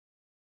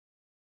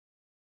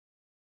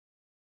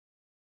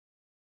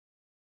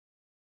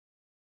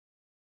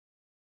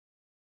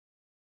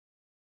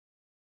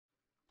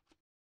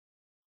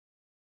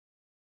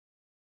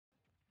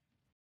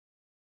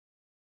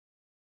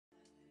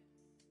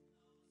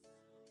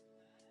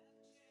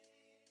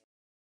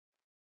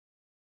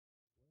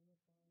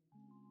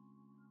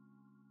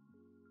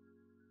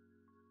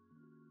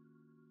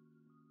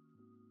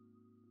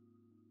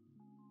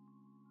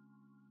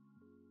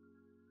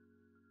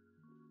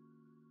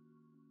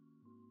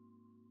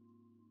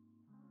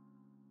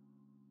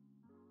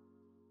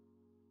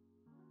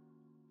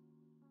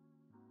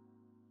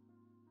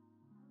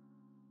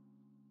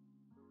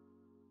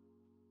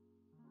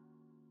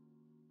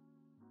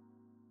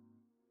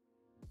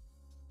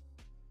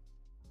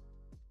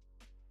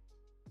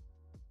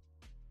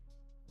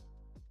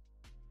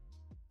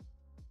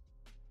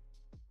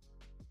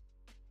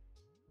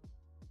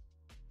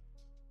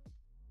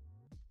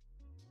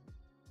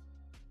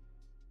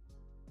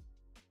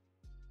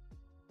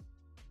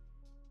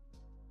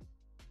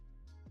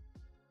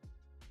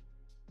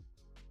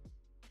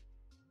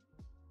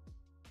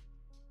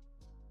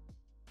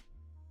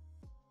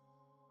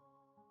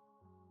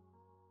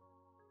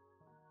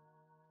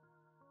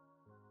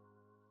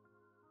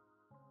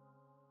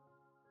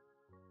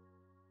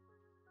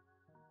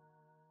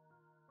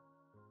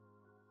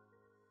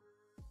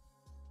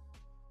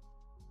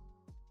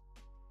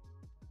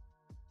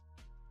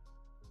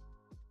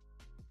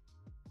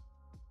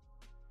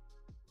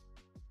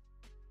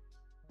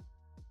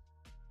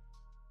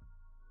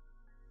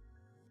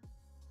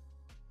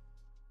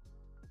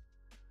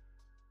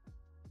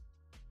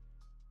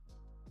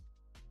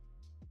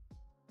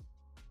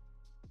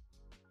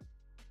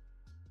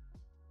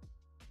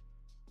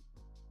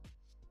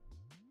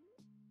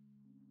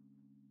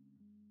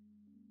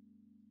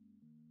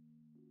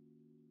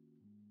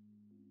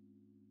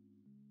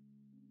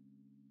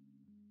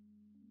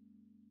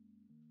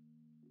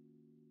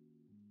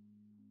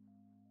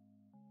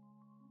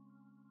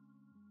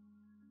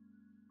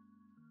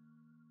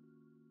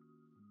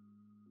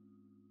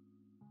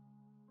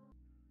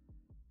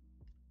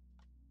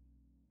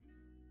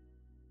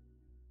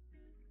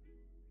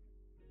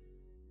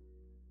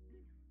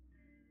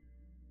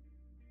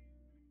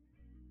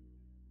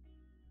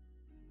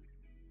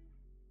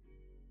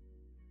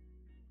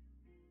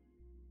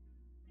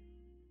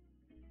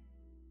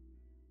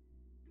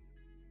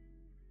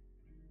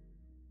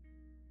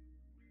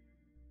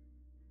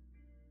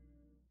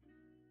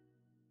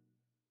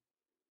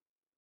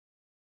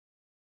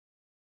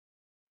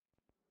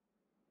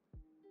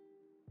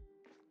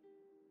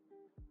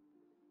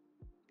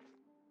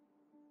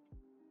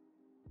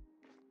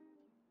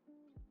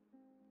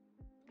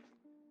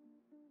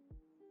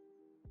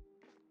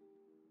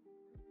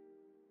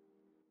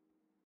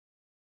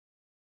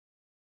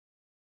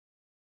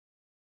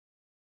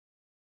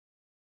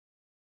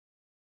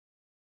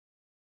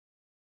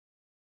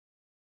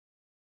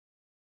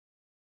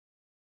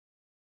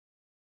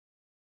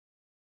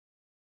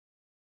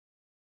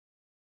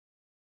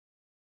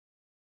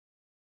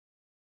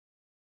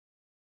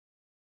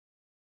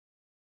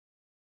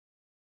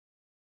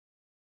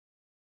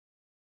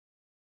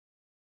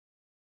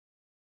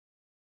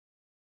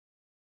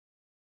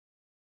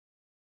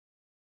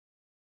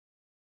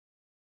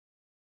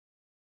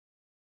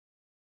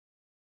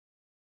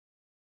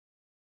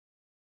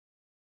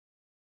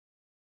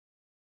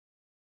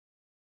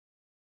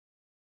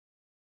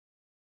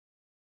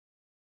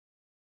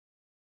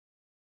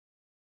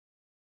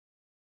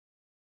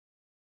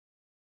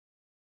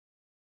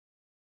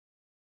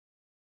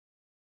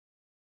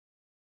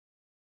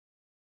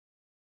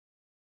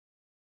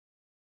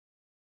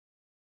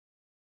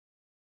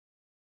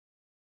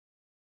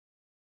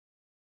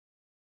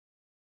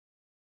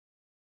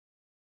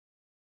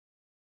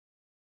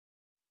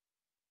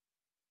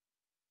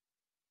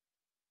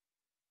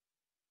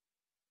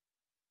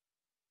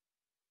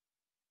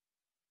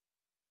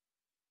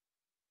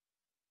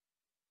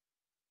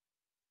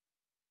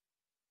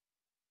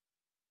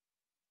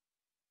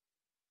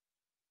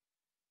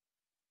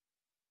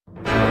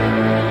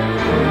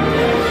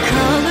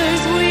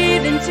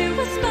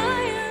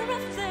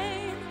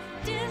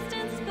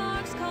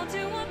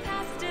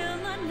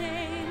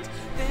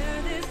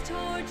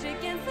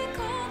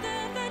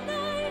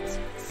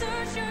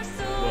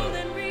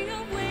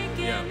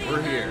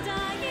We're here.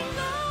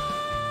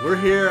 We're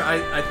here.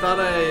 I thought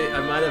I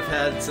might have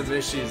had some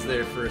issues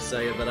there for a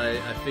second, but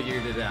I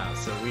figured it out.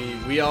 So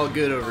we all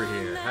good over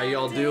here. How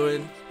y'all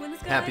doing?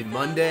 Happy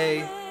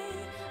Monday.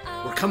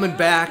 We're coming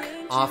back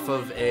off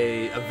of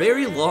a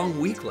very long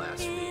week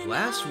last week.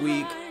 Last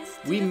week,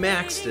 we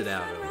maxed it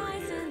out over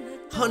here.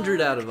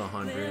 100 out of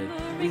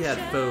 100. We had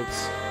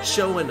folks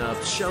showing up,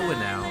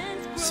 showing out,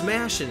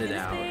 smashing it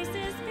out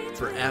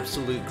for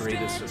absolute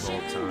greatest of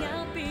all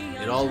time.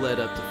 It all led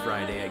up to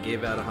Friday. I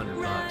gave out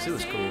 $100. It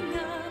was cool.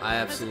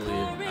 I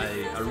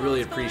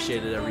really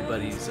appreciated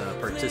everybody's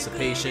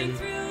participation.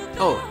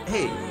 Oh,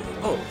 hey.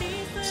 Oh,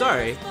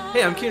 sorry.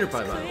 Hey, I'm Keener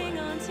Pie, by the way.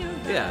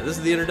 Yeah, this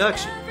is the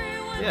introduction.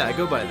 Yeah, I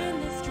go by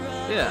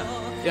that.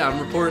 Yeah, I'm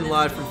reporting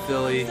live from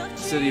Philly,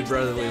 city of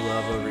brotherly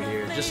love over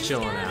here, just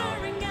chilling out,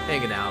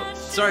 hanging out.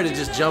 Sorry to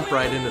just jump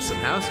right into some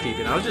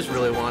housekeeping. I just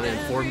really want to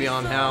inform you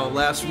on how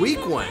last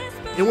week went.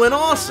 It went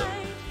awesome.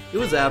 It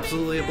was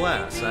absolutely a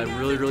blast. I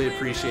really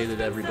appreciated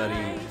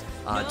everybody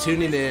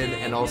tuning in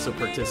and also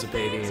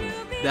participating.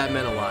 That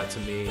meant a lot to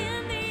me.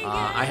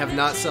 I have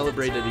not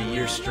celebrated a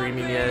year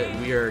streaming yet.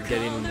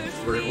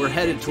 We're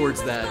headed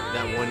towards that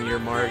 1 year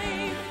mark.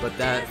 But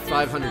that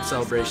 500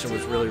 celebration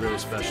was really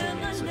special to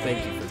me, so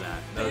thank you for that.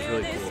 That was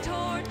really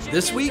cool.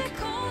 This week,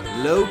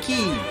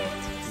 low-key,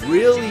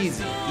 real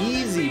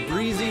easy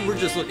breezy. We're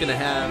just looking to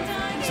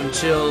have some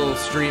chill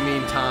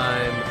streaming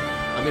time.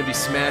 I'm going to be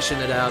smashing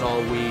it out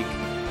all week.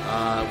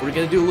 We're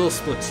going to do a little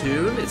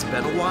Splatoon. It's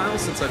been a while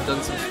since I've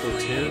done some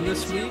Splatoon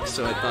this week,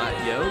 so I thought,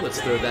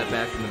 let's throw that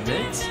back in the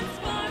mix.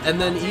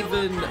 And then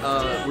even,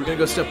 we're going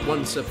to go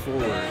one step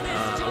forward.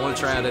 I want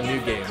to try out a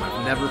new game.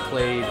 I've never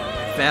played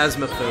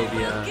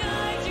Phasmophobia.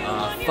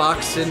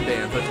 Fox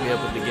Sinbad hooked me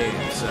up with the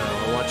game, so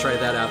I want to try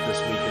that out this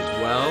week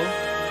as well.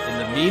 In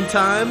the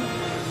meantime,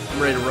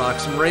 I'm ready to rock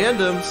some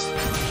randoms.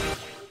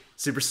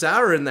 Super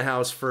Sour in the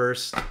house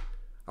first.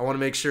 I want to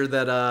make sure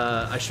that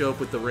I show up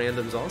with the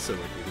randoms also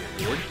with you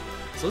here, dude.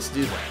 So let's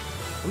do that.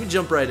 Let me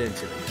jump right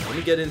into it. Let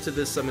me get into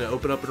this. I'm going to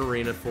open up an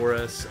arena for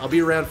us. I'll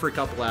be around for a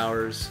couple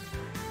hours.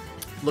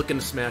 Looking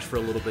to smash for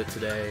a little bit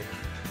today.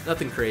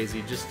 Nothing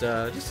crazy, just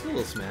a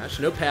little smash.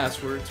 No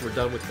passwords. We're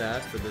done with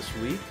that for this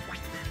week.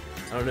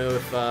 I don't know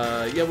if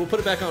we'll put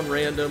it back on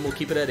random. We'll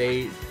keep it at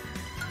 8.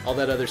 All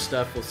that other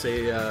stuff will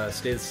stay the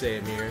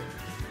same here.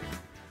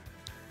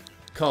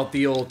 Call it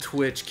the old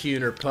Twitch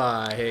Keener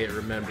Pie. Hey, it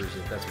remembers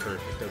it. That's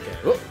perfect. Okay.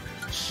 Oh,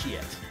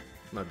 shit.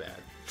 My bad.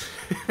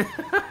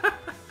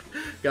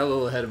 Got a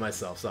little ahead of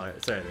myself. Sorry.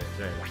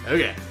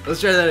 Okay,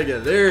 let's try that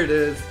again. There it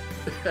is.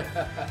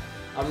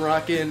 I'm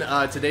rocking,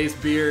 today's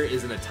beer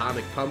is an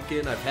Atomic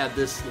Pumpkin. I've had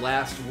this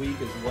last week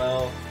as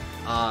well.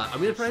 I'm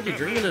going to probably be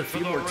drinking it a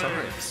few more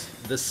times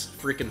this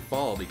freaking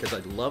fall because I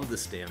love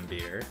this damn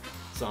beer.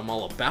 So I'm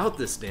all about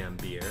this damn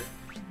beer.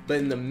 But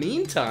in the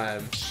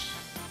meantime,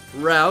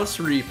 Ruos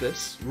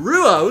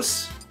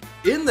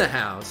in the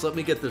house. Let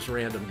me get this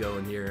random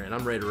going here, and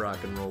I'm ready to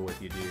rock and roll with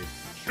you, dude.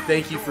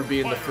 Thank you for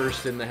being the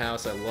first in the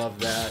house. I love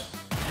that.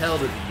 Hell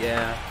to the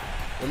yeah.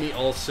 Let me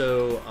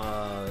also,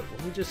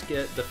 let me just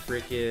get the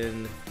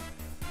freaking,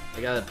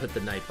 I gotta put the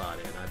Nightbot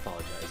in, I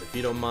apologize. If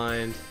you don't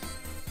mind,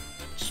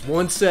 just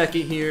 1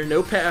 second here,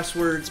 no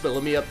passwords, but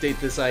let me update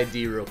this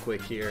ID real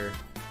quick here.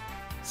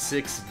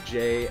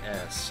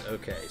 6JS,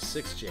 okay,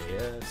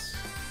 6JS,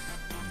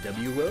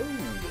 WO,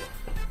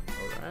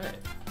 alright,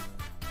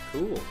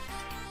 cool.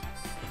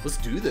 Let's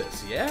do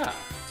this, yeah.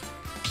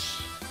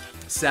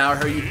 Sour,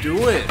 how you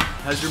doing?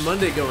 How's your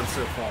Monday going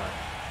so far?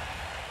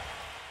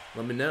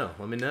 Let me know.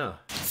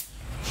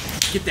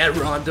 Get that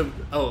Rondom.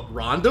 Oh,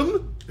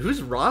 Rondom?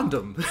 Who's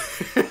Rondom?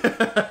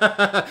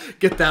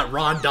 Get that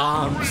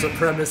Rondom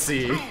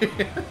supremacy.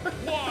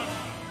 One,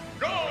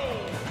 go!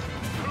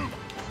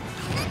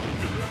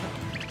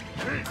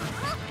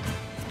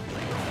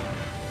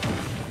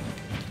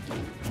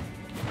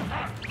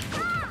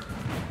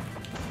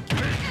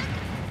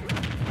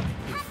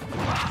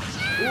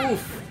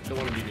 Oof. Don't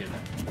want to be near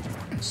that.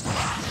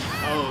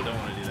 Oh, don't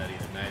want to do that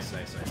either. Nice.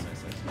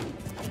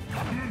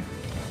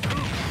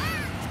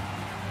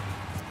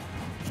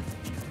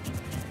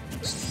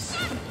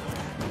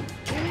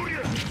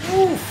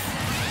 Oof!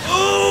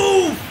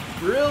 Oh!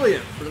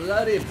 Brilliant!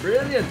 Bloody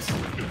brilliant!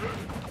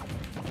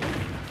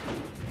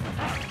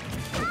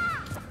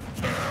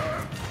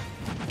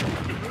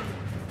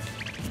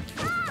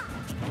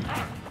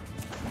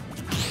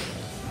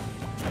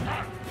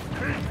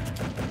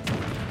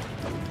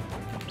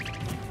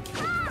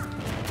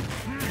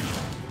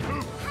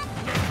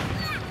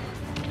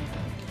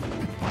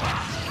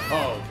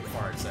 Oh,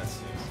 farts,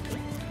 that's nice.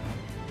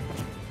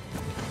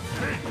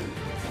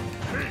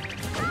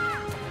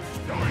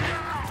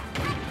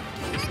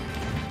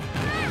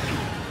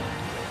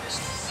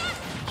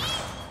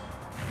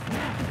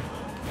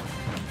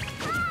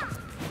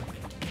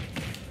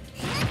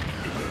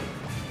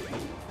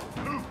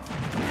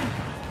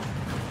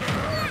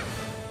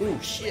 Ooh,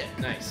 shit,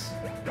 nice.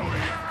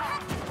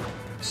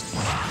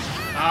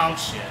 Oh,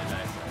 shit,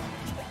 nice.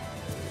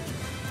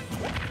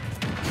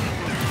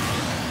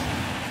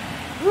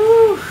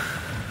 Woo!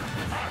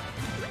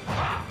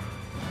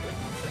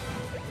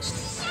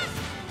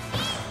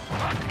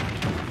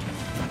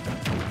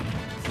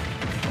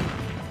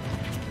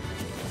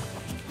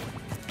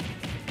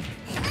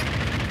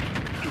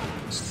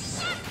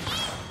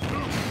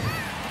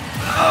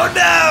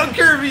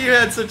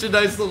 had such a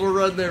nice little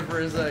run there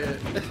for a second.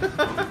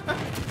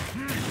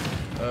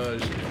 Oh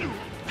shit.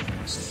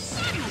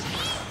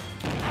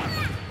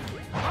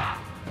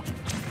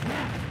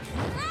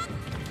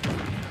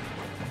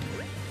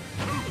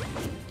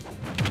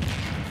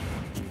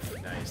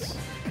 Nice.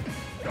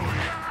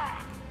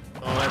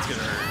 Oh, that's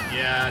gonna hurt.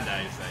 Yeah,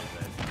 nice, nice,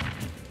 nice.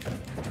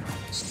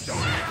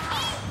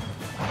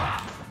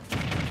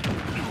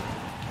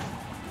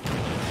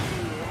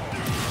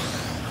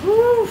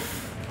 Woo!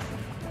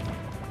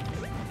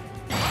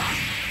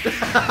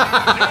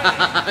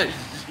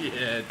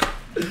 Shit.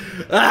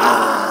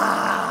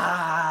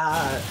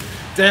 Ah!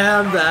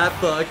 Damn that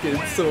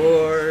fucking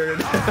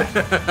sword.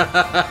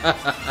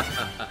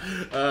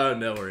 Oh,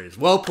 no worries.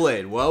 Well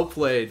played, well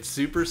played.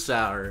 Super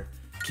Sour.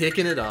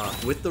 Kicking it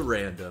off with the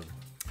random.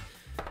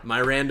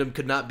 My random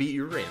could not beat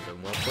your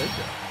random. Well played,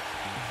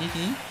 though. Hee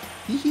hee.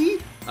 Hee hee.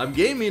 I'm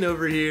gaming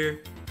over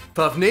here.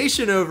 Puff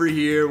Nation over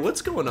here.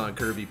 What's going on,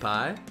 Kirby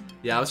Pie?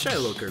 Yeah, I was trying a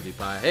little Kirby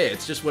Pie. Hey,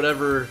 it's just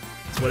whatever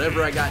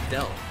I got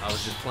dealt. I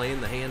was just playing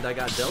the hand I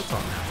got dealt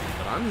on that one.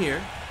 But I'm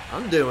here.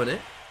 I'm doing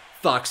it.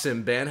 Fox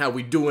and Ben, how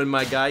we doing,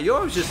 my guy? Yo,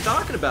 I was just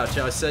talking about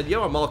you. I said,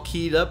 yo, I'm all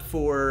keyed up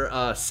for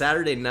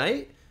Saturday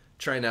night.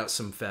 Trying out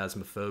some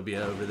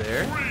Phasmophobia over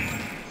there.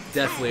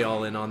 Definitely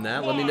all in on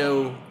that. Let me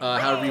know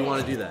however you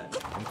want to do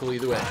that. I'm cool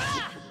either way.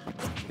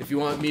 If you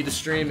want me to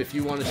stream, if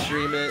you want to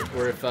stream it,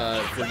 or if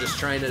we're just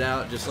trying it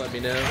out, just let me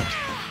know.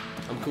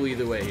 I'm cool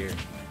either way here.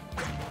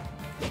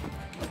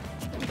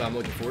 But I'm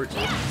looking forward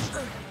to it.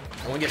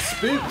 I want to get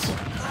spooked.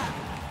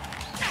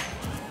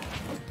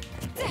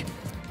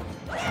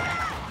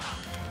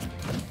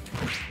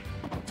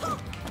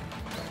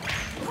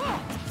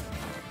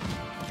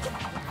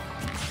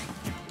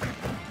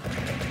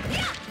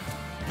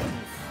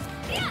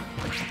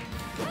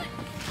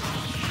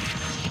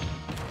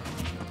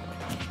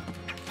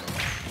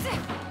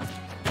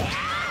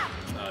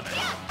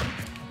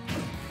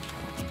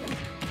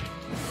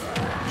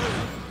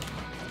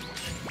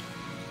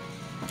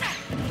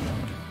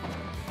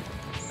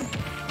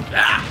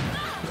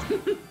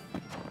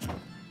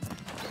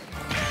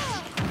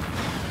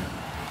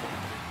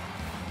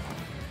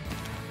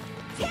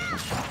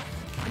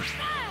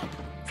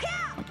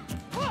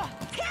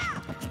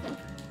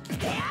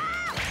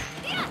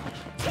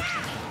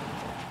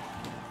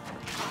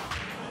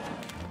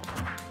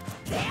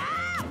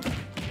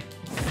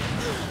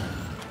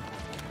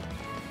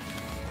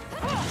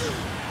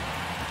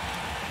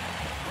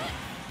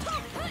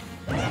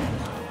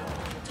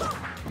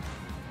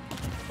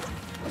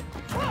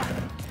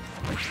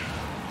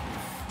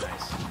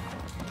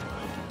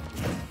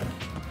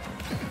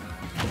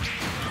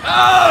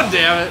 Oh,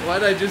 damn it.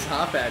 Why'd I just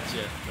hop at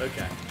you?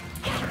 Okay.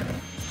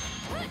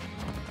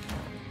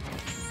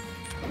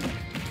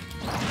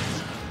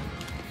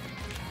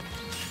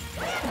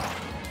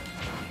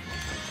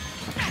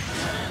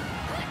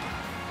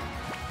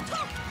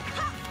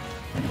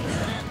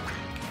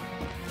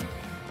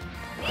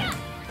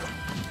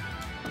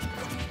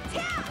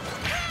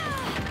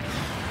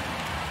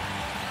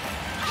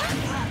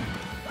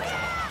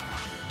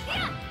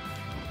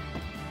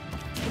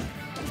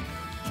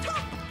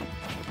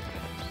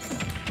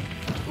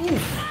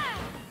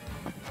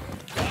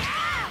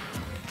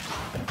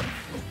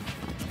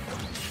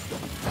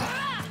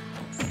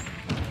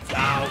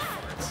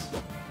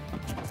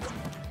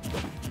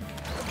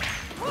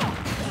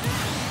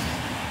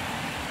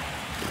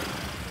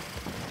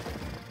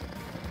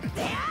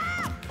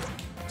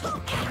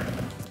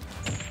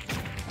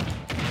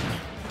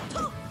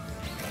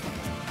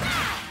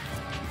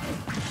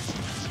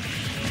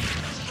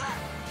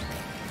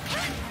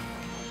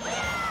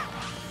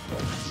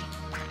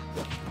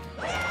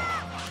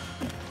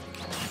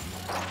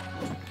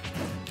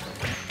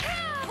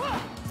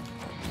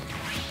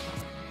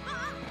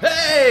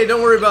 Hey,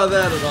 don't worry about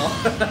that at all.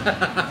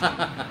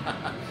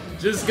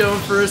 Just going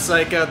for a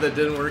psych out that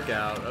didn't work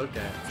out.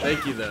 Okay.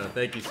 Thank you, though.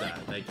 Thank you, Sad.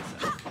 Thank you,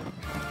 Sad.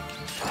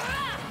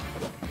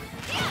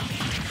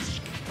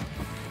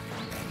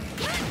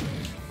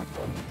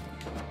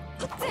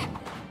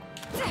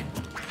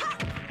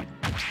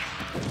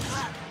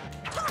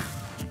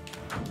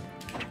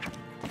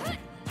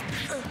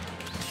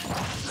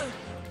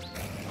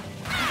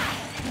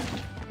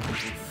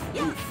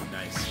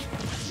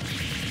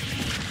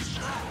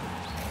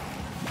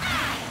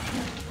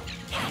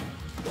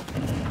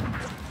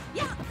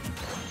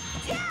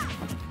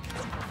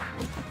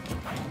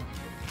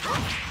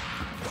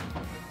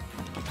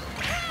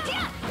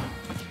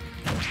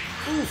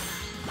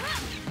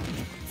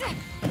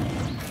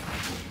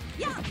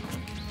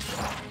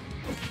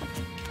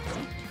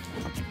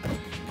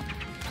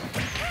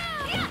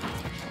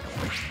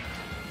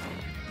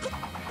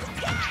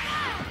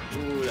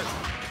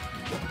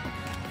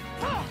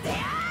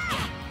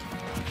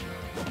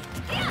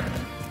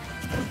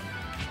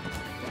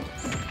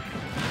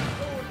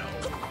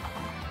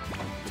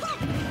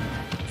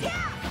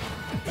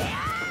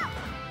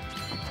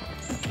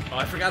 Oh,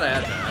 I forgot I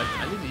had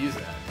that. I need to use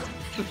that.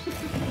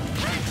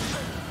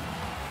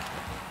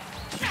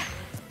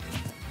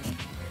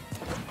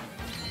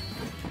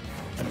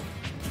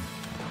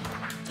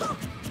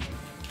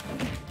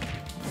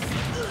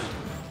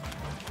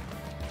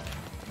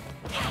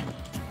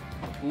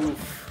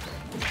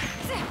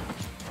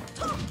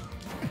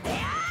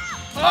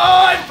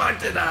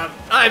 fucked it up.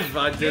 I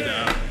fucked it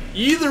up.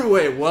 Either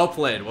way, well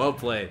played, well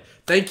played.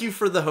 Thank you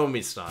for the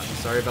homie stock.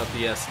 Sorry about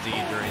the SD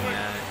during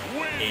that.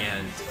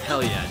 And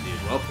hell yeah,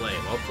 dude. Well played,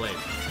 well played.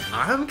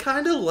 I'm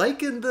kind of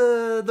liking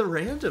the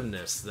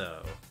randomness,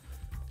 though.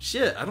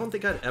 Shit, I don't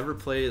think I'd ever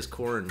play as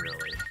Corrin,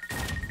 really.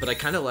 But I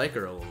kind of like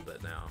her a little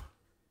bit now.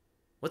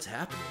 What's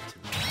happening to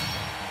me?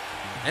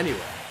 Anyway,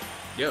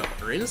 yo,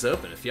 arena's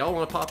open. If y'all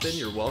want to pop in,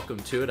 you're welcome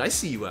to it. I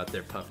see you out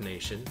there, Puff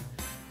Nation.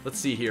 Let's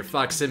see here.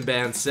 Fox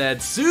Simban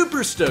said,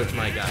 super stoked,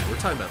 my guy. We're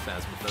talking about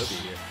Phasmophobia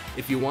here.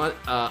 If you want,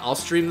 I'll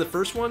stream the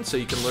first one so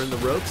you can learn the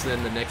ropes.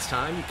 Then the next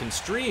time you can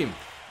stream.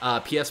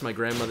 P.S. My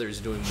grandmother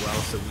is doing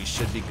well, so we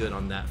should be good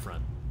on that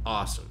front.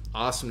 Awesome.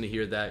 Awesome to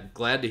hear that.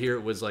 Glad to hear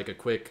it was like a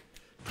quick,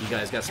 you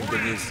guys got some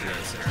good news today,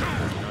 so, you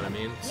know what I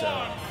mean?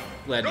 So,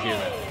 glad to hear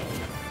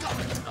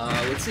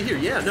that. Let's see here.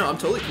 Yeah, no, I'm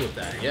totally cool with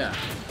that. Yeah.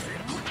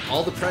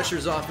 All the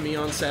pressure's off me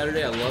on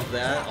Saturday. I love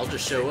that. I'll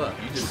just show up.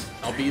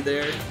 I'll be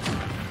there.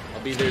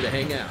 I'll be there to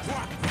hang out.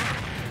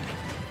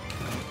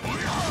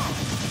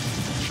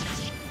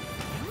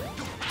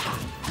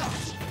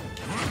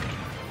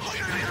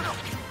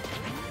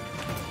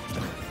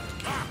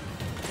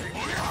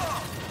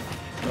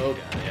 Oh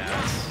god, yeah,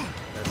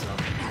 that's not.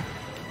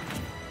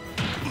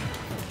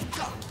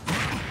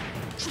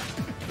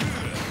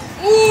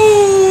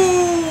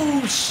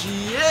 Ooh,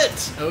 shit!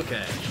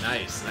 Okay,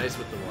 nice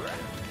with the Wario.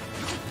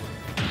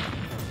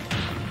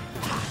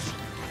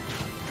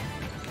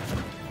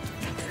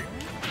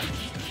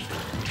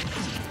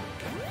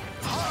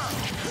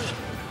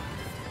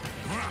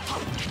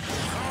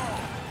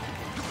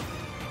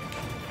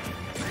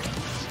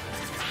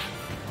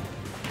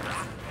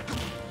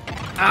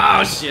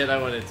 Oh shit,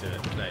 I went into it.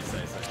 Nice.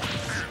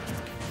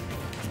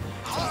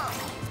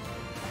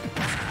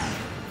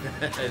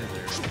 I deserve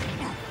it.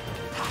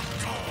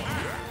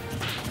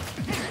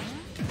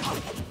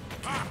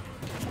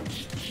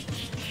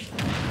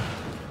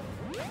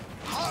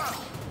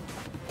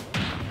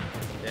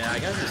 Yeah, I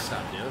gotta just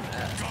stop doing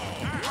that.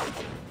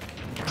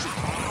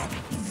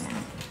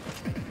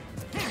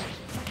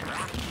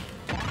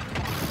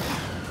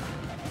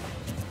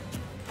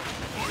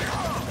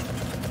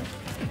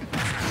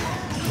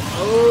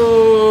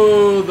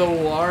 Oh, the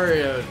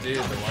Wario, dude.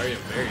 The Wario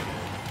very good.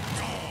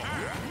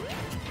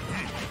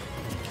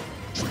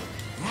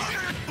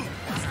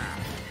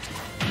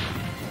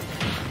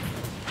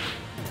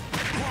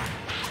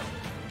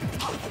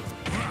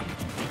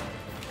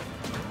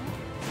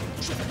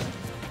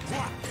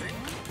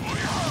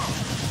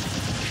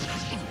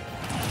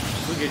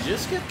 We could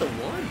just get the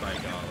one, by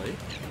golly.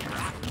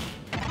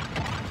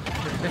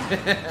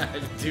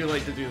 I do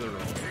like to do the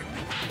roll.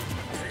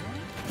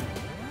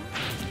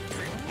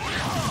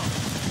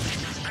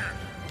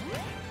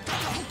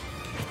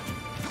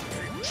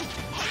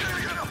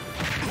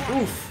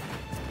 Oof.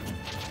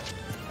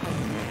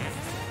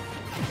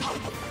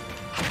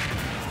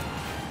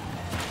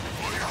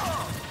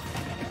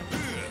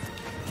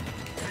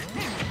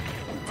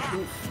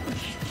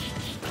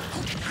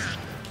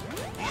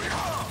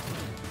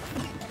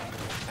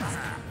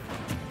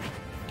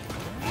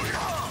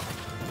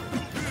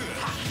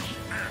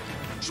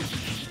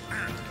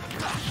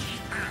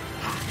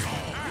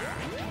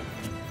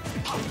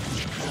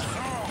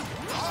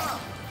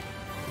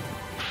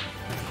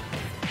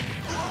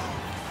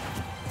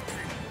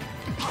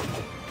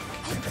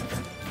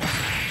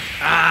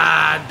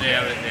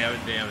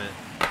 Damn it.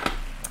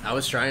 I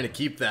was trying to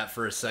keep that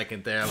for a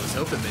second there. I was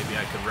hoping maybe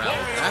I could rally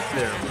back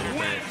there a little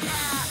bit.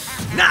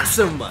 Not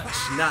so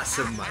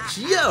much.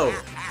 Yo,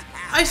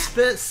 I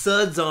spent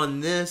suds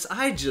on this.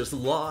 I just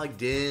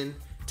logged in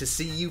to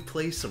see you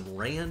play some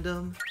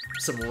random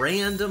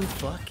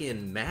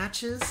fucking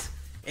matches,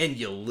 and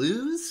you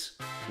lose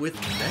with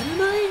Meta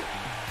Knight?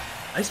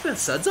 I spent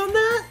suds on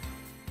that?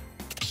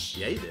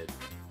 Yeah, you did.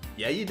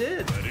 Yeah, you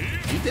did.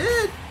 You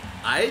did.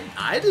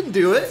 I didn't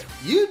do it.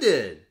 You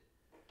did.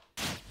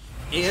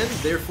 And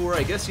therefore,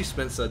 I guess you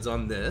spent suds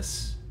on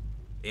this,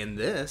 and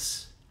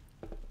this,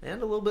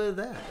 and a little bit of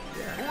that.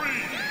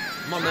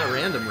 Yeah. I'm on that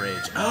random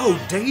rage.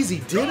 Oh, Daisy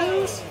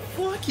Dittos?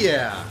 Fuck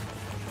yeah.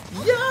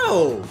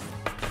 Yo!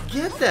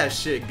 Get that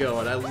shit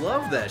going. I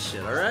love that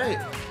shit, alright?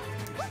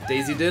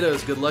 Daisy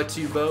Dittos, good luck to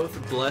you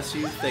both. Bless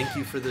you. Thank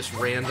you for this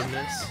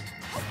randomness.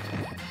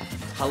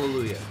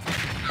 Hallelujah.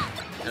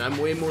 And I'm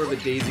way more of a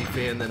Daisy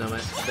fan than I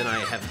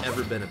have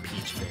ever been a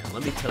Peach fan.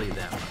 Let me tell you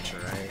that much,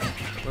 alright?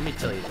 Let me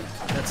tell you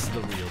that. That's the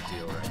real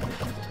deal right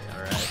there,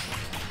 alright?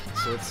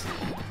 So let's see.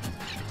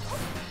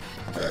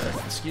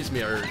 Excuse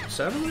me, are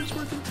sound alerts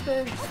working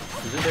today?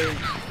 Has anybody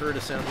heard a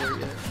sound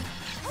alert yet?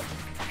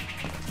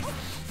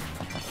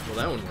 Well,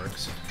 that one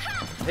works.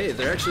 Hey,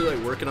 they're actually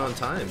like working on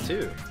time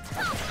too.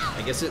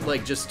 I guess it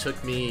like just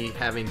took me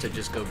having to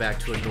just go back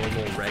to a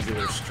normal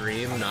regular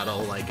stream, not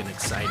all like an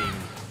exciting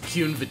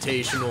Q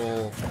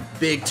Invitational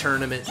big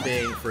tournament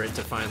thing for it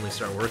to finally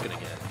start working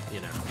again,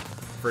 you know.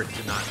 For it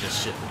to not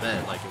just shit the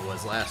bed like it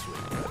was last week.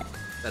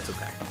 That's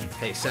okay.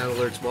 Hey, sound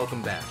alerts,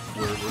 welcome back.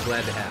 We're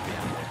glad to have you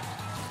out there.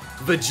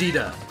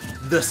 Vegeta,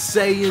 the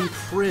Saiyan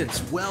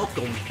Prince,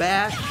 welcome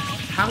back.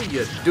 How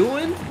you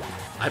doing?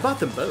 I bought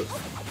them both.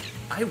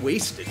 I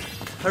wasted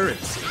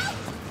currency.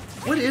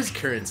 What is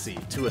currency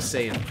to a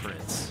Saiyan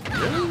prince?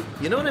 Really?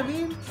 You know what I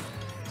mean?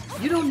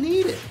 You don't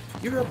need it.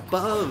 You're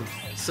above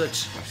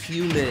such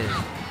human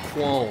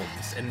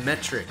qualms and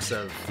metrics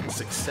of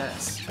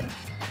success.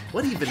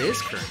 What even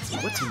is currency?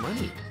 What's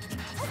money?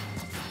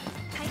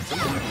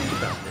 Something to think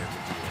about there,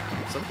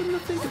 Vegeta. Something to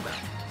think about.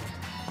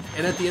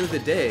 And at the end of the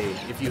day,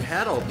 if you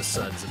had all the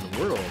suns in the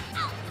world,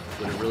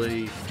 would it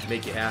really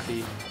make you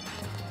happy?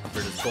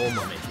 Or does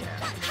Bulma make you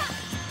happy?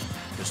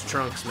 Does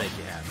Trunks make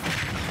you happy?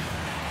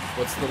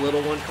 What's the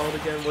little one called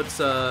again?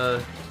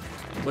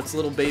 What's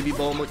little baby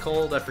Bulma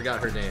called? I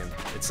forgot her name.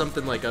 It's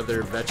something like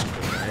other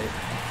vegetable, right?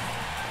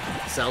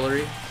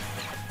 Celery?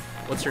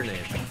 What's her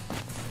name?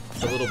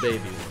 The little baby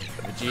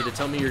one. Vegeta,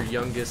 tell me your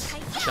youngest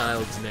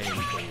child's name,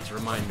 please.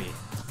 Remind me.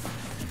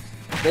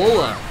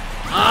 Bola!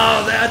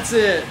 Oh, that's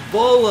it!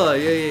 Bola!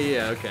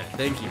 Yeah, okay.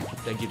 Thank you.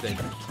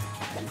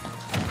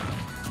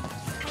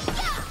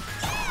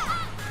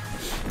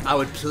 I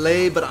would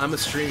play, but I'm a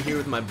stream here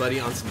with my buddy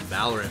on some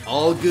Valorant.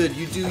 All good.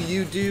 You do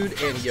you, dude.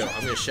 And yo,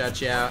 I'm gonna shout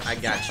you out. I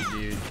got you,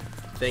 dude.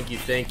 Thank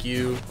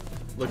you.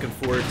 Looking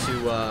forward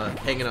to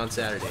hanging on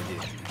Saturday,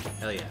 dude.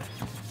 Hell yeah.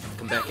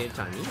 Come back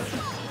anytime, you know.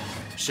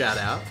 Shout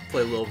out.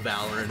 Play a little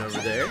Valorant over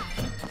there.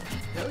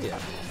 Hell yeah.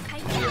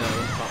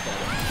 Pop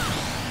that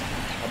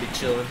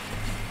up.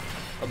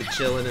 I'll be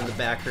chilling in the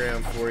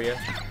background for you.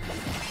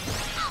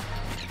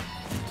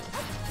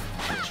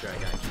 Make sure I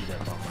got keyed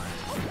up on mine.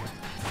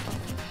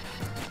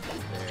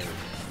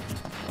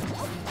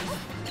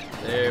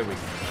 There we go.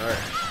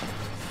 Alright.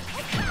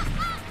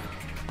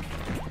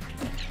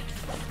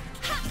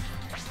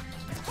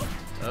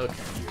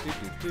 Okay.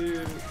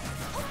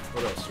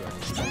 What else do I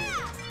need to do?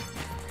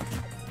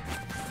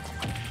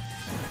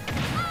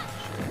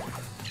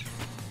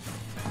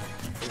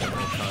 I think I'm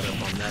all caught up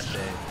on that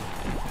day.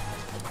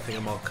 I think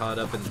I'm all caught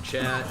up in the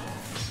chat.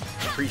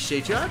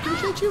 Appreciate you. I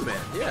appreciate you,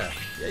 man. Yeah.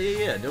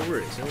 No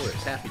worries.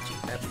 Happy to.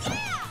 Let's see.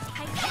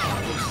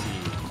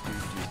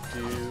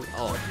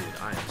 Oh, dude,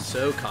 I am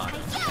so caught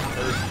up.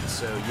 Perfect.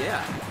 So,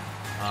 yeah.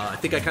 I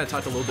think I kind of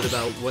talked a little bit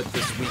about what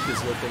this week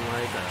is looking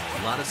like.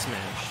 A lot of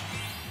Smash.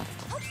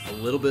 A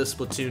little bit of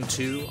Splatoon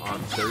 2 on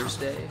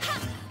Thursday.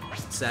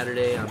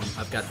 Saturday,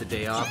 I've got the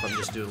day off. I'm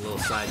just doing a little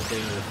side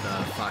thing with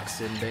Fox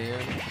Sin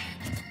Band.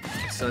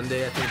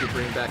 Sunday, I think we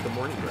bring back a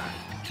morning grind.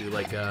 Do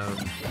like, I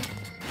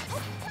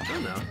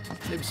don't know,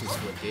 maybe some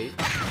Splitgate.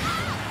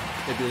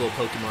 Maybe a little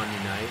Pokemon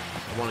Unite.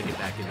 I want to get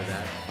back into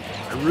that.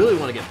 I really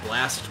want to get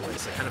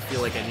Blastoise. I kind of feel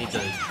like I need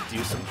to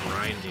do some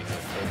grinding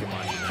with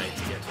Pokemon Unite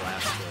to get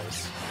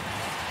Blastoise.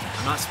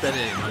 I'm not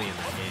spending any money in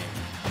that game.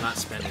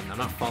 I'm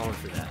not falling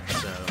for that.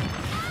 So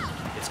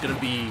it's going to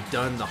be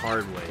done the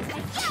hard way.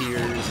 Through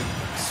tears, and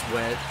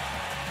sweat,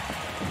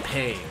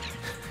 pain,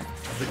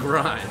 the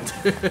grind.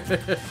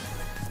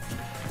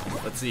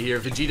 Let's see here.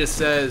 Vegeta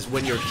says,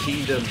 when your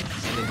kingdom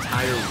and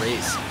entire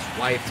race is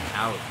wiped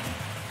out,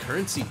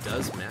 currency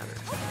does matter.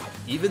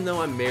 Even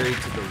though I'm married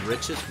to the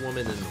richest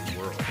woman in the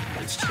world.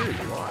 It's true,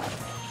 you are.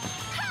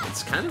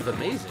 It's kind of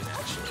amazing,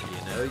 actually,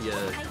 you know?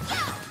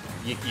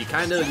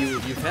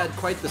 You've had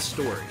quite the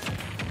story.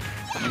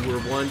 You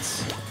were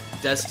once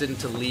destined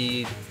to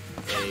lead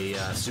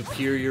a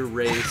superior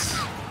race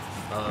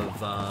of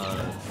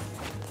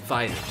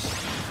fighters.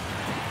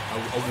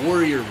 A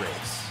warrior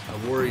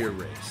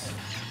race.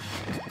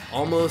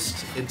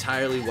 Almost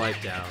entirely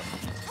wiped out.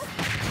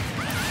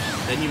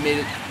 Then you made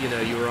it,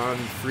 you were on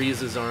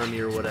Frieza's army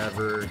or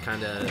whatever,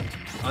 kind of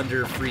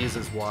under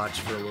Frieza's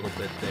watch for a little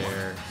bit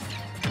there.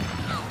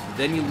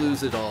 Then you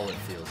lose it all, it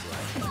feels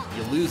like.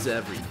 You lose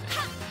everything.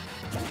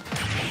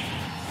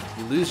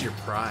 You lose your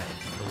pride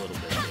a little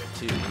bit there,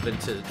 too. Even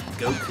to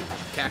Goku,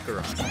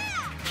 Kakarot,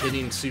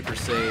 hitting Super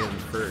Saiyan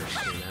first,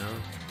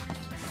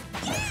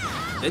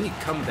 Then you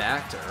come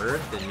back to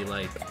Earth and you,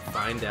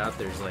 find out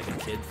there's, a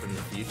kid from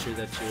the future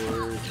that's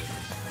yours.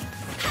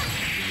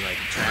 You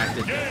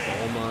attracted to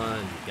Bulma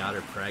and you got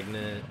her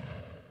pregnant.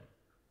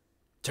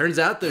 Turns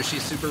out though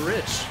she's super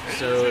rich,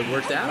 so it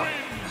worked out.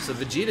 So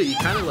Vegeta, you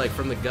kind of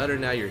from the gutter,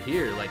 now you're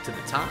here, to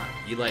the top.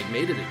 You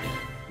made it again.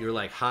 You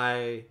were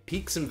high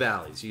peaks and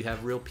valleys. You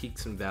have real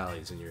peaks and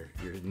valleys in your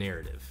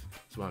narrative.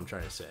 That's what I'm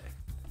trying to say.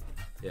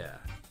 Yeah.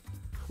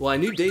 Well, I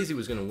knew Daisy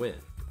was gonna win.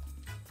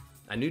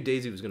 I knew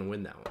Daisy was gonna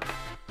win that one.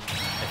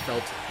 I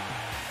felt it.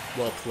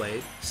 Well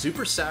played.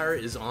 Super Sour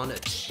is on a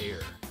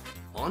tear.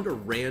 On to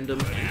random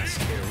ass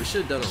tear. We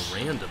should have done a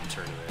random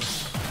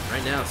tournament.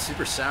 Right now,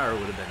 Super Sour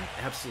would have been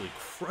absolutely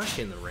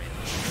crushing the random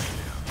right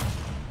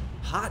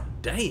now. Hot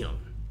damn.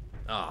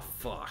 Oh,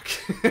 fuck.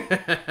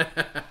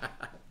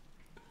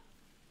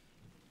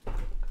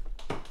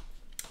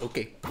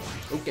 Okay.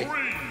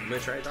 I'm gonna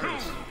try it on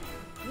this.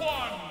 1,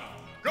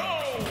 go!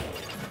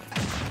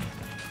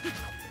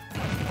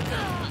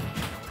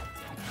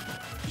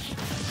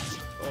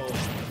 Oh.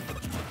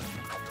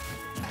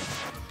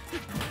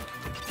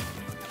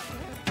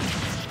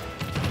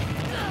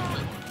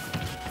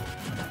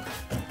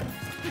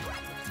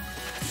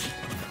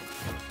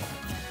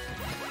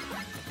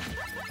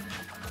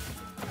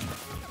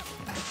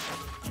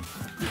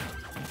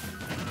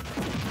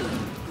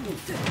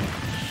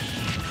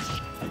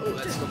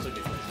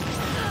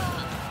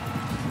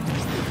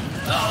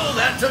 Oh,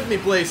 that took me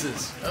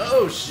places.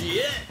 Oh,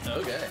 shit.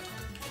 Okay.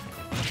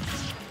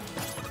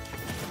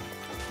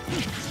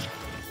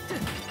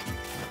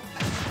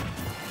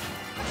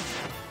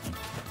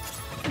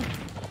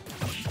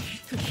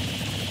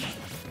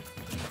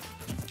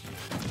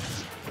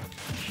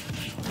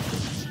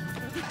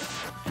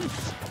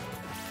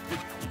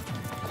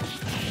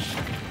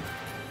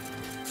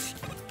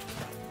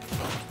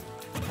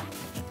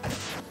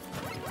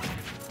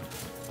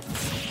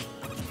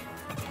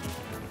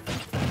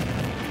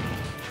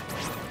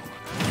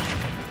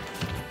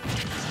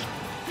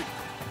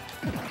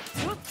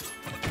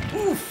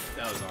 Oof,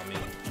 that was on me.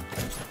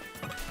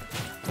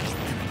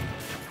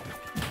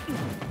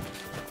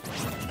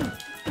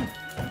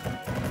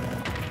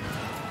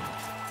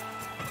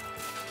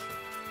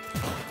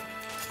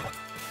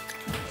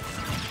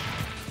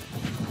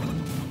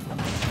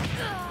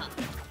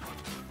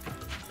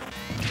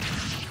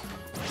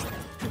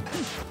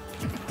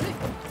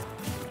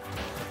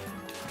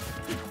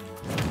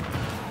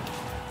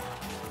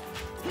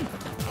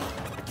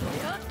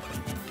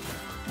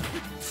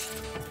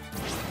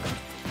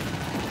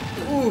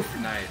 Oof,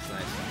 nice,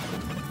 nice.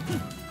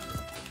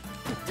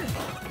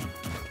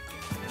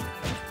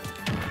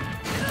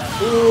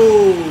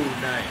 Ooh,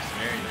 nice,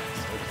 very nice.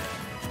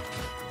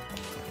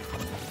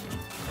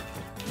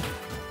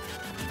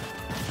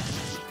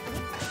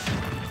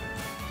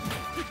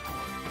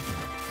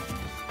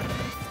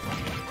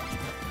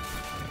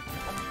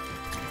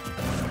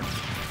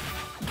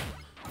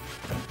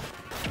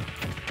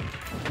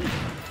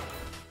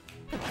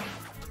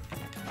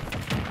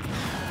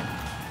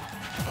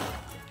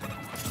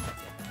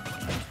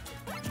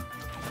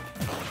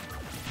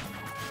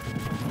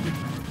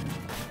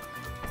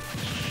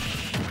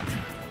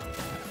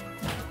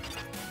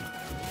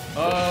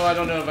 Oh, I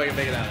don't know if I can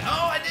make it out.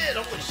 Oh, I did!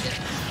 Holy shit!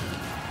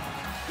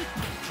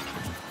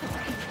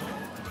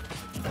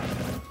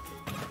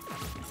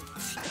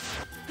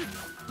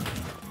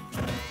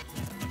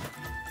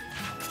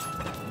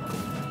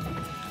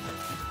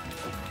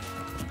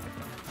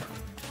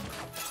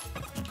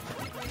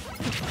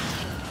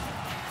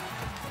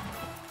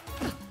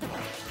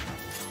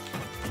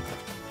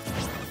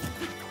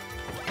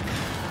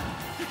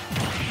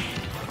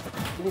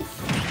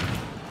 Oof.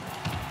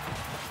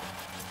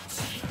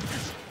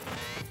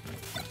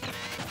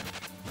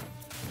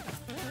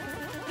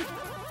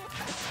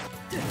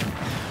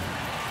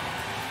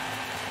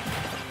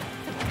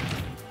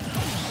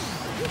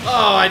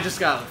 Oh, I just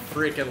got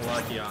freaking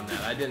lucky on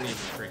that. I didn't even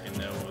freaking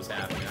know what was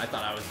happening. I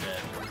thought I was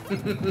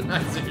dead.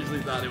 I seriously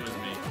thought it was me.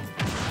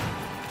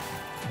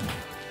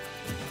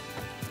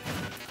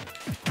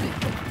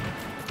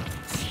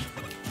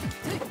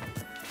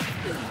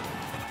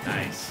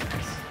 Nice.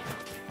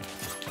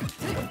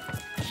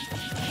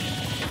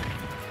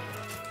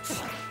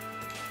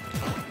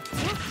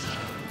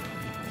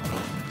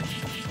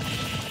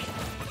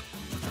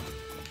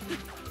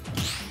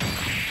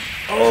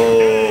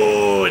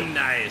 Oh,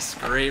 nice.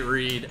 Great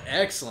read.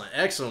 Excellent.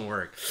 Excellent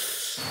work.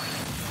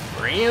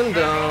 Random.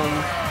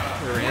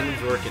 The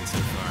random's working so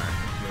far.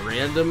 The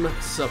random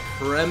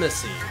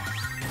supremacy.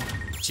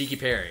 Cheeky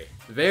parry.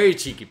 Very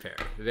cheeky parry.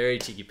 Very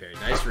cheeky parry.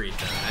 Nice read,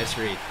 though. Nice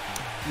read.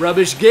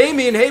 Rubbish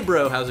Gaming. Hey,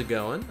 bro. How's it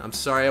going? I'm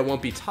sorry I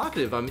won't be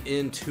talkative. I'm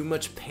in too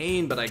much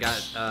pain, but I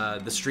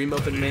got the stream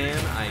open, man.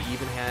 I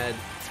even had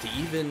to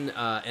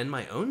end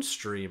my own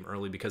stream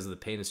early because of the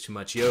pain is too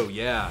much. Yo,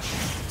 yeah.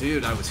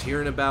 Dude, I was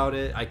hearing about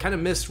it. I kind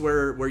of missed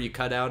where you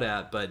cut out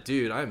at, but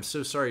dude, I'm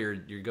so sorry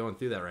you're going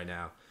through that right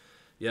now.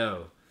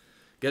 Yo,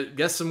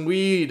 get some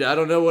weed. I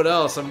don't know what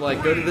else. I'm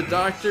like, go to the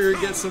doctor,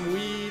 get some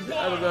weed.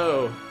 I don't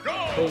know.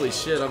 Holy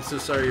shit, I'm so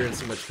sorry you're in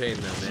so much pain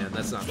though, man.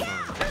 That's not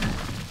fun.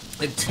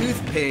 And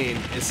tooth pain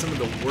is some of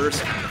the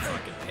worst kind of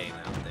fucking pain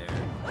out there.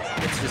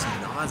 It's just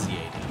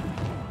nauseating.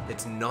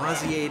 It's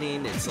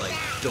nauseating, it's like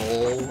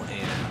dull,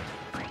 and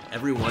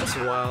every once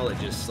in a while it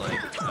just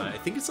like, I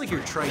think it's like your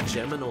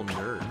trigeminal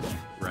nerve,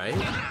 right?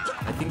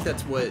 I think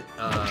that's what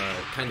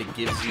kind of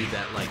gives you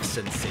that like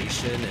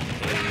sensation and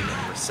pain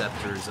and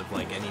receptors of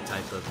like any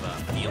type of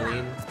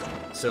feeling.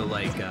 So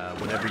like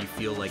whenever you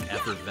feel like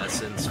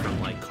effervescence from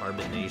like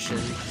carbonation,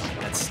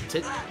 that's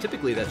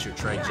typically that's your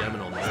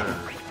trigeminal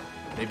nerve.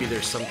 Maybe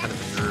there's some kind of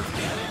a nerve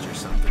damage or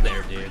something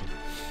there, dude.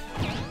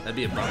 That'd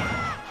be a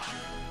bummer.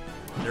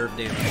 Nerve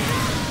damage.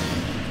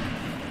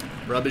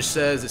 Rubbish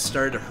says it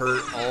started to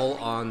hurt all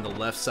on the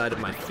left side of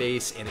my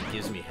face and it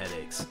gives me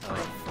headaches. Oh,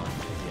 fuck,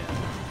 dude,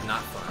 yeah.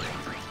 Not fun.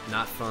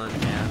 Not fun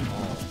at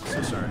all.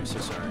 So sorry, so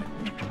sorry.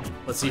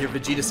 Let's see here.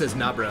 Vegeta says,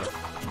 nah, bro.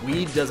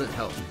 Weed doesn't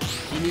help.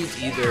 He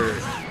needs either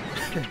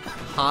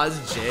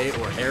Haz J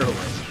or heroin.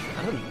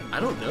 I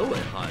don't know what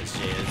Haz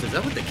J is. Is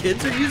that what the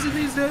kids are using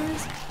these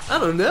days? I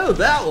don't know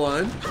that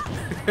one.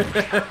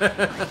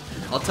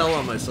 I'll tell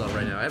on myself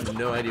right now. I have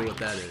no idea what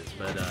that is,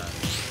 but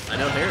I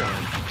know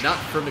heroin. Not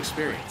from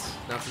experience.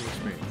 Not from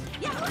experience.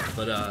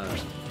 But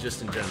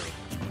just in general.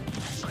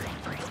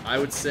 I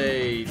would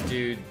say,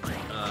 dude,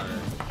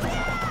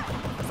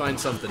 find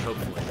something,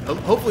 hopefully.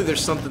 Hopefully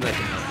there's something that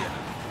can help you out.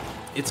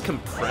 It's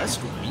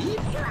compressed weed?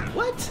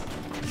 What?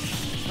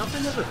 How have I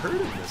never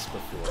heard of this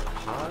before?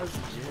 Pause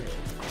J.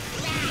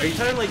 Are you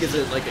talking like, is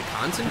it like a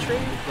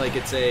concentrate? Like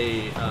it's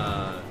a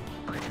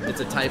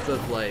type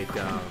of like,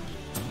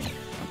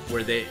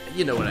 where they,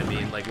 you know what I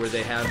mean, like where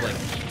they have like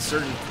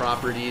certain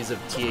properties of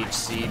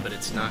THC, but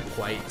it's not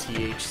quite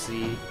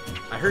THC.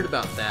 I heard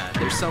about that.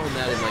 They're selling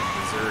that in like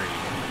Missouri,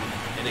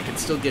 and it can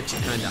still get you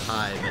kind of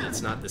high, but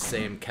it's not the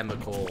same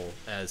chemical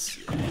as,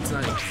 it's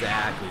not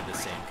exactly the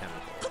same chemical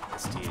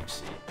as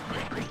THC.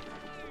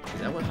 Is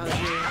that what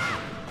Haji is?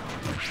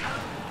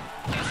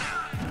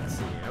 Let's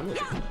see here, I'm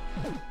looking.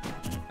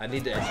 I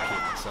need to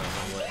educate myself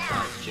on what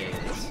Haji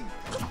is.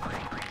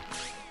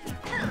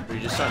 Were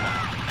you just talking about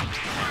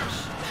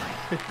hash?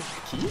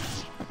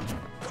 Keith?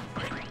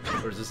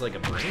 Or is this like a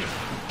brand?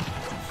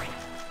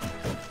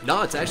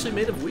 No, it's actually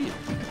made of weed.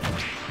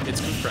 It's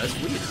compressed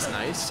weed. It's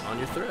nice on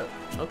your throat.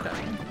 Okay.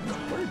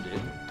 Word,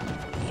 dude.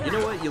 You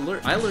know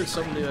what? I learn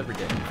something new every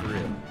day, for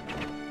real.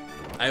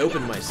 I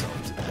open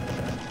myself to that.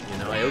 You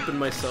know, I open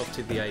myself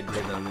to the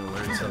idea that I'm gonna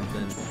learn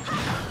something,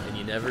 and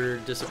you never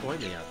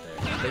disappoint me out there.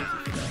 Thank you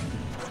for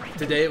that.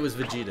 Today it was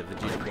Vegeta.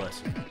 Vegeta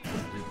bless you.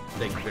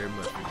 Thank you very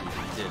much, Vegeta.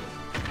 You did it.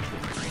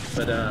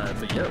 But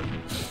yo,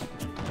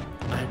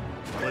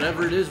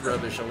 whatever it is,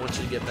 Rubbish, I want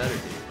you to get better,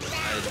 dude.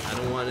 I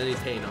don't want any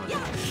pain on you,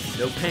 dude.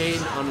 No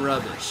pain on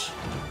Rubbish.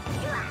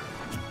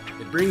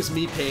 It brings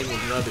me pain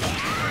when Rubbish is pain.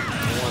 I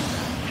don't want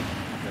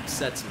that. It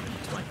upsets me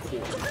to my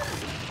core.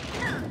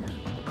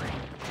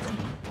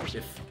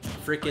 If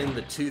frickin'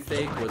 the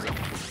toothache was a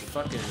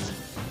fucking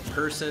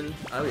person,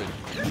 I would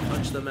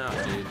punch them out,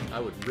 dude. I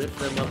would rip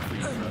them up for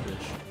you,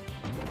 Rubbish.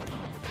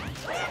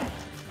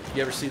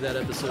 You ever see that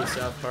episode of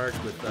South Park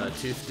with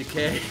Tooth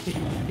Decay?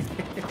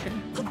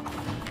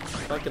 I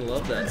fucking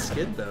love that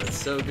skit though, it's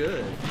so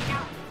good.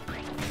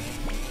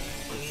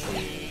 Let's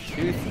see,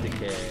 Tooth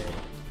Decay.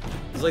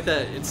 It's like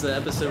that, it's the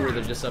episode where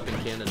they're just up in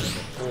Canada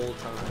the whole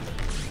time.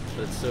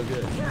 But it's so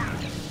good.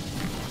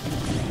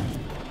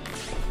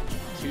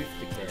 Tooth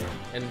Decay.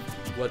 And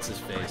what's his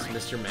face?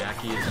 Mr.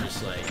 Mackey is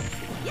just like,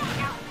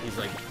 he's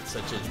like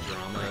such a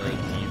drama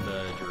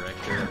diva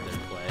director of their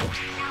play.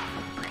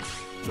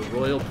 The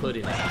Royal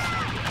Pudding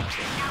episode.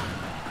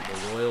 The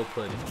Royal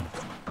Pudding.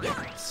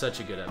 Such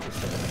a good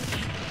episode.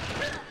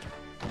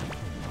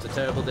 It's a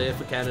terrible day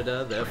for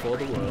Canada, therefore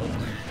the world.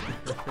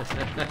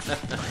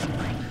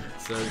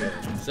 So good.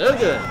 So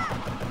good!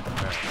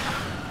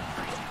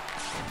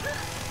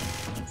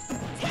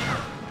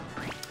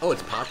 Right. Oh,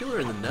 it's popular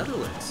in the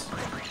Netherlands.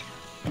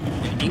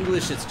 In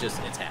English, it's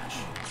hash.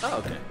 Oh,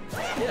 okay.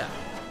 Yeah.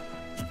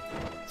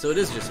 So it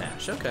is just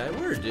hash. Okay,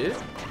 word, dude.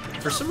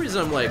 For some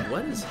reason, I'm like,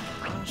 what is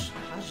hash?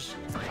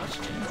 The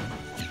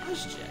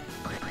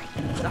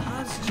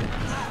Hozjet.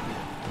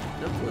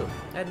 No clue.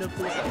 I had no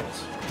clue what that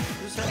was.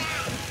 Who's that?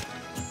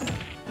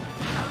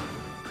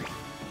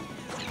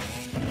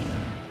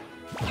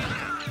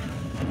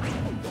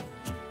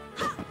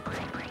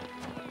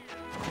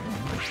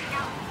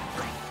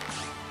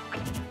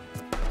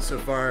 So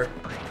far,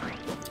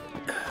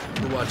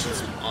 we're watching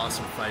some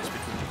awesome fights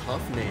between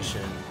Puff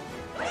Nation,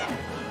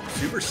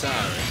 Super Sour.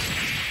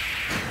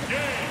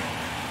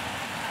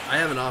 I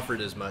haven't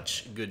offered as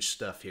much good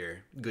stuff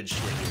here, good shit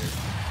here.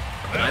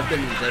 But I've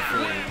been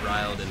definitely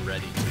riled and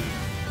ready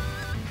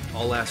to.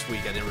 All last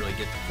week I didn't really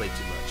get to play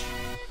too much.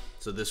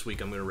 So this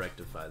week I'm going to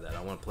rectify that.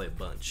 I want to play a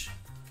bunch.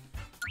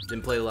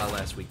 Didn't play a lot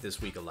last week, this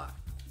week a lot.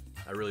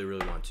 I really,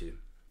 really want to.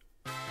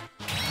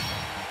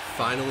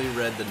 Finally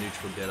read the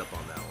neutral get up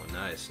on that one.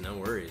 Nice, no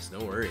worries, no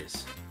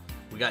worries.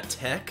 We got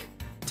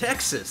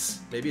Texas.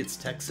 Maybe it's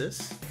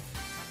Texas.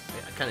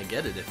 Yeah, I kind of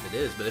get it if it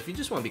is, but if you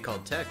just want to be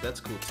called Tech, that's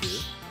cool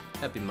too.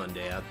 Happy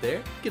Monday out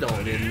there. Get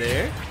on in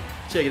there.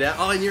 Check it out.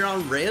 Oh, and you're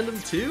on random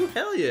too?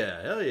 Hell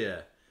yeah, hell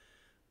yeah.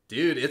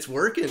 Dude, it's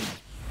working.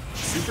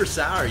 Super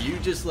Sour, you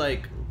just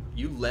like,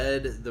 you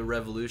led the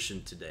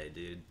revolution today,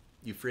 dude.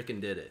 You freaking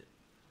did it.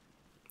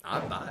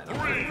 I'd buy it.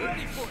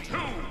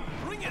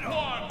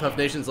 Puff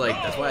Nation's like,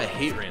 that's why I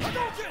hate random.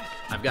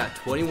 I've got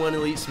 21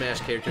 Elite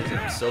Smash characters, and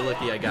I'm so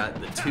lucky I got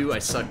the 2 I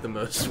suck the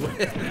most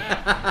with.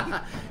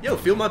 Yo,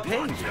 feel my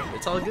pain, dude.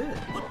 It's all good.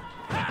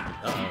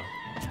 Uh-oh.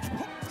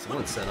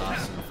 Someone set off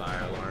some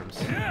fire alarms.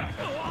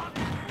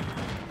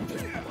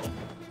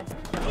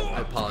 I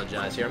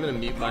apologize here. I'm gonna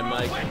mute my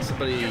mic.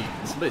 Somebody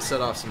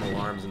set off some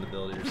alarms in the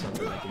building or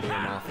something. I can hear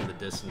them off in the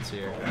distance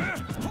here.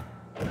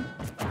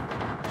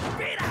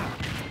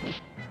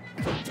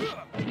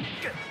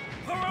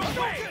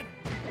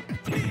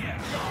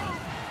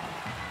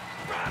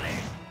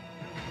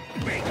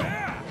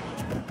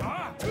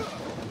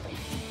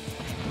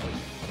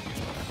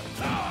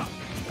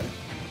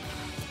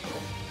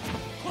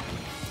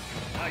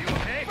 Are you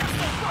okay?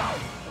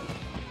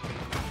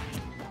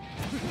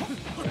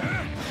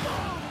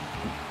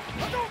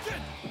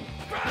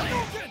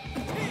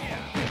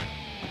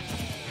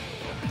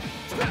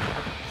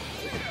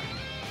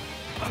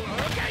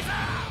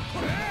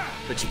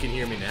 But you can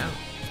hear me now.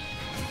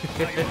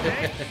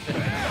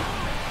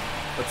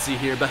 Let's see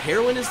here, but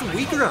heroin is the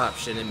weaker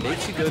option. It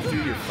makes you go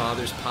through your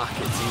father's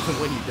pockets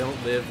even when you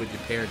don't live with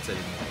your parents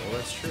anymore. Well,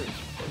 that's true.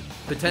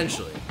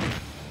 Potentially.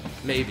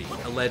 Maybe.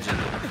 Allegedly.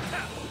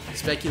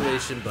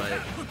 Speculation, but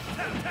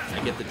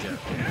I get the joke.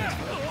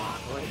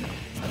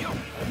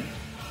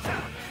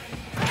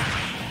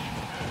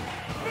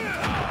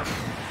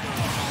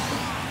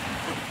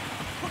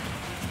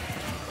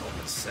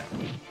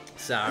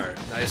 Sour.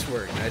 Nice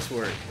work, nice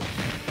work.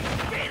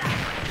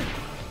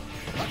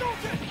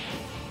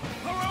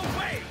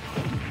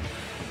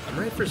 I'm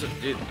ready for some...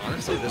 Dude,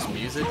 honestly, this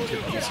music to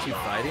these two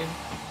fighting...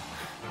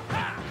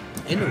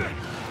 Into it.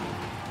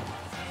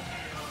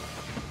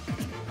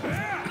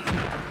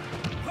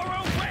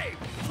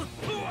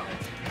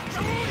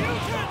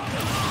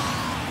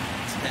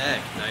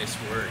 Tech, nice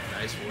work,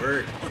 nice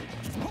work.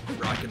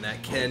 Rocking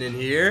that Ken in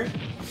here.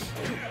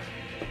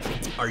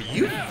 Are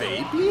you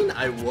vaping?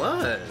 I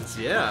was,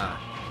 yeah.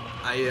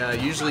 I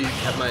usually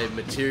have my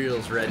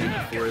materials ready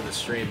before the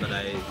stream, but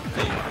it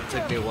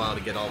took me a while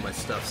to get all my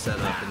stuff set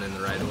up and in the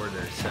right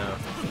order. So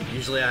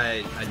usually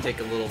I take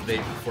a little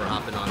vape before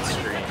hopping on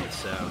stream.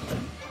 So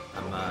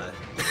I'm I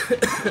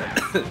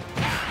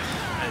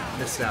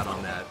missed out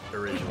on that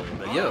originally,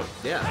 but yo,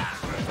 yeah.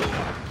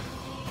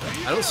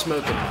 I don't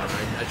smoke anymore.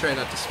 I try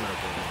not to smoke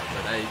anymore,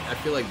 but I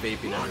feel like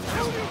vaping every once in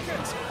a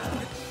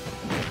while.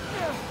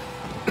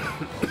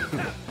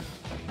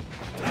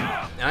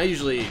 I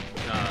usually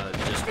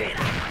just,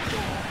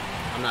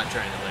 I'm not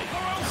trying to like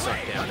suck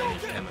down any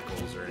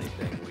chemicals or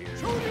anything weird.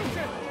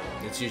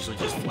 It's usually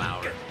just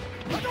flour.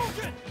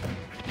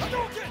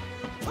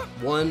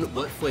 1,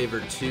 what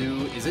flavor?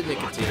 2, is it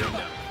nicotine?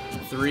 No.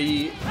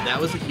 3, that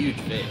was a huge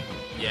vape.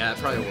 Yeah, it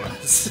probably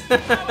was.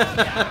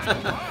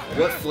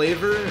 What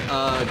flavor?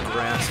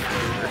 Grass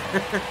flavor.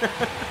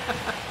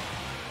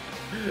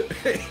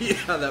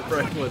 Yeah, that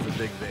probably was a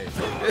big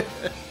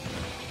vape.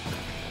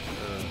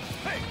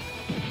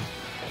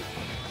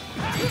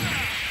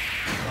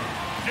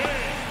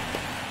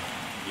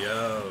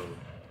 Yo,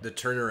 the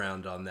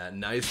turnaround on that.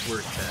 Nice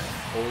work, Tech.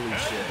 Holy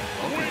shit.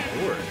 Welcome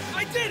aboard.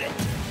 I did it!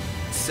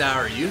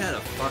 Sour, you had a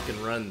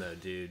fucking run though,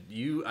 dude.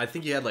 I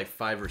think you had like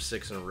 5 or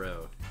 6 in a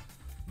row.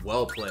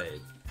 Well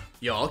played.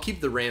 Yo, I'll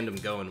keep the random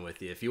going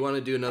with you. If you want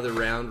to do another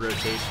round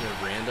rotation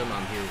of random,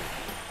 I'm here with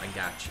you. I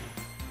got you.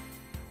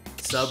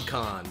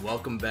 Subcon,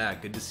 welcome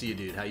back. Good to see you,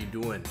 dude. How you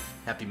doing?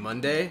 Happy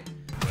Monday.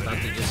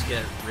 About to just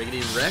get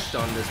riggedy wrecked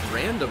on this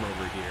random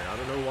over here. I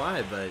don't know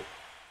why, but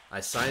I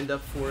signed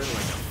up for it like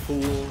a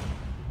fool.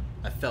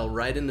 I fell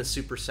right into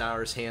Super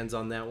Sour's hands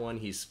on that one.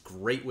 He's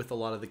great with a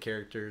lot of the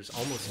characters,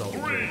 almost all the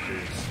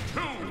characters.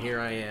 And here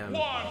I am.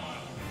 1,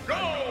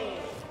 go!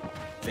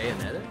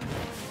 Bayonetta?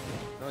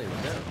 I don't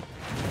even know.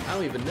 I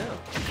don't even know.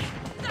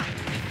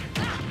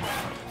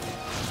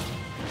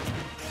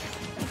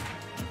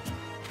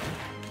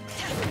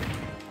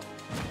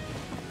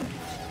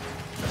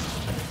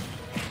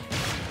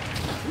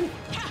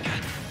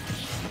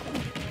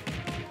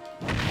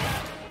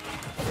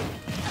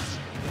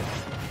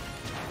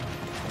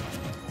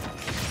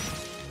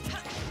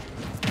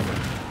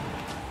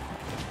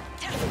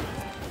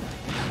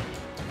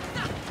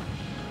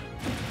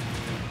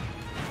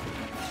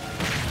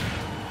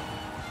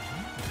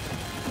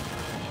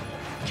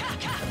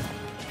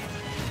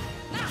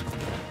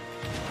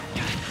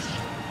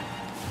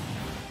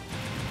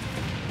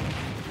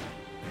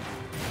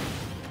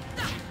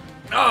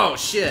 Oh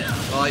shit!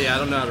 Oh yeah, I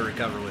don't know how to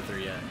recover with her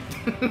yet.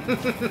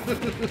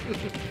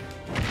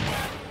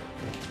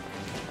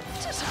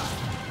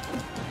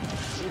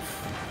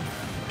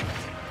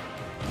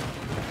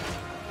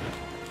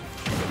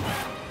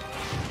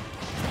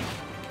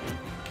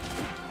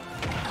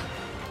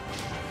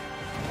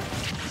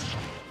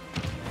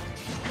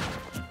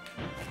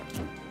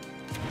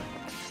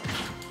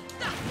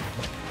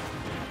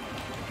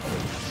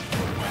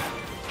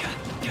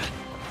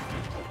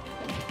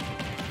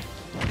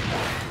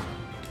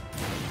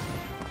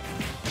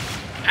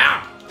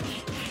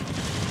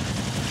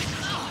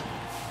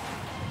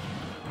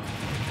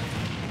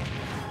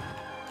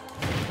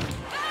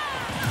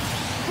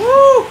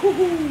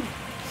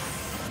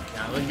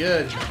 That was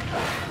good.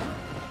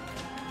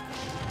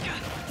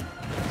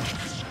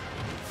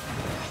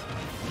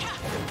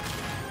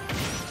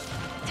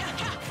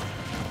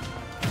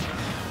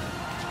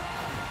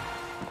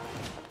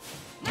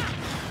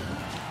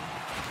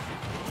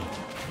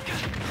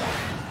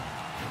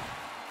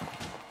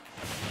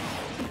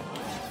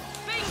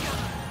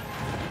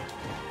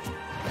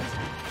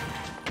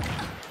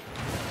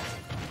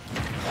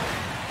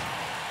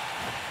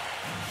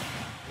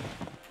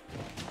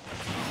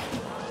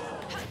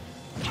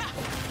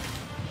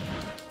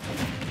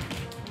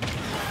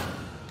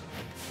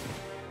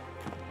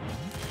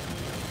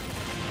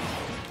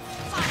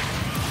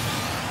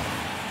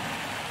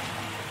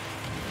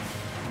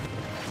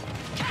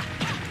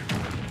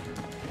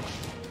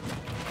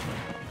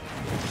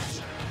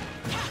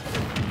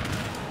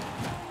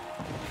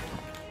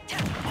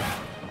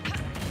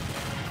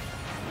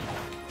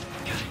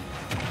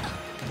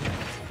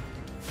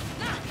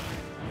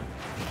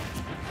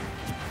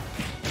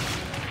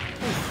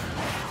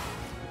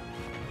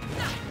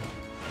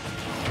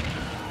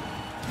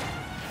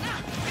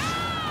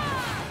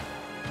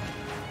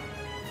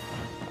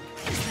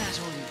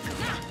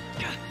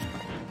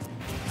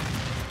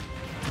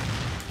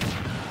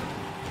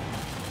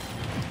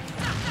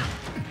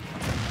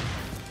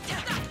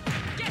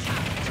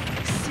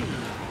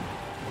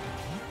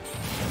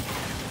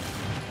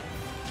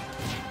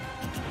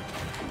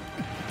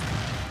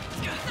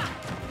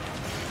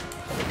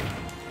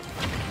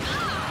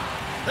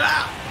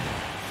 Ah!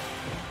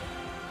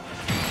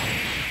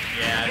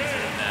 Yeah, I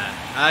deserve that.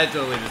 I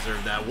totally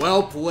deserve that.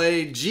 Well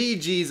played.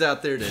 GG's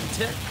out there to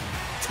Tech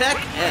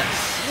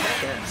S.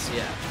 Tech S,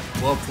 yeah.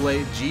 Well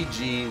played.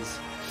 GG's.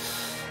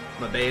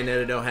 My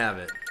Bayonetta don't have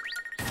it.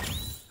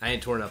 I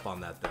ain't torn up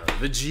on that though.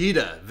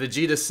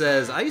 Vegeta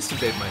says, I used to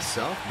vape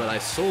myself, but I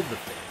sold the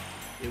thing.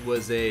 It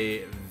was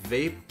a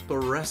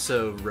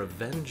Vaporesso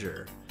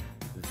Revenger.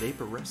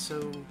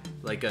 Vaporesso?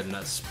 Like an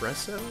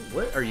espresso?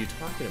 What are you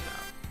talking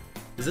about?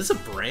 Is this a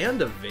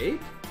brand of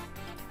vape?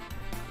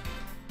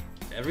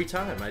 Every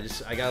time,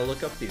 I gotta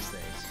look up these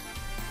things.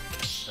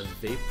 A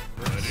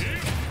Vaporesso.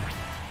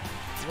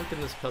 Let's look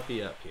this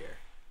puppy up here.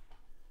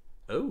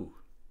 Oh.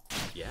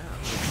 Yeah,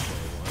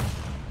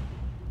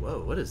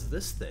 whoa, what is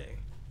this thing?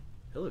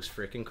 It looks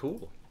freaking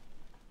cool.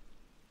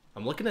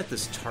 I'm looking at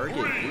this Target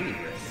 80 right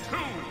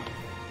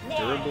now.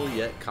 Durable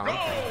yet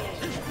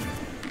compact.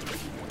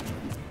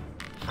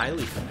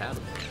 Highly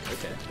compatible.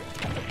 Okay.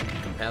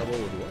 Compatible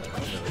with what? I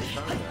don't know what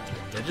you're talking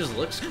about. It just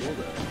looks cool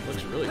though. It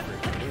looks really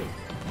freaking cool.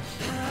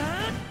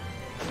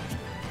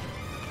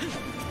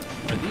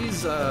 Are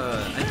these,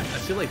 I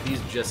feel like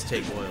these just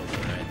take oil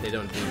though, right? They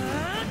don't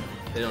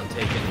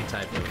take any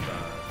type of,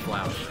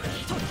 flour, right?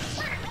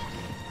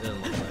 It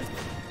doesn't look like it.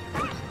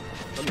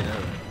 Let me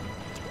know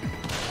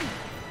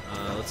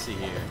that. Let's see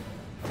here.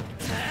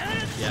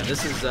 Yeah,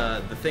 this is,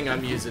 the thing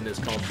I'm using is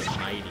called the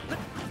Mighty.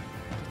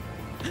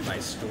 By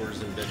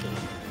Stores and Bickle.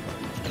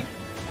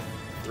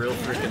 Real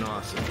freaking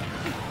awesome.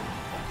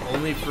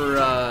 Only for,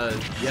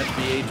 you have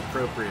to be age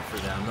appropriate for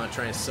that. I'm not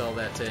trying to sell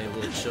that to any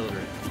little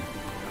children.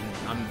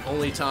 I'm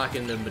only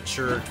talking to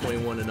mature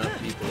 21 and up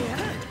people.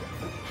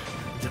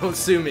 Don't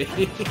sue me.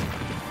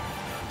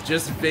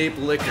 Just vape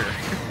liquor.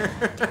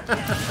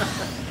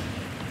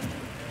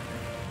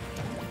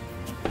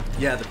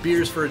 Yeah, the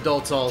beer's for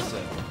adults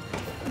also.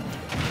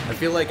 I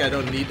feel like I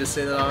don't need to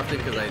say that often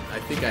because I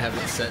think I have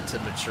it set to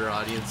mature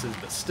audiences,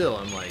 but still,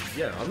 I'm like,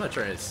 yeah, I'm not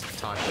trying to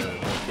talk to little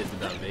kids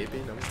about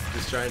vaping. I'm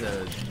just trying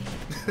to,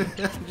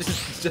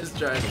 just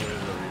trying to live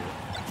it over here.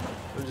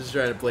 I'm just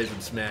trying to play some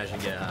Smash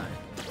and get high.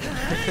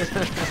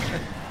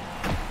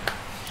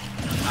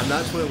 I'm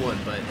not 21,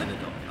 but an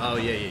adult. Oh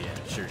yeah,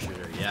 sure.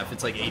 Yeah, if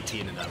it's like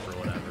 18 and up or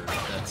whatever,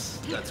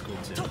 that's cool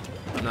too.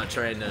 I'm not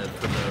trying to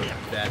promote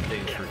bad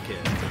things for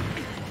kids.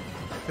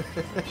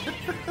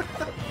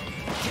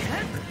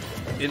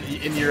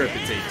 In Europe,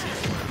 it's 18.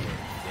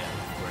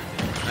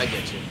 Yeah, I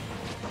get you.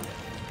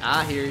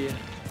 I hear you.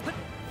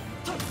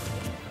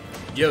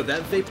 Yo,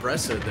 that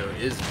Vaporesso though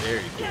is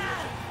very cool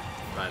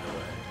looking, by the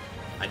way.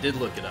 I did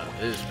look it up.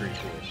 It is pretty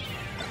cool.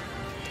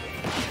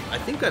 I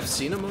think I've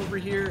seen them over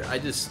here.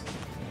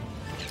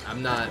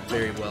 I'm not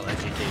very well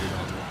educated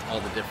on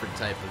all the different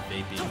type of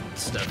vaping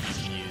stuff you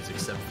can use,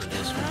 except for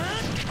this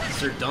one.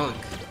 Sir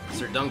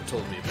Dunk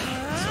told me about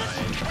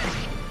it,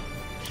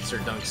 so Sir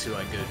Dunk's who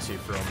I go to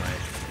for all my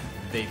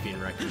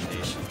vaping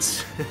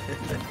recommendations.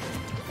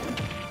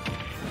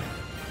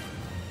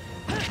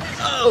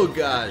 Oh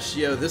gosh,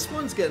 yo, this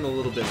one's getting a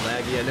little bit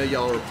laggy. I know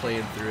y'all are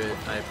playing through it.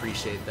 I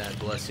appreciate that.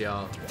 Bless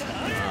y'all.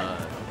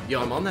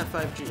 Yo, I'm on that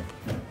 5G.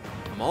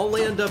 I'm all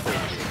land up over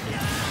here.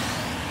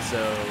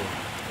 So,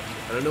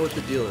 I don't know what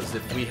the deal is.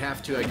 If we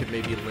have to, I could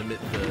maybe limit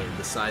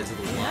the size of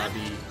the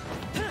lobby.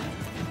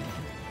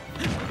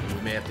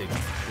 We may have to,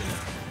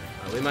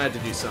 we might have to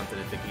do something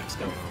if it keeps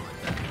going on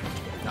like that.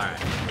 Alright.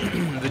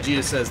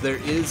 Vegeta says, there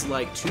is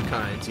like two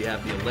kinds. You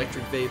have the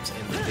electric vapes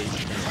and the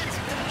vape pens.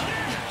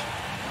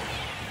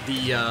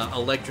 The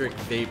electric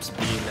vapes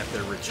being that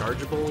they're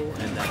rechargeable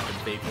and that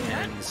the vape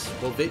pens...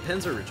 Well, vape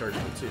pens are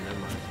rechargeable too, never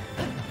mind.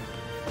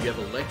 You have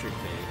electric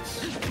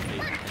vapes and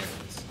vape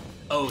pens.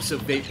 Oh, so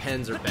vape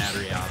pens are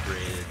battery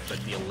operated, but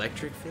the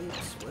electric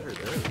vapes? What are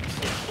those?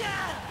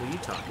 What are you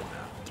talking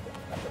about?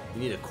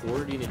 You need a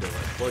cord? You need to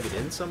like plug it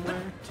in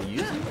somewhere to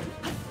use it?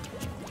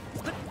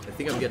 I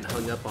think I'm getting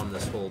hung up on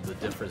this whole, the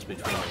difference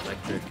between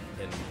electric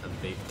and a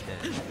vape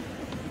pen.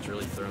 It's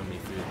really throwing me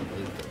through the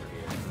loop over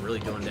here. I'm really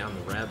going down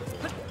the rabbit hole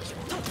on this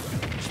one. I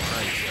should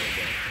probably just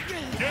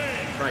let it go. I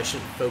probably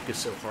shouldn't focus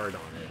so hard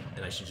on it,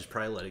 and I should just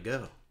probably let it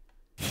go.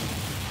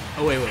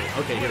 Oh wait,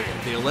 okay, here we go.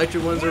 The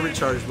electric ones are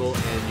rechargeable,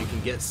 and you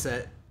can get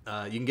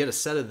you can get a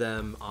set of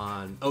them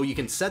on, oh, you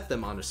can set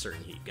them on a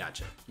certain heat,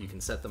 gotcha. You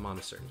can set them on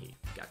a certain heat,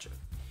 gotcha.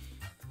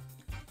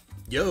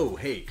 Yo,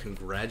 hey,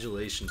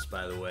 congratulations,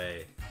 by the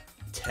way.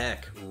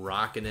 Tech,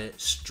 rocking it,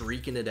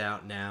 streaking it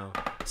out now.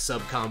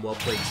 Subcom, well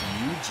played to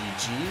you,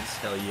 GG's,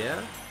 hell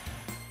yeah.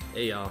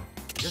 Hey y'all,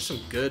 there's some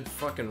good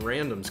fucking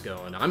randoms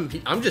going.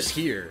 I'm just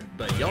here,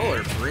 but y'all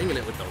are bringing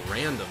it with the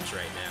randoms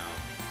right now.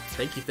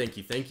 Thank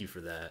you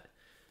for that.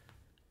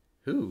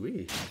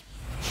 Hoo-wee.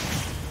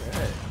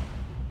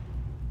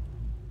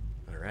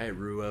 Alright,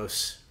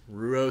 Ruos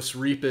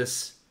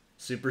Repus.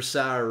 Super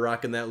Sour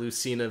rocking that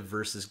Lucina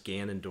versus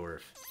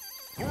Ganondorf.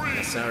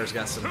 Sour's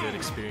got some good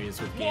experience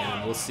with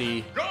Ganon. We'll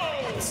see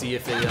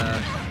if it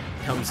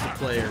comes to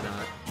play or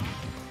not.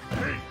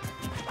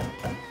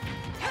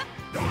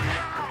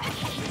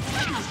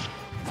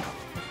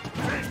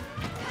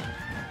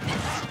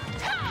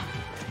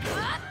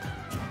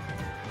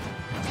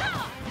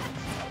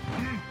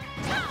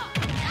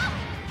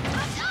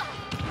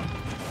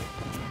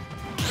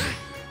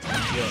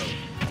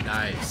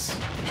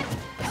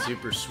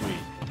 super sweet.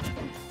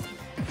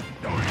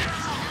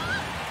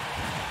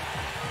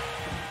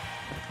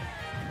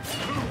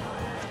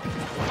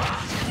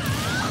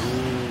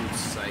 Ooh,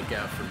 psych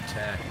out from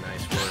tech.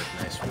 Nice work,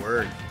 nice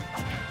work.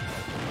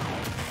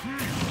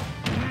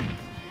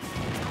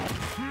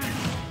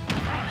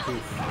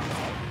 Oof.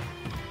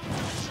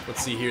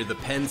 Let's see here. The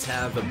pens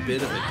have a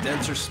bit of a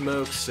denser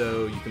smoke,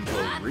 so you can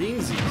blow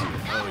rings easier.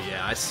 Oh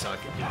yeah, I suck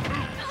at doing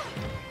that.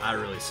 I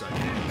really suck at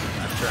doing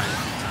that. I've tried it a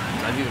few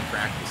times. I've even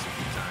practiced a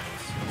few times.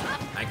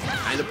 I can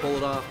kind of pull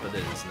it off, but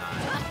it is not.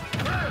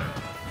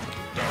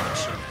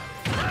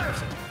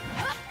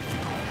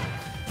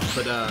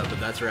 But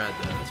that's rad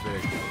though. That's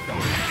very cool.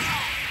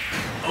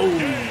 Oh,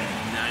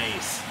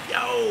 nice.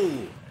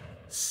 Yo!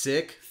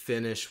 Sick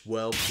finish,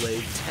 well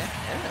played. Tech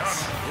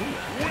S.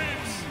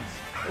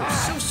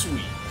 Oh, so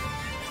sweet.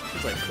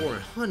 It's like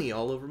pouring honey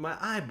all over my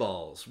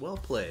eyeballs. Well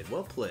played,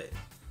 well played.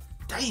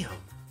 Damn.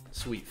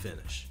 Sweet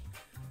finish.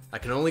 I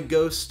can only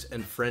ghost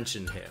and French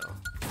inhale.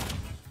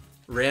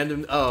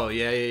 Random. Oh,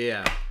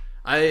 yeah.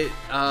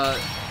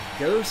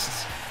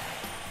 Ghost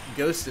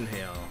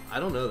inhale. I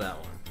don't know that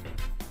one.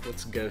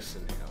 What's ghost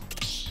inhale?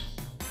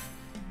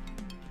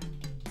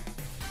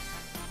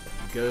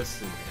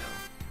 Ghost inhale.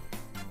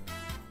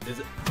 Is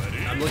it?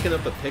 I'm looking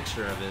up a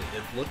picture of it.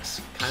 It looks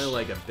kind of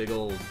like a big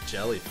old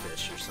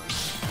jellyfish or something.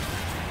 Is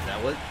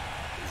that what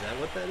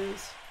that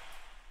is?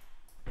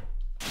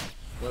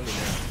 Let me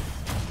know.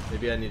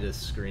 Maybe I need to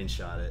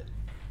screenshot it.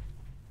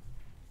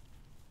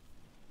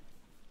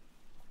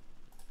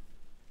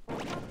 3,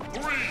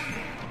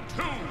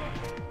 2,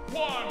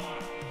 1,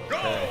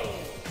 go!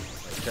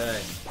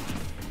 Okay.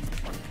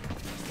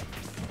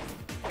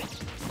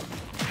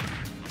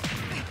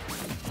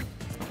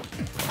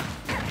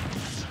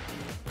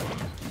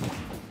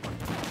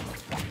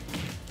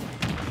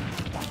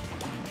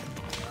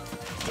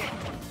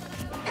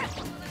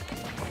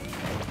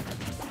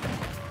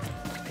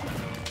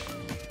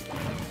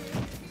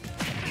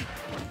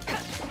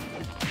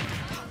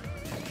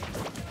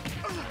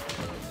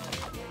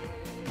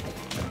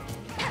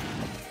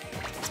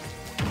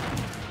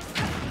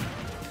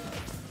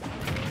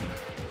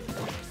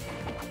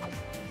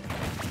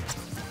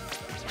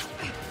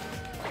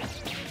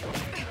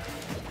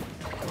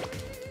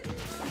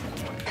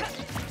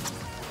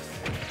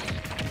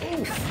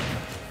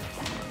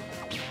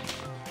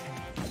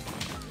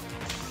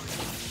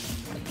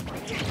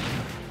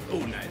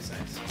 Oh, nice.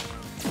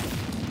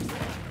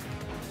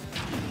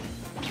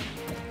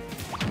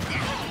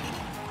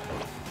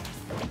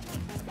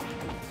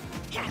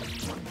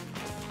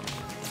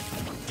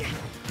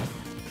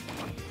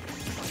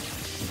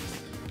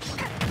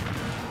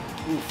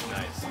 Oof,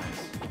 nice.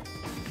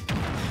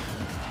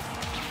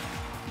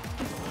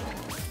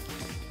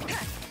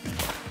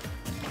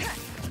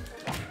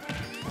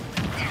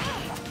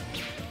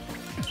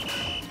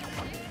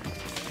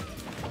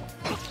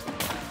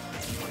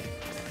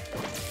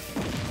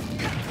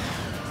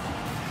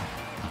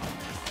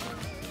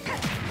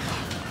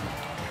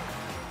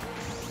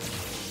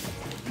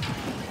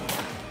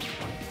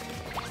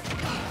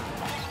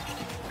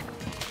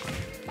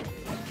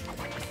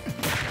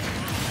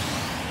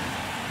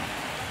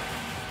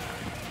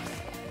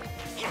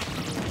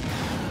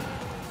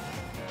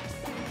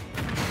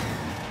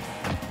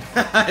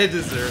 I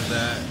deserve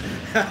that.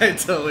 I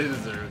totally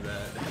deserve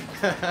that.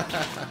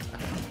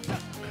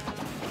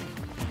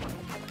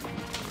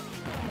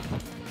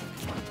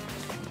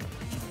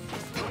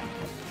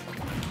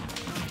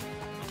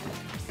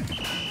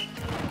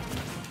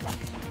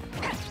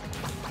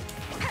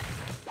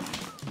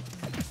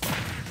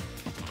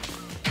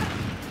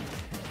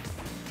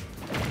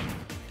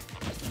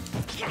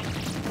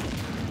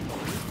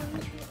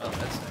 Oh,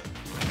 that's nice.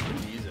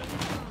 Use it.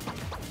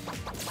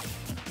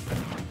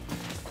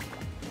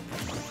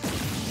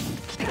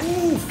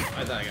 Oof!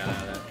 I thought I got out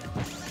of that.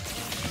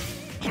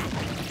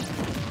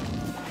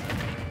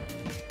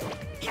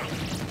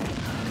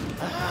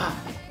 Ah!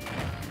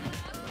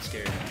 I'm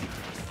scared.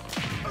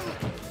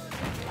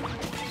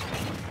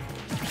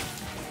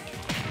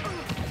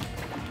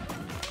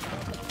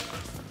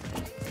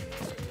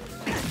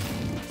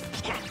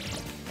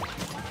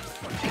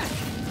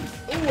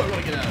 Ooh, I want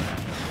to get out of that.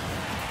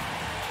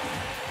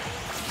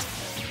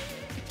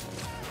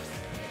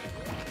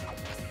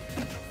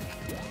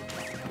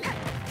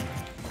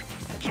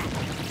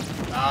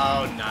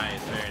 Oh,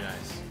 nice. Very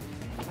nice.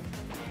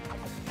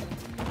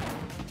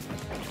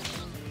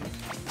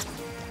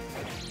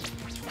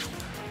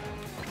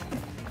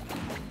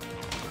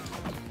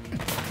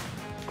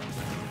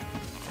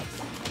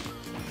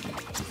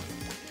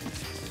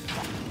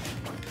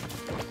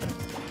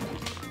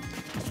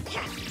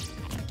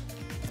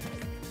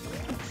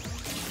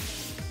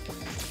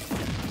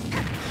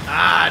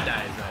 Ah,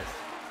 nice.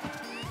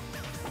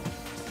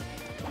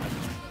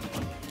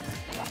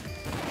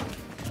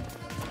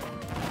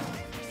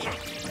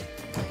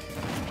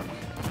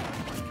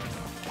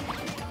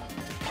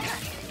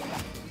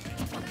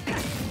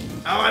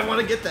 Oh, I want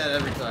to get that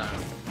every time.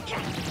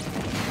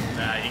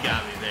 Nah, you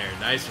got me there.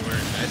 Nice work.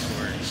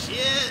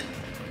 Shit!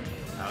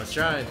 I was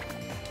trying.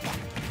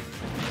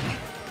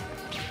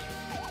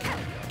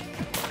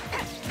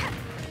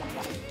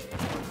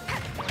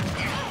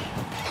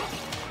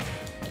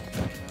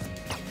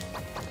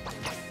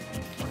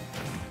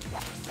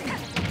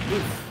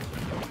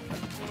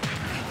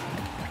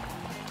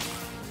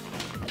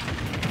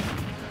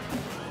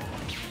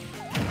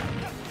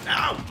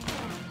 Ow!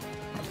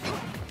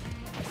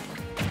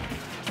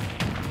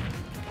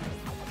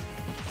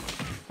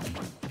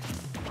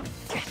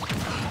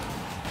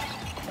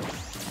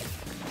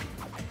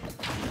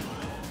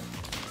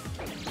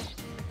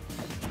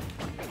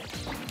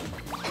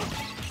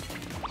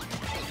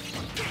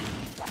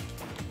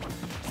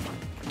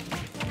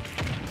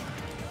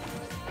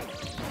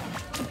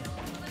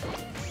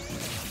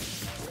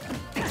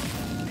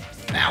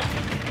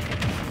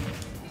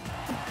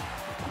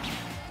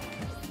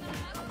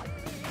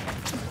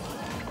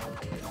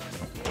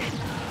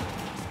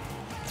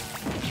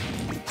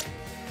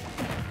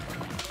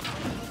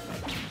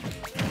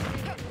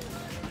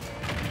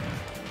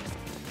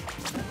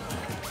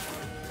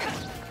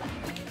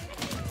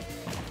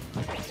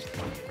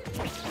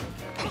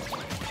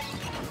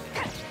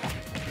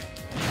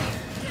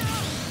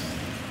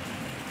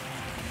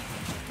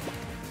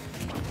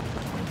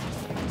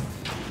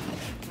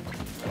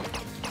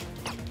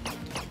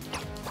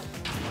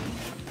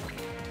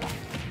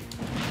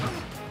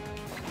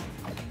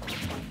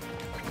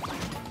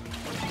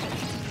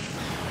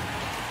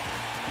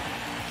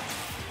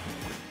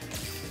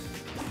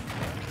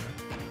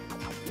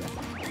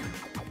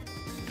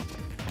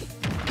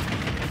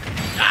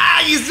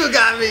 You still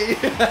got me!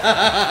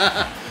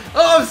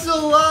 Oh, I'm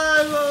still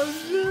alive! Oh,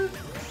 shit!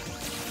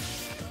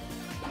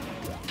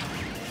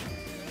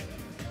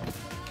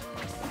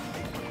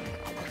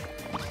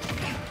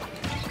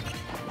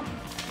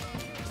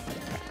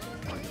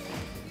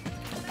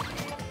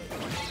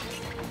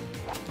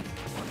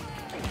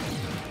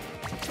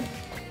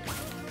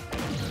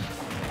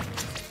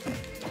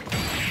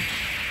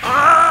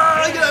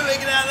 Ah! I gotta make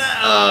it out of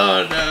that!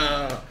 Oh,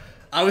 no!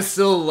 I was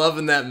still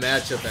loving that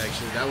matchup,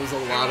 actually. That was a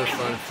lot of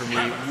fun for me.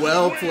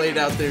 Well played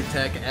out there,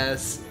 Tech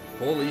S.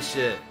 Holy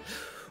shit.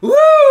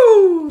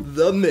 Woo!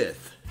 The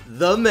myth,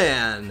 the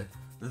man,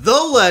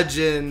 the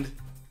legend,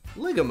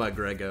 Lego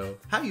McGrego.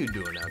 How you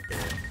doing out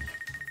there?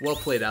 Well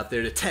played out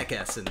there to Tech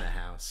S in the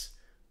house.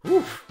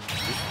 Woo!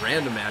 These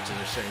random matches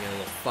are starting to get a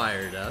little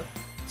fired up.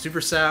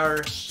 Super Sour,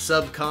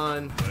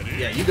 Subcon.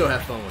 Yeah, you go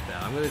have fun with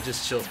that. I'm gonna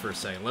just chill for a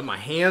second. Let my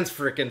hands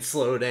frickin'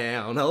 slow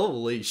down.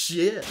 Holy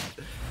shit.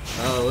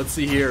 Let's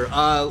see here.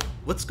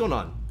 What's going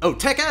on? Oh,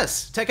 Tech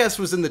S. Tech S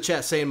was in the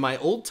chat saying my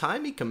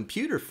old-timey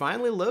computer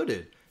finally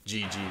loaded.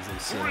 GG's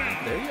is sitting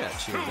out there. Yeah,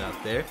 she was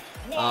out there.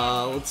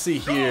 Let's see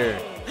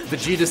here.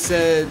 Vegeta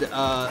said,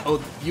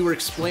 oh, you were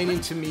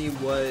explaining to me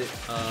what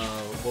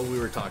we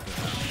were talking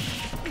about.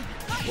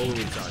 What were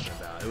we talking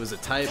about? It was a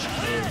type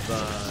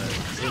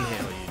of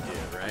inhale you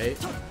do, right?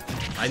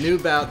 I knew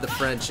about the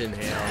French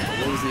inhale, but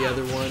what was the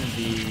other one?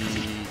 The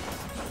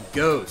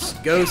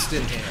Ghost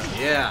inhale.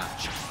 Yeah.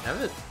 I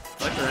haven't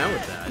fucked around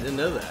with that. I didn't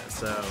know that.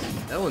 So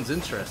that one's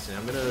interesting.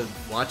 I'm gonna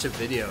watch a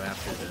video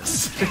after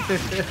this.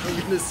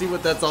 I'm gonna see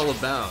what that's all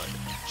about.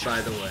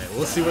 By the way,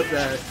 we'll see what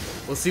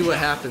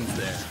happens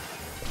there.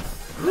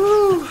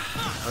 Woo!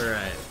 All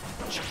right.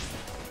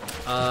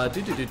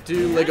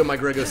 Lego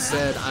McGrego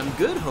said, "I'm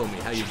good, homie.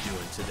 How you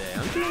doing today?"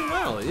 I'm doing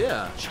well.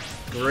 Yeah.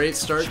 Great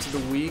start to the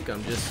week.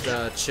 I'm just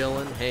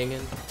chilling,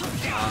 hanging.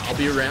 I'll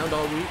be around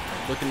all week.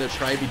 Looking to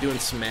probably be doing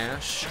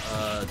Smash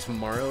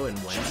tomorrow and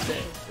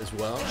Wednesday as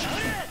well.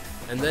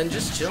 And then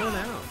just chilling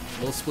out.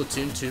 A little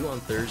Splatoon 2 on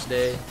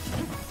Thursday.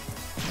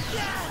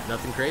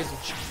 Nothing crazy.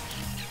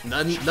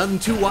 Nothing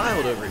too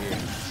wild over here.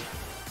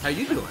 How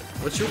you doing?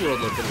 What's your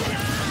world looking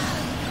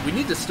like? We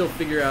need to still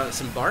figure out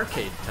some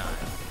barcade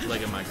time,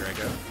 Lego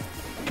McGrego.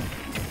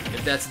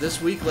 If that's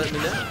this week, let me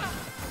know.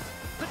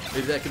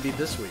 Maybe that could be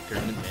this week, or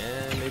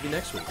maybe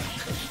next week.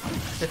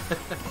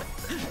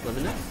 Let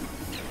me know.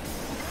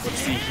 Let's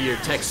see here.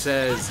 Tech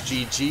says,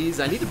 GG's.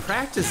 I need to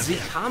practice Z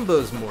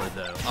combos more,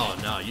 though. Oh,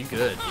 no, you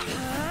good,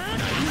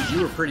 dude.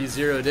 You were pretty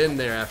zeroed in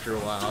there after a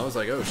while. I was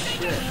like, oh,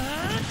 shit.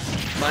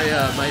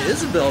 My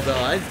Isabelle, though,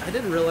 I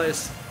didn't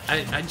realize...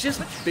 I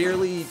just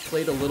barely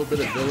played a little bit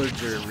of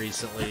Villager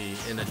recently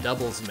in a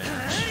doubles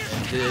match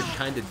and did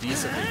kind of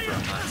decently for a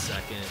hot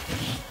second.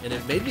 And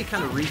it made me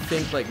kind of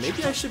rethink, like,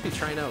 maybe I should be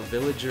trying out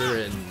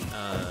Villager and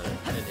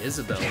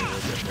Isabelle a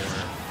little bit more.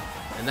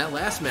 And that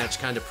last match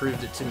kind of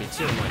proved it to me,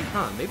 too. I'm like,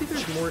 huh, maybe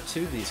there's more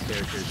to these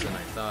characters than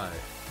I thought.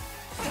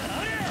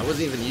 I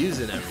wasn't even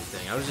using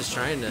everything. I was just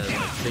trying to,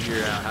 like,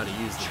 figure out how to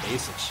use the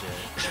basic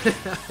shit.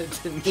 I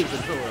didn't even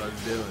know what I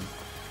was doing.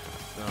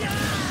 Oh, man.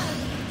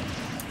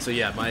 So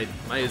yeah, my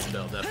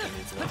Isabelle definitely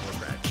needs a lot more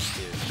practice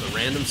too. But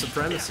Random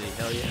Supremacy,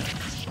 hell yeah.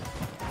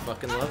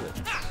 Fucking love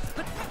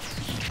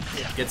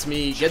it. Gets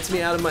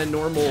me out of my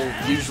normal,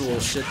 usual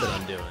shit that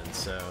I'm doing,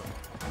 so...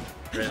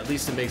 Or at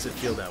least it makes it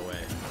feel that way.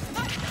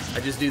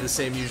 I just do the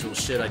same usual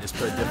shit, I just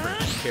put a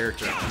different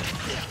character on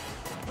it.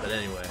 But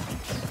anyway.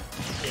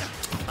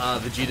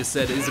 Vegeta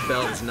said,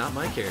 Isabelle is not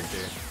my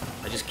character.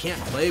 I just can't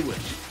play with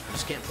them. I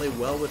just can't play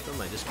well with them,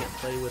 I just can't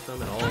play with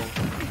them at all,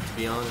 to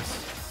be honest.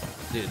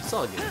 Dude, it's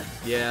all good.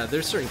 Yeah,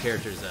 there's certain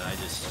characters that I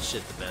just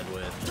shit the bed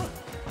with.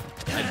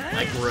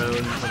 I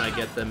groan when I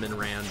get them in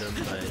random,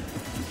 but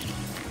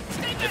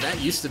that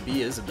used to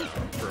be Isabelle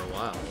for a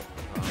while.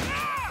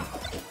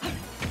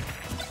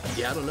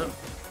 Yeah, I don't know.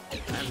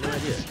 have no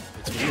idea.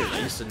 It's weird. I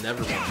used to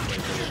never want to play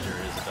Villager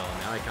or Isabelle.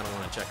 Now I kind of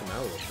want to check them out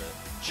a little bit.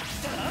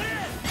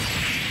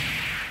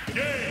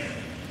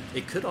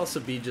 It could also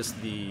be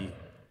just the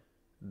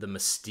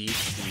mystique,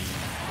 the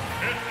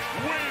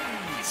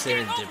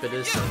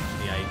serendipitous of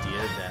the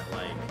idea that,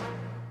 like,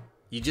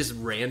 you just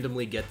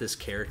randomly get this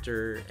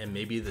character and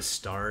maybe the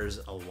stars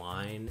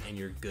align and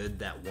you're good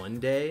that one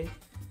day.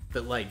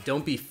 But, like,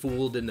 don't be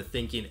fooled into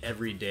thinking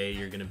every day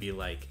you're gonna be,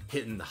 like,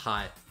 hitting the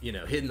hot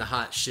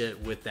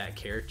shit with that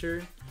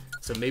character.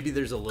 So maybe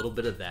there's a little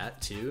bit of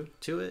that too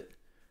to it.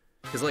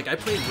 Because, like, I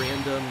played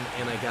random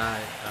and I got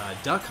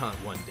Duck Hunt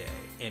one day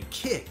and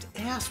kicked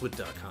ass with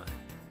Duck Hunt.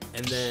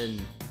 And then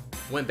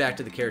went back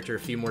to the character a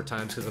few more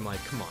times because I'm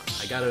like, come on,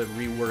 I gotta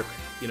rework,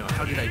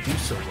 how did I do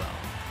so well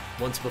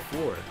once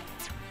before?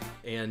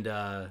 And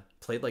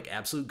played, like,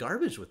 absolute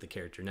garbage with the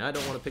character. Now I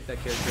don't want to pick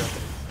that character up,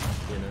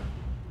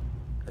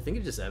 I think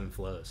it just ebb and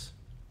flows.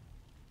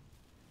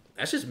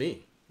 That's just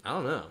me. I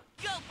don't know.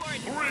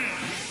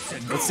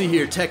 Let's see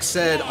here. Tech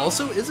said,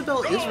 also,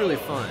 Isabelle is really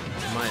fun,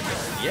 in my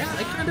opinion.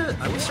 Yeah,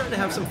 I was starting to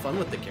have some fun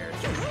with the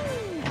character.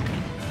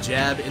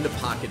 Jab into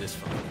pocket is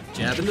fun.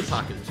 Jab into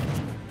pocket is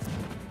fun.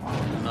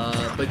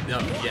 But no,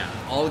 yeah,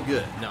 all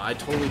good. No, I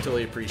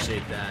totally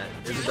appreciate that.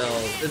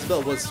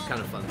 Isabelle was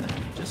kind of fun then,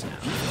 just now.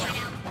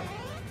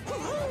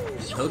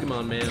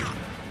 Pokemon, man.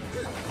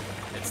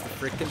 It's the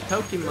freaking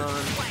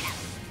Pokemon.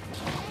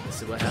 Let's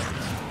see what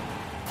happens.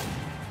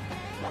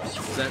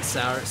 Is that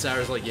Sour?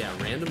 Sour's like, yeah,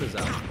 random is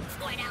out.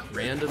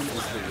 Random is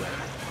the way.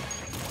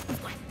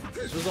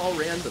 This was all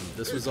random.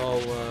 This was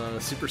all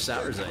Super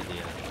Sour's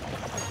idea.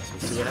 So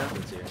let's see what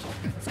happens here.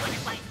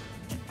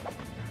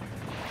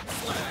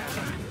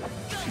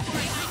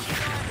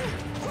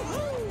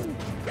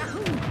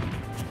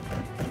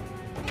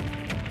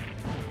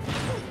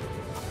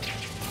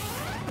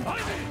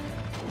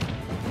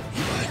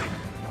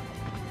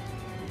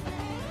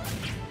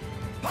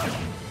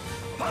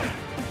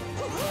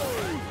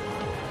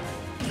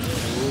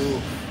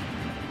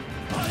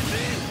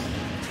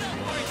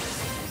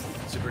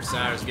 Super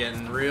Sour's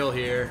getting real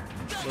here.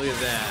 Look at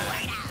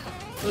that.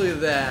 Look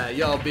at that.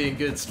 Y'all being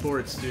good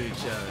sports to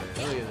each other.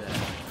 Look at that.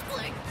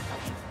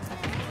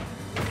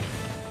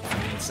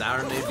 I mean,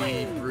 Sour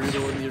may be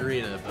brutal in the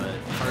arena, but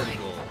heart of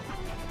gold.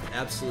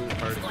 Absolute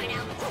heart of gold.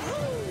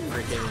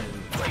 Freaking,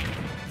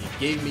 you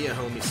gave me a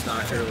homie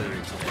stock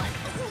earlier today.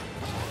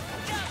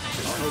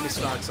 There's homie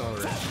stocks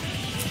already.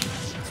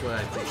 That's what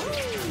I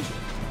appreciate.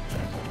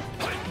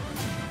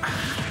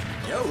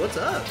 Yo, what's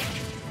up?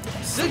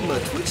 Sigma,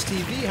 Twitch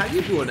TV, how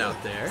you doing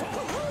out there?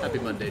 Happy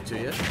Monday to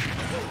you.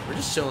 We're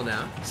just chilling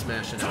out,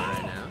 smashing out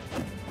right now.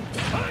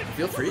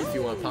 Feel free if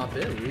you want to pop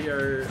in.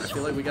 I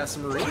feel like we got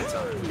some arena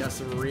time. We got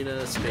some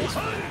arena space for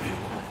you.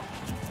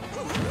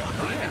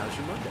 Yeah, how's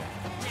your Monday?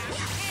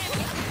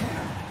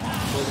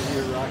 Over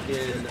here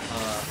rocking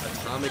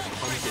Atomic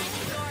Pumpkin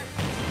today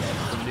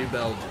from New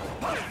Belgium.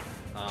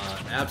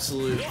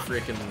 Absolute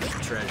freaking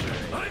treasure.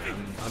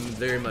 I'm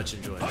very much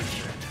enjoying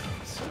this right now.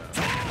 So,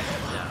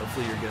 yeah,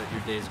 hopefully your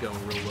day's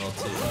going real well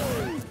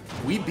too.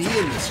 We be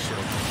in this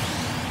show.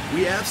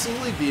 We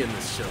absolutely be in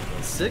this show,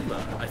 though.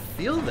 Sigma, I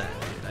feel that,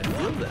 dude. I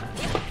feel that.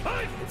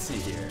 Let's see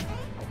here.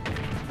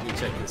 Let me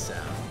check this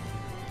out.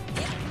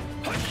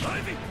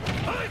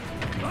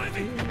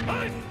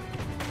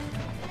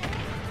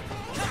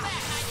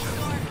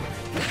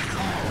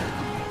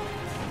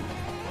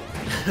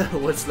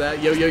 What's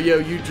that? Yo,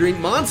 you drink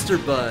Monster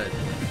Bud.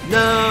 No,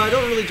 I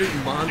don't really drink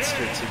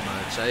Monster too much.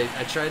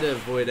 I try to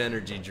avoid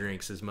energy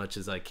drinks as much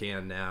as I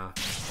can now.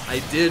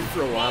 I did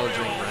for a while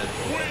drink Red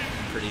Bull,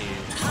 pretty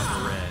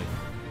on the reg.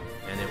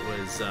 And it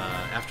was,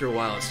 after a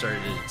while it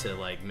started to,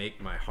 like,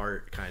 make my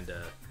heart kind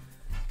of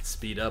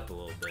speed up a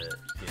little bit,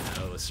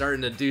 It was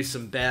starting to do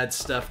some bad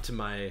stuff to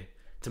my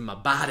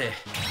body.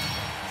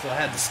 So I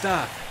had to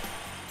stop.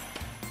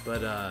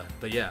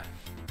 But yeah.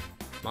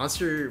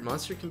 Monster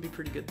can be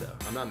pretty good though.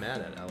 I'm not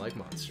mad at it. I like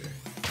Monster.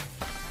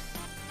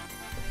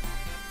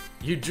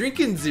 You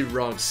drinking the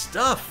wrong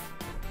stuff.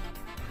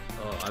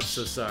 Oh, I'm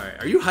so sorry.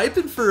 Are you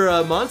hyping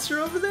for Monster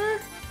over there?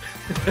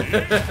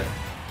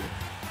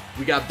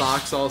 We got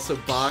Box also.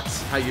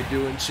 Box, how you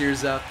doing?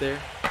 Cheers out there.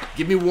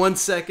 Give me 1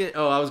 second.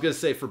 Oh, I was gonna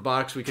say for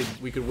Box we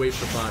could wait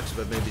for Box,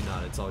 but maybe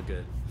not. It's all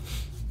good.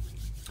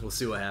 We'll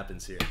see what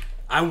happens here.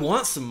 I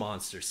want some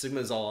Monster.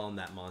 Sigma's all on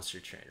that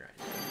Monster train right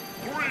now.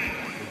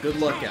 Well, good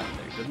luck out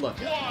there. Good luck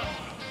out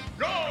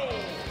there. Go!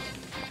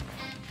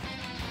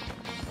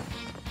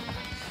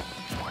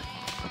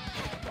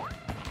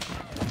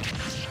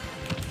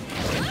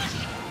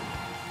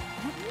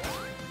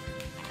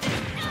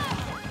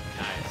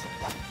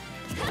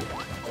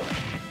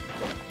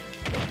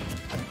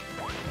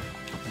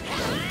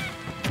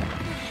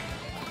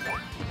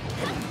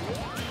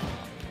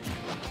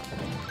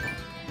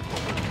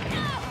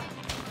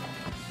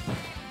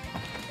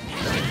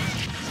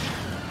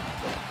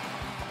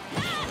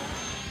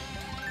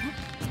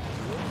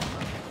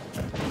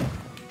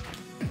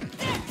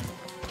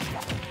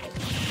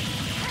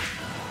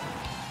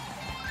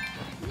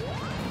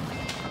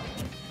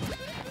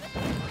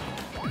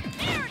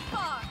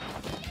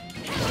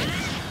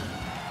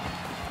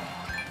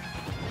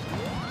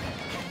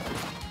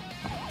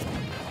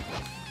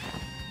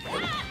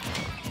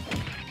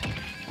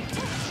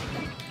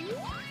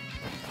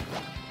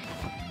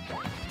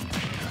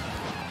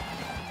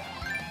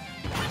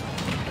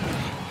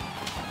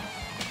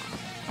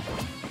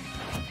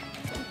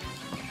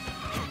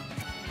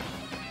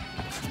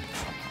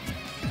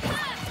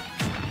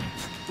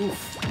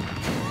 Oof.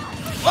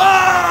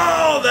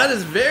 Oh, that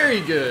is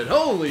very good.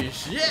 Holy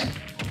shit.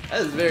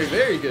 That is very,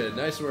 very good.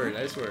 Nice work,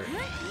 nice work.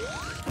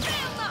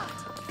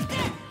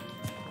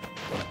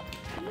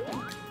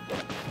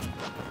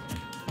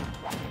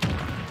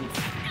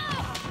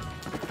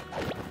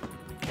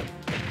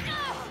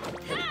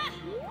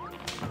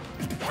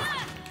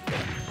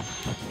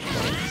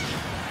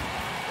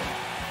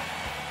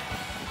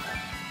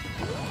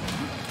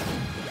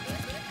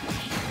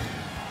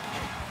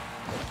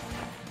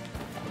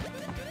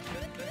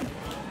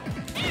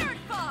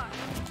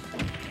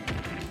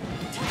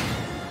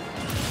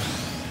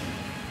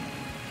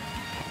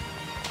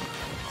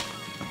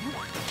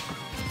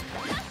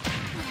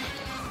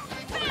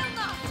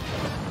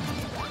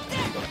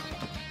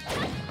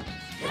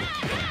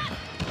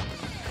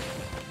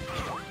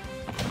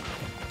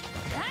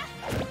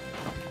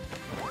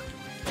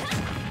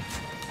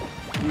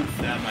 Oof,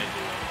 that might do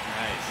it.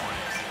 Nice,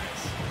 nice,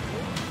 nice.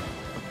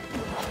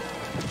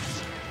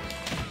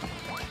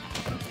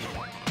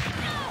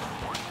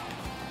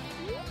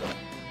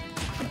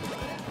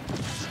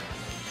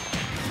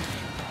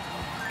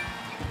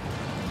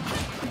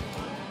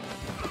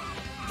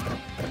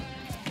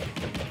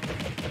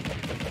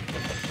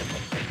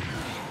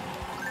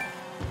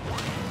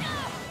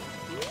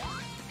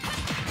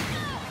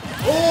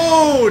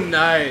 Oh,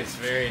 nice.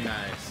 Very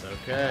nice.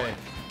 Okay.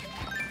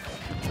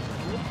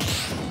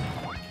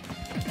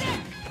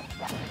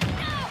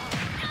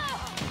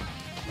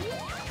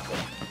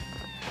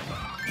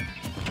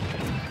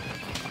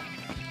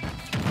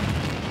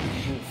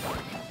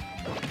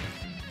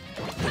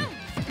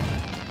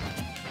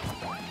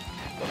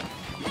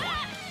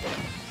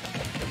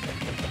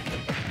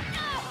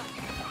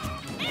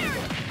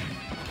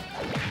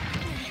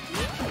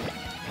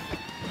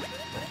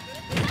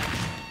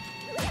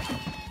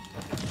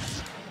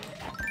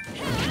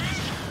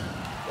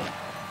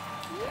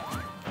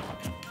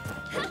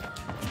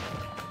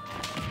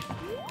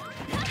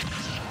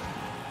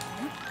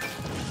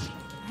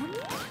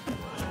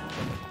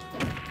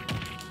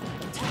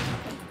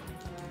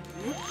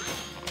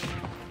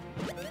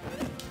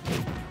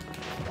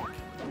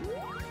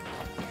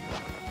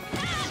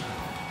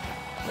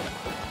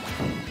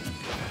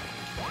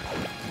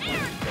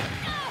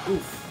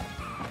 Oof.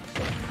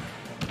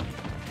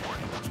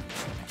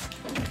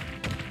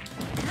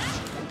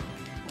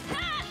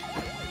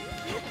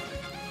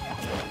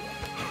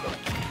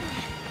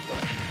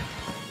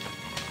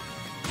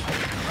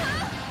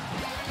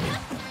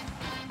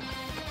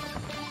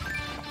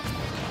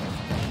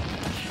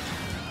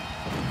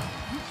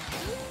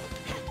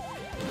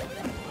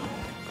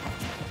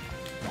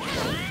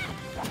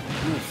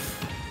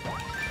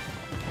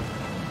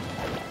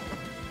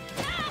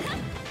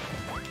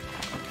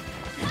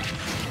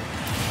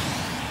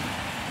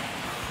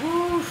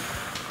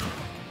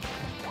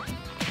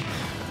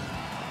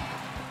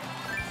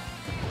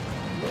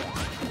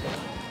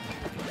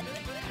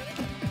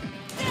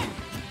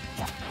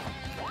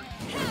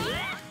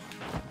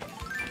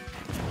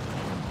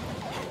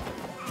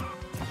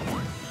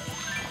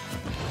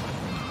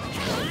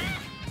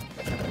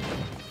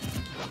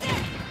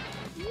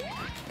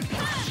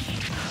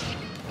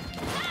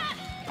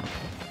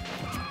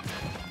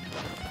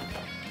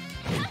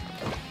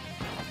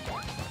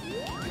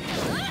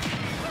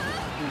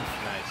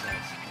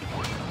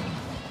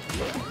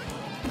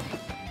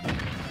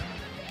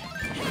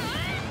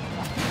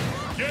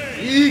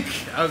 Eek!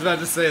 I was about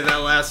to say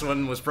that last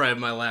one was probably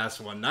my last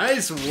one.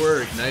 Nice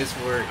work, nice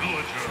work.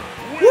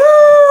 Woo!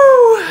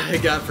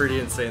 It got pretty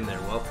insane there.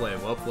 Well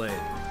played, well played.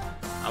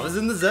 I was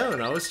in the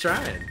zone. I was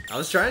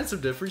trying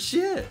some different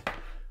shit.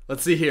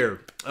 Let's see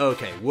here.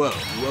 Okay, whoa.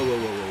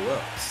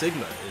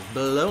 Sigma is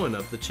blowing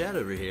up the chat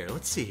over here.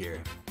 Let's see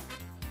here.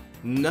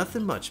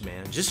 Nothing much,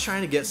 man. Just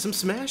trying to get some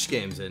Smash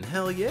games in.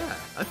 Hell yeah,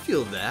 I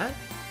feel that.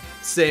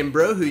 Same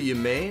bro, who you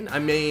main? I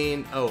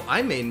main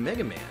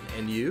Mega Man.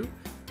 And you?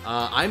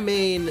 I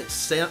main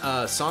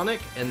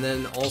Sonic and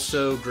then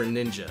also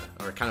Greninja,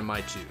 are kind of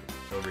my two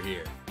over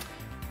here.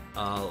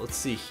 Let's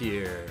see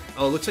here.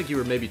 Oh, it looks like you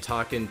were maybe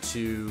talking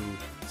to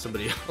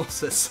somebody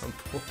else at some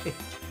point.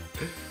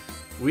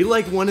 We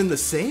like one and the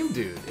same,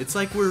 dude. It's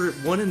like we're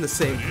one and the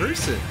same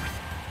person.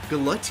 Good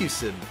luck to you,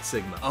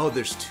 Sigma. Oh,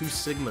 there's two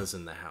Sigmas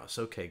in the house.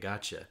 Okay,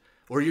 gotcha.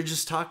 Or you're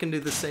just talking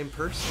to the same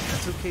person.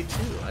 That's okay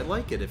too. I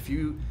like it. If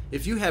you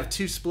have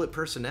two split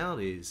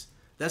personalities,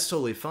 that's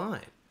totally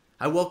fine.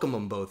 I welcome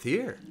them both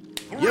here.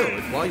 Yo,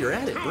 while you're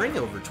at it, bring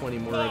over 20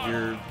 more of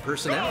your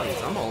personalities.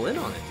 I'm all in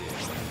on it, dude.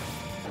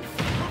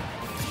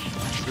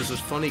 This was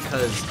funny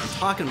because I'm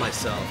talking to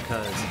myself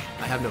because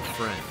I have no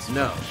friends.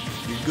 No,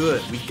 you're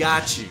good. We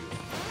got you.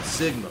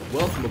 Sigma,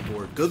 welcome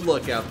aboard. Good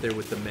luck out there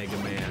with the Mega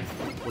Man.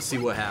 We'll see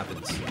what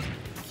happens.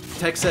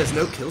 Tech says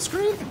no kill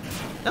screen?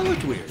 That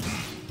looked weird.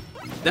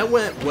 That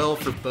went well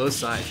for both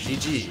sides.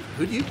 GG.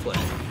 Who do you play?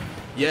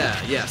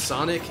 Yeah,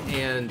 Sonic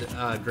and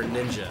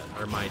Greninja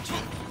are my two.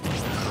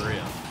 For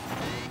real.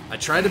 I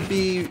try to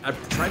be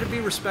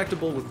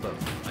respectable with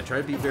both. I try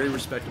to be very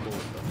respectable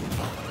with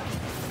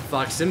both.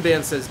 Fox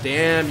Sinban says,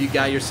 damn, you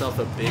got yourself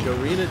a big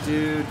arena,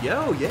 dude.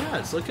 Yo, yeah,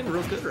 it's looking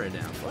real good right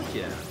now. Fuck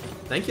yeah.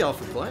 Thank y'all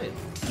for playing.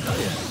 Hell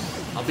yeah.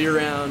 I'll be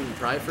around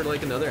probably for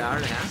like another hour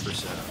and a half or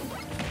so.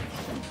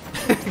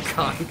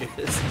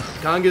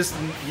 Congus,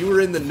 you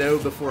were in the know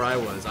before I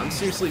was. I'm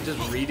seriously just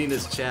reading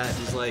his chat.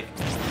 He's like,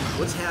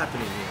 what's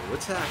happening here?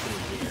 What's happening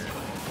here?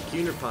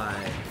 Cuner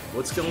Pie,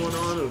 what's going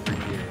on over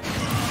here?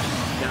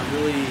 Got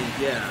really,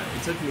 yeah,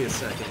 it took me a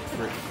second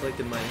for it to click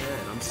in my head.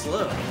 I'm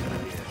slow over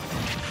here.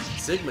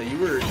 Sigma, you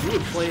were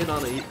playing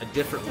on a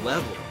different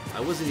level.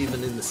 I wasn't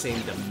even in the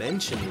same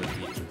dimension with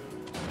you.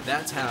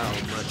 That's how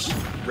much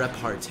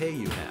repartee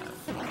you have.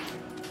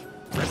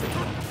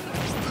 Repertoire.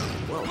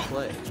 Well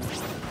played.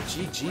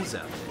 GG's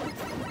out there.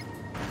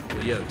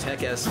 Well, yo,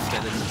 Tech S has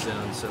been in the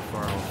zone so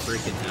far all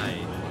freaking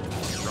night.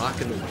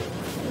 Rocking the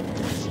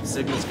wall.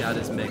 Sigma's got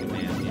his Mega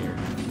Man here.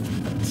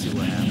 Let's see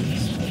what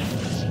happens.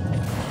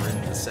 We're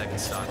in the second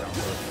stock on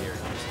both here.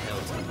 There's hell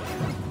to it.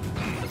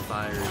 The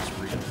fire is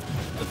real.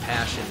 The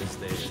passion is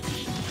there.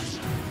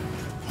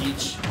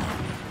 Each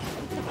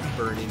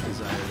burning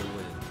desire to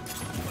win.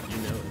 You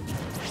know it.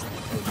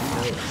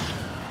 Oh, you know it.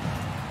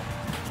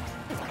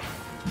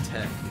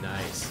 Tech,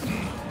 nice.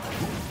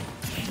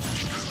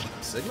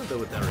 Sigma though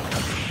with that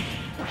recovery.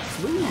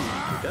 Smooth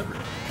recovery.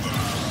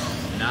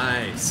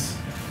 Nice.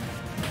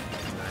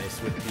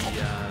 Nice with the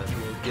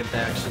little gimp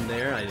action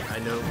there. I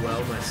know it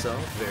well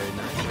myself. Very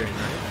nice, very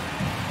nice.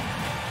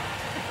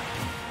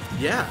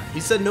 Yeah, he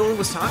said no one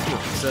was talking to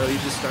him, so he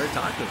just started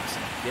talking to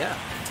himself. Yeah.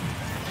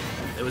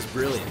 It was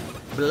brilliant.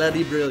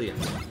 Bloody brilliant.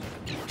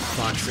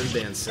 Fox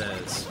Sinban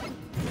says,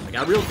 I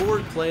got real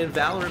bored playing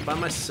Valorant by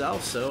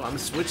myself, so I'm gonna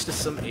switch to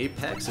some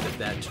Apex, and if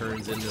that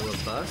turns into a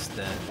bust,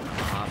 then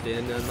I'll hop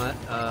in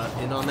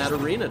on that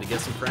arena to get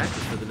some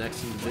practice for the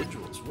next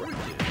individuals. Word,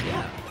 dude.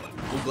 Yeah.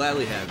 We'll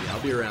gladly have you.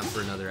 I'll be around for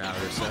another hour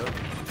or so,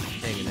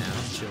 hanging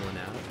out, chilling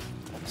out,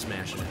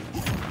 smashing it.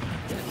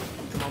 Yeah,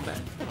 come on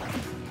back.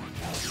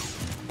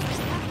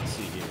 Let's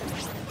see here.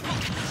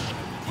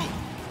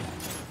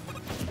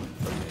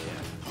 Okay,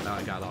 yeah. Oh,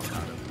 I got all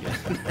caught up again.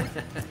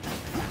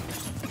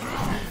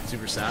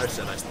 Super Sour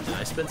said, did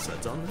I spend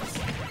suds on this?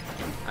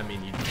 I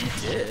mean, you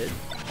did.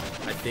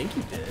 I think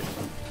you did.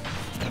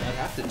 I'd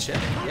have to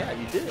check. Yeah,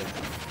 you did.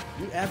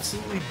 You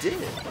absolutely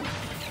did.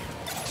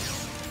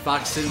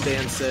 Fox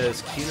Sinban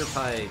says, Cuner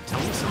Pie, tell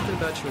me something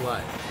about your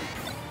life.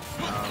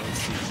 Let's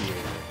see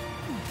here.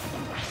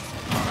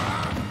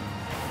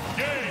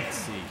 Let's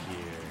see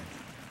here.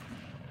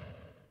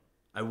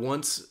 I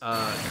once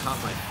caught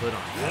my foot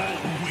on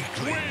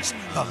Weaklings,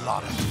 a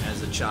lot of them.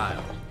 as a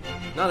child.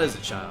 Not as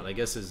a child, I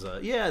guess as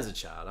a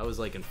child. I was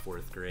like in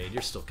 4th grade.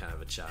 You're still kind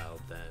of a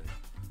child then.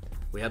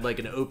 We had like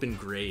an open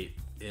grate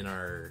in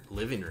our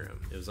living room.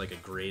 It was like a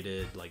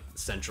grated, like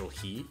central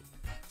heat.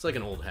 It's like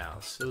an old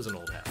house. It was an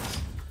old house.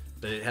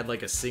 But it had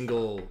like a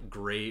single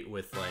grate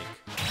with like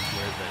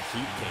where the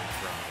heat came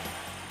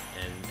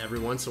from. And every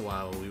once in a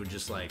while we would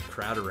just like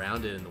crowd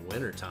around it in the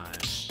winter time.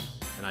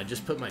 And I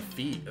just put my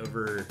feet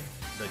over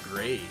the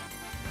grate.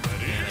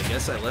 And I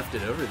guess I left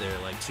it over there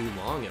like too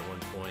long at one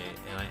point,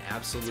 and I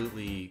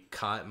absolutely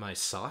caught my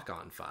sock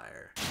on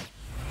fire.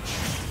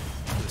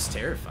 It was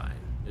terrifying.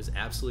 It was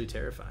absolutely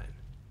terrifying.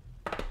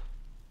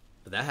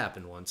 But that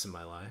happened once in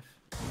my life.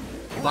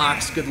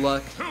 Box, good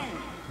luck.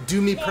 Do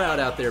me proud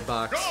out there,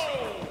 Box.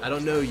 I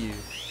don't know you,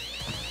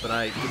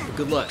 but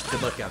good luck.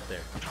 Good luck out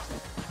there.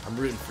 I'm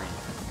rooting for you.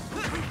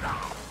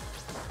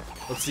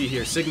 Let's see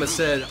here. Sigma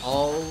said,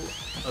 all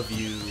of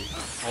you,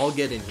 all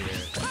get in here.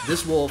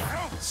 This wolf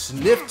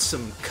sniffed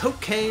some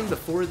cocaine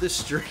before this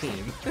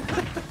stream.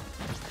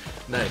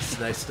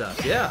 Nice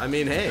stuff. Yeah, I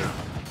mean, hey,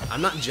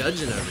 I'm not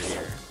judging over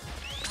here.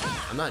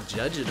 I'm not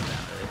judging about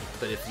it.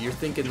 But if you're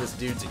thinking this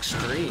dude's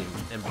extreme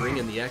and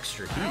bringing the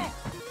extra heat,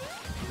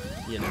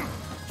 you know,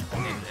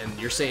 and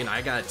you're saying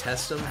I gotta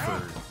test him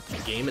for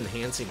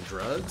game-enhancing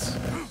drugs,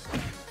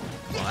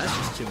 well, that's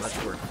just too much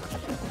work for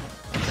me.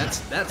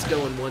 That's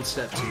going one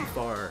step too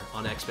far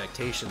on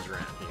expectations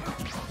around here.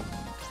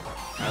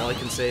 All I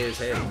can say is,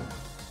 hey,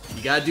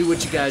 you gotta do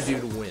what you gotta do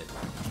to win.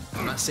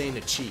 I'm not saying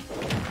to cheat,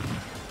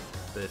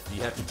 but if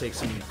you have to take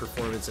some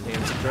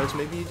performance-enhancing drugs,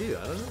 maybe you do.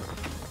 I don't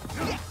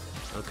know.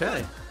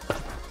 Okay.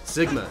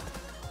 Sigma,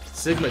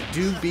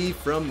 do be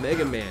from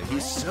Mega Man.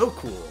 He's so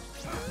cool.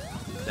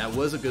 That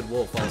was a good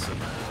wolf also.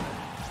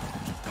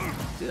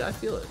 Dude, I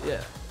feel it,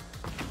 yeah.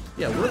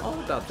 Yeah, we're all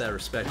about that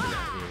respect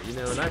around here, you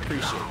know, and I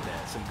appreciate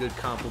that. Some good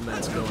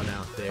compliments going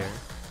out there.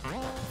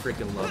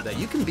 Freaking love that.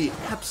 You can be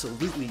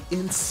absolutely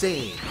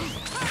insane,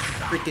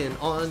 freaking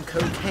on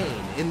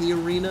cocaine in the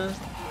arena,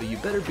 but you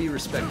better be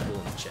respectable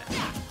in the chat.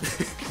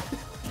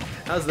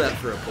 How's that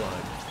for a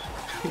plug?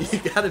 You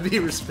gotta be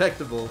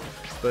respectable,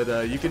 but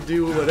you can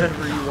do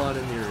whatever you want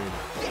in the arena.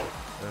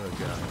 Oh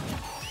god.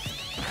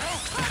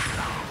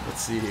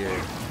 Let's see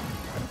here.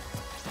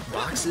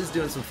 Box is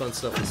doing some fun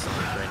stuff with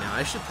Sonic right now.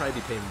 I should probably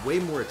be paying way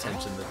more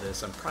attention to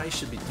this. I probably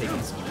should be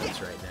taking some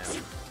notes right now.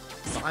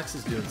 Box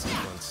is doing some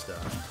fun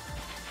stuff.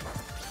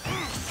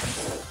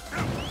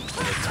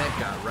 The Tech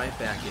got right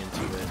back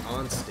into it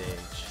on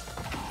stage.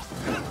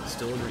 He's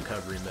still in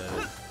recovery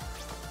mode.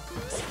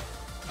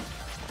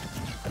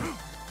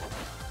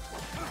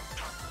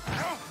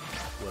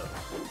 Whoa.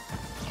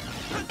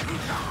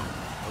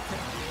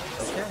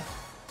 Okay.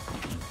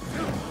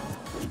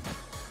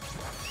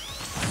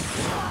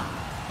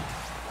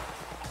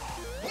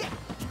 Okay.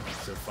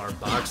 So far,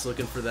 Box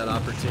looking for that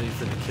opportunity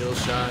for the kill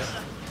shot.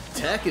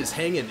 Tech is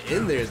hanging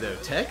in there, though.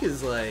 Tech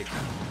is like,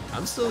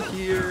 I'm still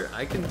here.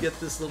 I can get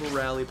this little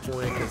rally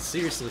point. Because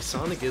seriously,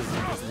 Sonic is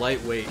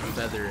lightweight,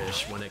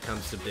 featherish when it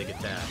comes to big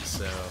attacks.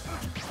 So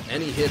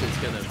any hit is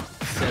going to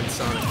send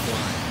Sonic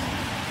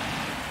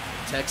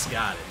flying. Tech's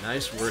got it.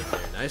 Nice work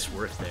there. Nice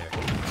work there.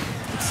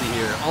 Let's see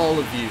here. All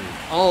of you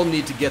all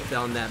need to get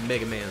on that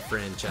Mega Man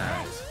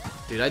franchise.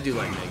 Dude, I do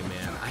like Mega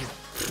Man.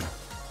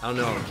 I don't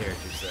know all the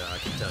characters, though. I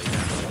can tell you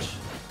that much.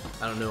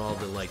 I don't know all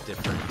the like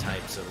different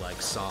types of like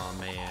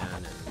Sawman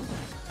and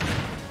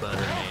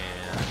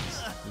Butterman,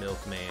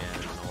 Milkman,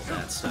 and all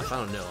that stuff. I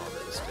don't know all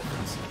those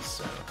differences,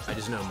 so I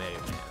just know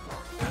Mega Man.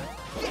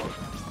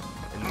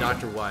 And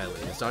Dr. Wily.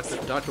 It's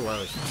Dr.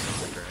 Wily's from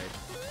Sonic, right?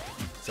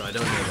 So I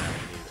don't know that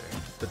one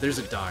either. But there's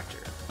a doctor.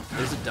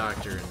 There's a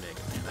doctor in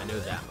Mega Man. I know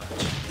that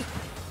much.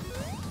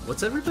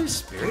 What's everybody's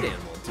spirit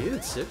animal?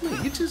 Dude, Sigma,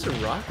 you just are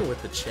rocking with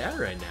the chat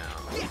right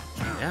now.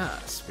 Yeah,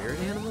 spirit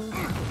animal?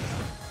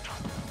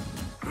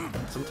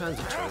 Sometimes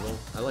a turtle.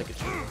 I like a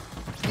turtle.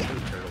 I think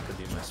a turtle could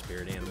be my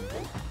spirit animal.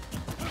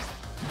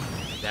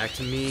 Back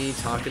to me,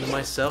 talking to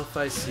myself,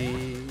 I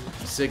see.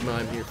 Sigma,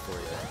 I'm here for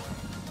you.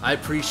 I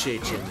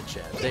appreciate you in the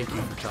chat. Thank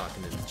you for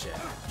talking in the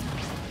chat.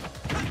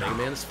 Mega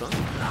Man is fun.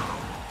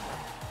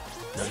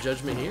 No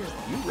judgment here.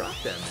 You rock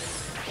that,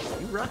 Mega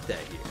Man. You rock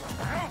that here.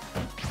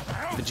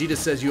 Vegeta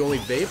says you only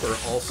vape or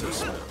also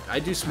smoke. I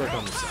do smoke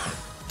on the side.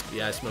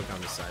 Yeah, I smoke on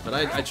the side. But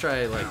I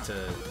try like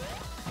to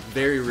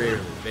very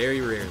rarely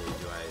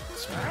do I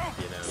smoke,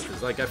 you know,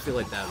 because like I feel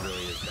like that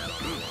really is bad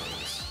on the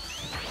lungs.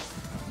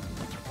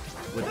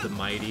 With the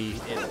Mighty,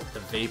 the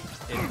vape,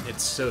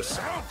 it's so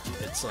soft.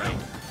 It's like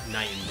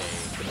night and day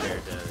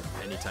compared to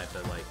any type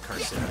of like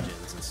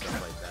carcinogens and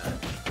stuff like that.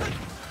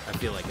 I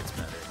feel like it's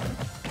better.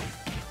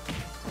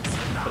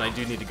 But I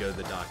do need to go to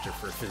the doctor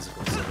for a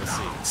physical, so we'll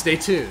see. Stay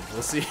tuned,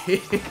 we'll see.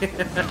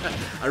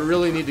 I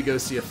really need to go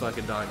see a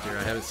fucking doctor.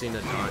 I haven't seen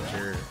a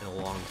doctor in a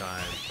long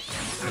time.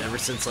 And ever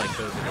since like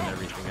COVID and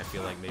everything, I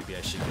feel like maybe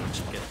I should go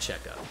get a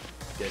checkup.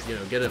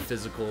 Get a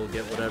physical,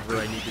 get whatever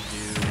I need to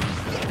do.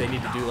 They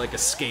need to do like a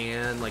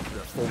scan, like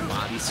the full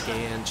body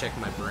scan, check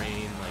my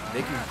brain.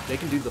 Like they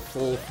can do the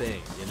full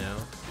thing, you know?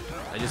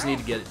 I just need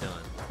to get it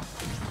done.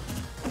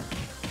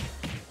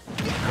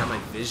 I got my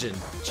vision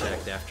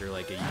checked after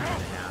like a year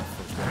and a half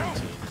of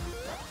quarantine.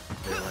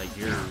 They're like,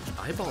 your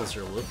eyeballs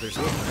are there's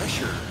a little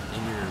pressure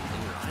in your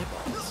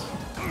eyeballs.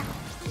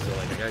 So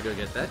like I gotta go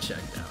get that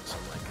checked out. So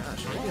I'm like,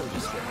 gosh, maybe I'm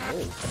just getting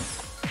old.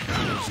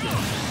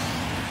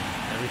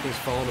 Everything's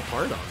falling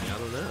apart on me, I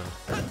don't know.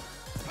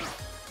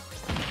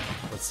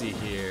 Let's see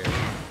here.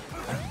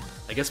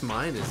 I guess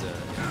mine is a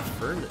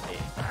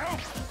Infernate.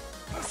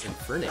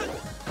 Infernate?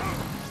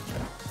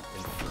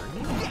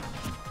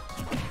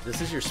 This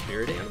is your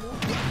spirit animal?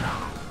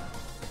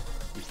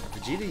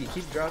 Vegeta, you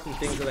keep dropping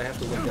things that I have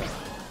to look up.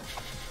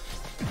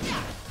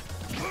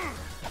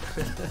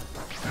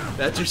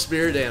 That's your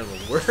spirit animal.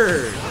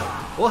 Word!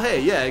 Well, hey,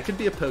 yeah, it could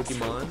be a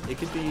Pokemon. It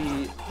could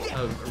be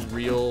a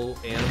real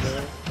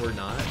animal or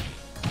not.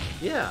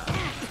 Yeah.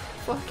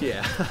 Fuck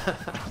yeah.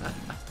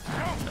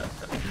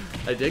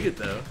 I dig it,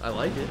 though. I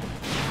like it.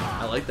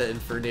 I like that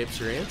Infernape's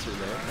your answer,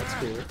 though. That's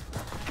cool.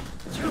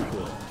 That's really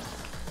cool.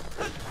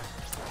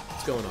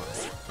 What's going on?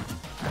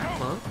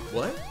 Huh?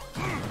 What?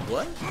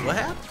 What? What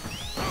happened?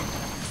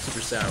 Super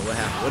Sour, what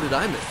happened? What did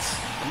I miss?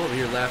 I'm over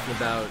here laughing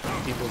about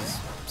people's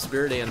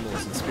spirit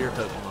animals and spirit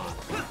Pokemon.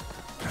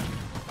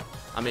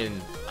 I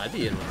mean, I'd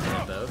be in with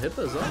Hippo.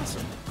 Hippo's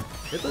awesome.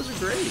 Hippos are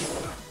great.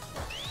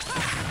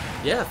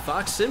 Yeah,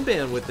 Fox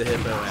Sinban with the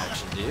Hippo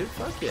action, dude.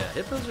 Fuck yeah,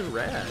 Hippos are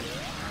rad.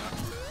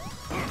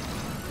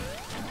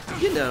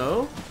 You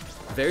know,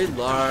 very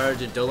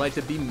large and don't like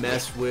to be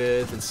messed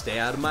with and stay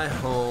out of my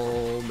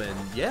home and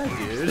yeah,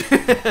 dude.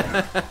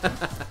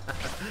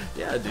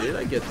 Yeah, dude,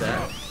 I get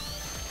that.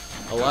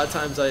 A lot of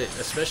times,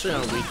 especially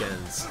on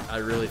weekends, I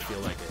really feel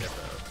like a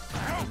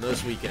hippo. On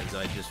most weekends,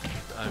 yeah.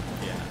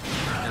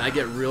 And I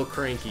get real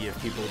cranky if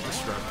people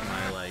disrupt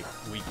my like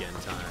weekend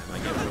time. I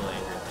get real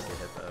angry like a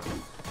hippo.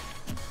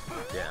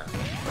 Yeah,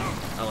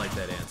 I like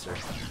that answer.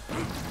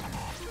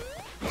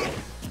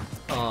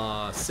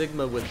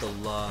 Sigma with the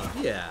love.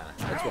 Yeah,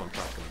 that's what I'm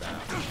talking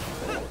about.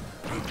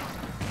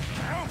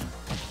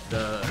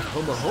 The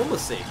Homo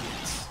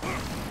sapiens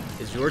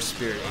is your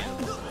spirit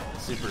animal,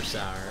 Super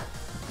Sour.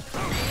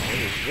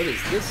 What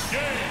is this?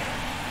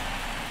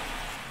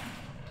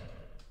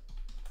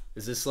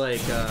 Is this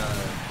like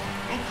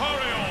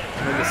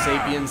Homo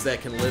sapiens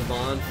that can live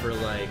on for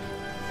like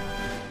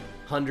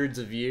hundreds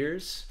of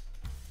years?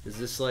 Is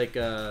this like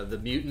the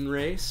mutant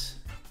race?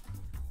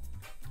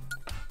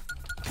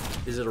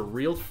 Is it a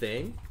real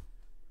thing?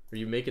 Or are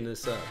you making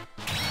this up?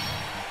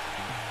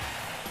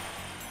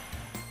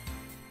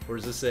 Or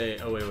is this a...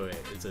 Oh, wait.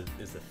 It's a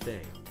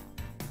thing.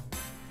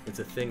 It's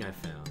a thing I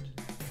found.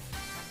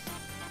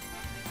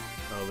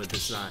 Oh, but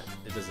it's not.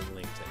 It doesn't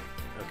link to anything.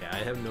 Okay,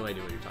 I have no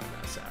idea what you're talking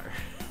about, Sour.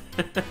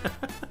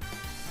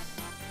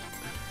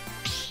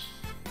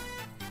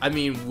 I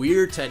mean,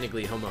 we're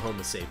technically Homo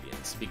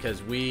sapiens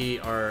because we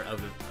are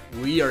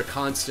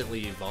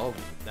constantly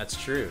evolving. That's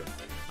true.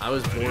 I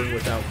was born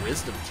without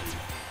wisdom teeth.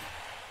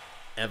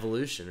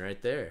 Evolution,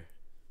 right there.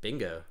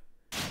 Bingo.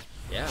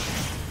 Yeah.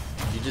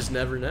 You just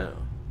never know.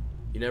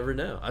 You never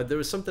know. There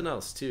was something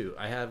else too.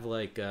 I have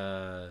like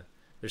there's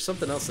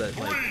something else that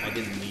like I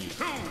didn't need.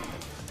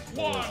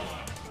 What was it?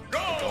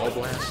 Gall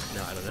blast?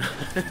 No, I don't know.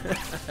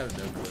 I have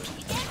no clue.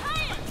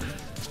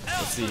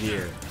 Let's see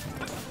here.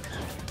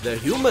 The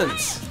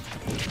humans.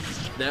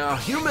 There are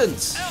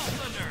humans.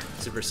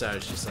 Super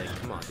Sour's just like,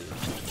 come on, dude.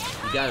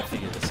 You gotta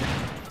figure this out.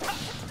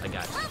 I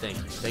got you. Thank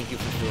you. Thank you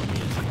for filling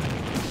me in.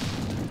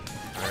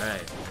 All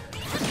right.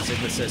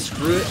 Sigma says,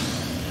 screw it.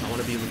 I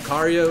want to be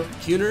Lucario.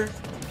 Cuner,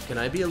 can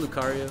I be a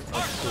Lucario? Of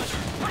course.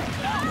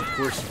 Of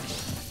course.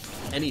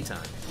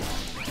 Anytime.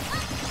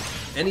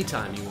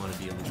 Anytime you want to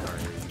be a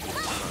Lucario, you can be a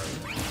Lucario.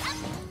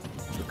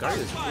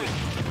 Lucario's good.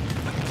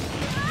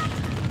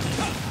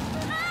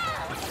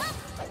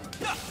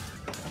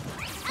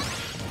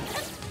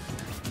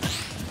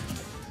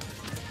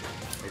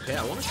 Okay,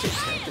 I want to say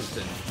Tech has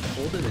been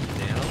holding it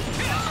down.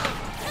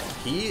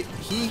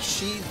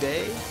 She,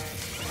 they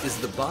is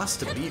the boss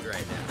to beat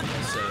right now.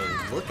 So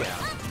look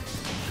out.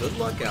 Good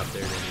luck out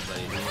there to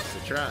anybody who wants to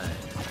try.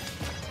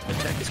 The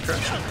Tech is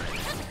crushing right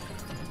now.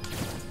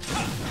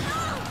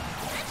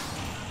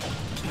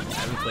 I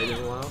haven't played in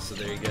a while, so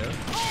there you go.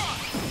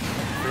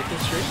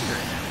 Freaking streaking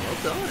right now. Well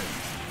done.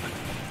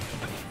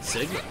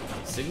 Sigma.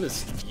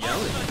 Sigma's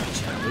yelling in the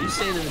chat. What are you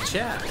saying in the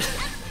chat?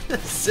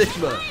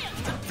 Sigma.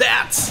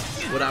 That's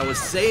what I was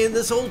saying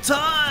this whole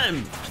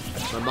time.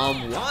 My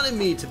mom wanted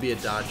me to be a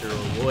doctor or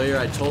a lawyer.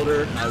 I told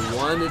her I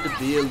wanted to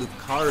be a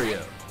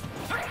Lucario.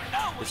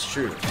 It's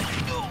true.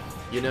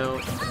 You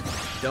know,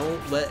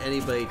 don't let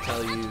anybody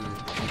tell you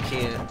you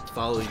can't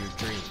follow your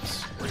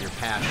dreams or your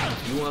passion.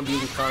 If you want to be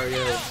a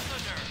Lucario,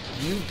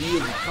 you be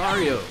a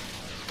Lucario.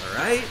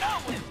 Alright?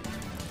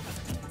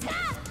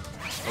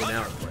 Oh,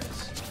 now it plays.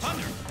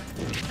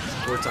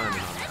 Poor timing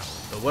on that.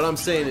 But what I'm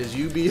saying is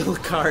you be a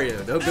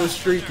Lucario. Don't go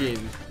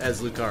streaking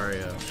as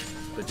Lucario.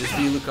 But just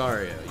be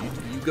Lucario.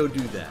 You go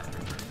do that.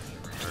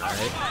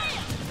 Alright?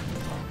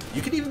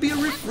 You can even be a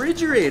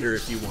refrigerator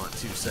if you want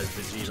to, says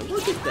Vegeta.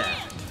 Look at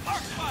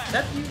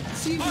that.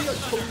 See, we are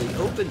totally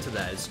open to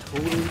that. It's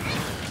totally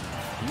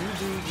you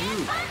do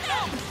you.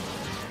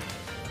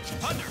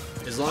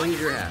 As long as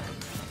you're happy.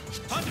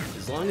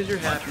 As long as you're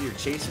happy, you're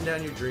chasing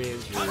down your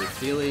dreams, you're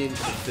feeling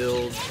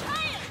fulfilled,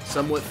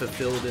 somewhat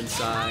fulfilled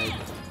inside.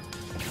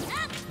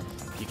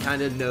 You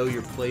kind of know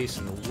your place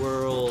in the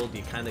world.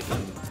 You kind of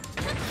can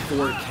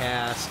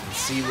forecast and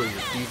see where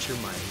your future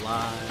might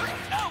lie.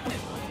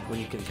 When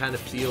you can kind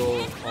of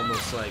feel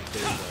almost like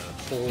there's a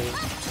pull to your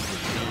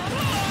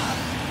dream.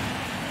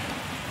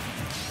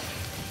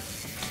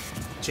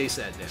 Chase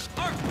that down.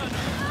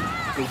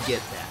 Go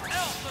get that.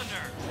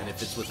 And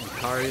if it's with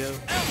Lucario,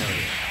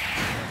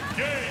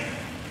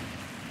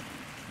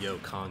 yo,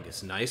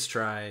 Congus, nice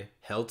try.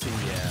 Helton,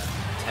 yeah.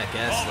 Tech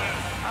S,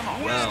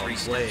 though. Well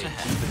played.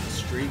 Keeping the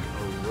streak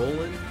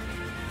a-rolling.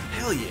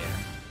 Hell yeah.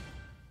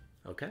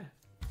 Okay.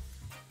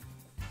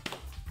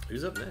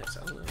 Who's up next?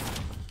 I don't know.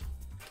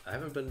 I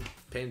haven't been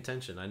paying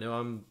attention. I know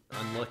I'm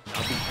unlucky.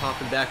 I'll be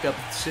popping back up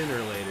sooner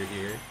or later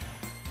here.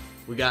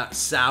 We got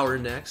Sour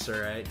next,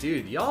 alright.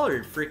 Dude, y'all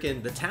are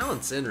freaking... The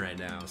talent's in right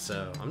now,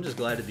 so I'm just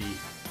glad to be...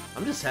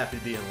 I'm just happy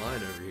to be in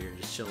line over here,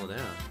 just chilling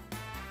out.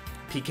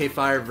 PK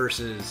Fire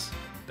versus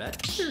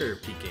Better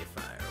PK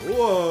Fire.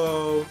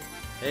 Whoa!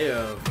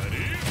 Heyo.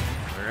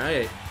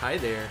 Alright, hi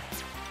there.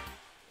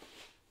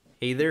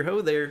 Hey there,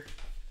 ho there.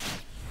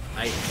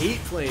 I hate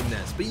playing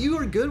Ness, but you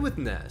are good with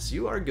Ness.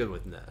 You are good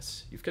with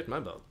Ness. You've kicked my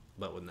butt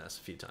with Ness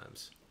a few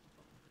times.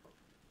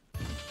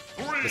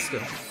 Let's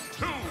go.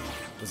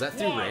 Was that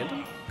through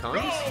random?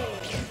 Congs?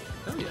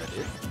 Hell yeah,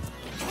 dude.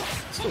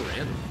 It's still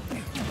random.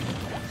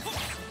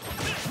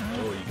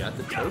 Oh, you got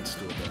the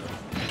Toadstool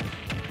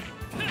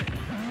though.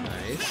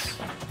 Nice.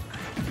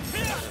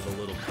 Have a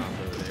little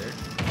combo there.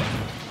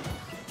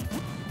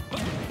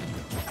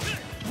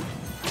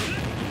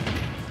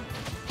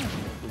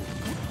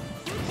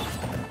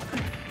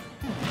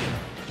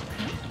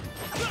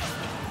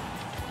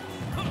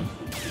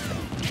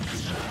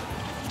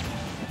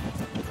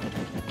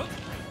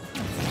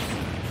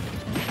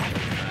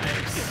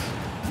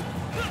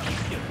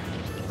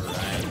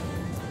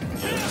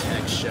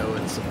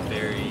 Showing some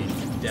very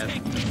deft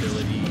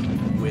ability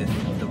with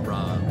the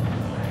Rob.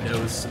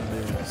 Knows some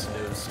moves,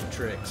 knows some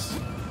tricks.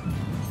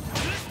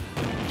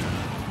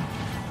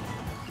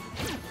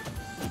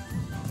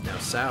 Now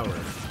Sour.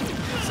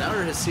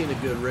 Sour has seen a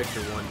good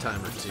Richter one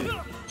time or two.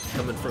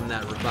 Coming from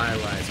that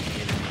revitalized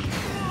community,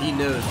 he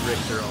knows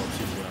Richter all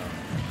too well.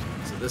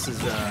 So this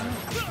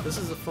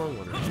is a fun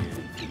one right here.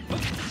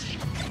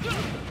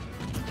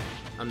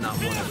 I'm not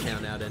one to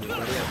count out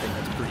anybody. I think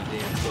that's pretty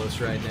damn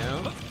close right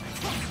now.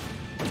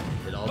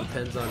 It all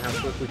depends on how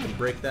quick we can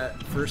break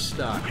that first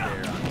stock there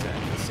on tech.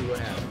 Let's see what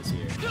happens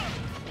here.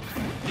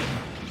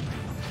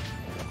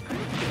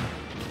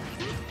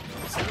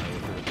 So,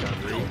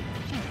 recovery.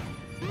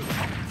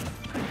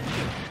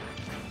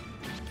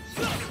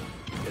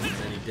 Getting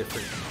many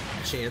different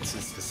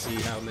chances to see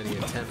how many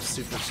attempts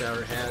Super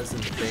Sour has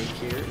in the bank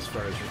here as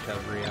far as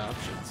recovery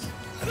options.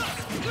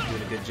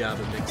 Doing a good job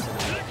of mixing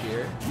it up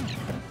here.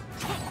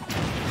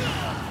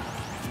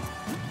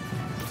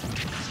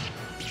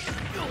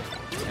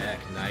 Tech,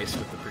 nice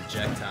with the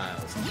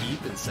projectiles.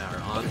 Keeping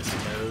Sour on his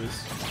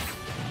toes.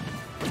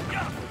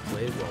 Well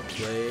played, well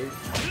played.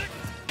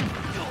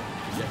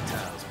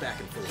 Projectiles back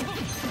and forth.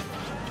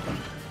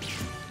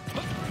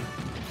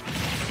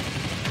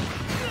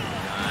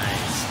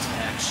 Nice.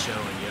 Tech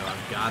showing, yo.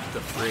 I've got the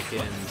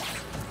frickin'.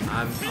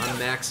 I'm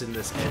maxing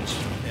this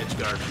edge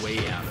guard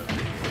way out over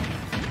here.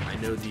 I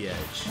know the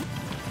edge.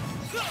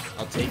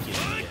 I'll take you to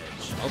the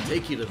edge. I'll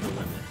take you to the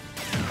limit.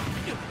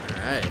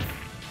 Alright.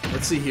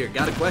 Let's see here.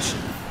 Got a question.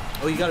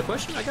 Oh, you got a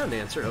question? I got an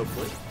answer,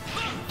 hopefully.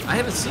 I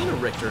haven't seen a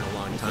Richter in a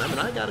long time, and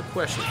I got a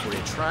question for you.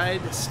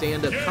 Tried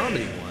stand-up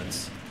comedy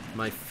once.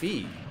 My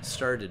feet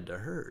started to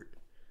hurt.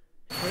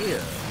 Hey,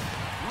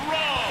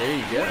 there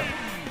you go.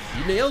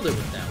 You nailed it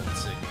with that one,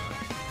 Sigma.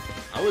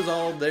 I was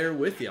all there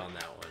with you on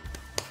that one.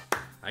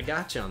 I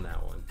got you on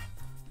that one.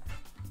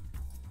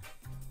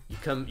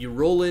 You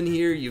roll in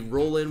here, you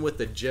roll in with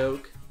a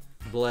joke.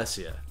 Bless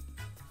you.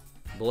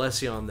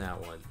 Bless you on that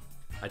one.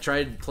 I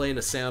tried playing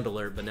a sound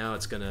alert, but now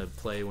it's gonna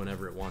play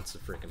whenever it wants to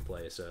frickin'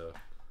 play, so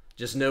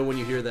just know when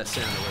you hear that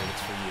sound alert,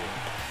 it's for you.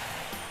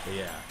 But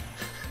yeah.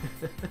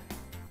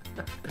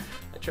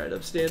 I tried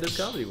up stand-up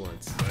comedy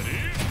once.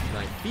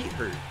 My feet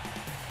hurt.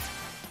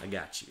 I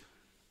got you.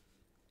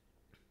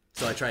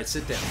 So I tried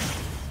sit down.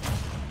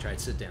 Tried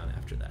sit down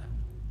after that.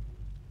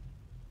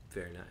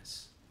 Very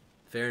nice.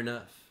 Fair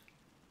enough.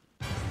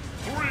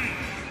 3,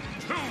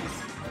 2,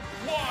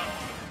 1,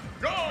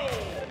 go!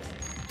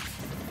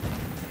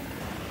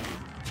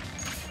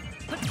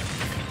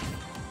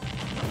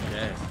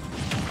 Okay.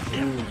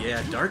 Ooh,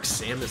 yeah, Dark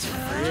Samus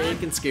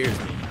freaking scares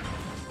me.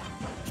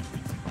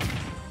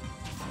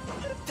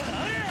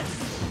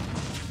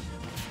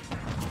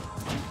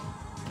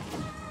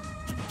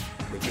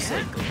 They just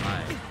like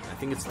glide. I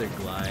think it's their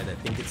glide. I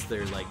think it's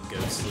their like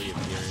ghostly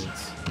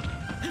appearance.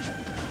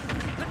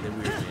 They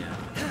weird me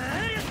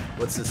out.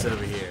 What's this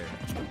over here?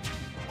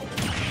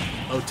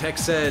 Oh, Tech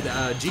said,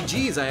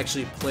 GG's, I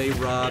actually play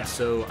Rob,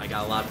 so I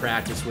got a lot of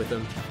practice with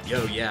him.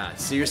 Yo, yeah,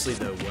 seriously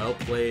though, well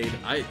played.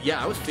 I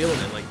was feeling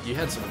it, like, you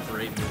had some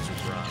great moves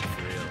with Rob,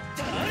 for real.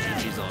 Yeah,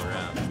 GG's all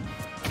around.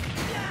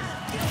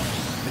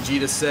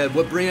 Vegeta said,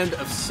 what brand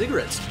of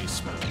cigarettes do you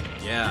smoke?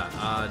 Yeah,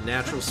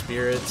 Natural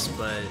Spirits,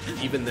 but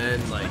even then,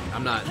 like,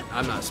 I'm not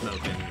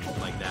smoking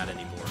like that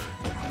anymore.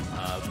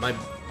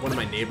 One of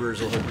my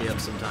neighbors will hook me up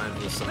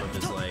sometimes with some of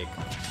his, like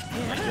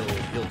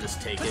he'll just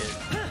take it,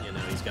 you know,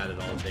 he's got it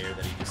all there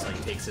that he just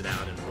like takes it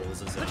out and rolls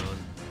his own.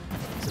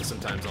 So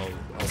sometimes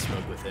I'll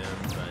smoke with him,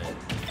 but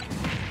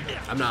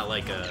I'm not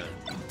like a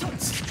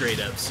straight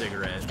up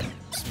cigarette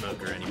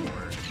smoker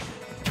anymore.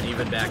 And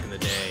even back in the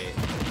day,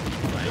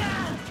 like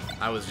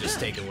I was just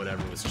taking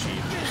whatever was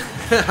cheap.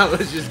 I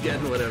was just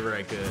getting whatever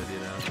I could, you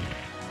know.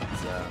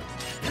 So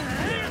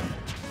yeah.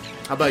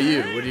 How about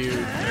you?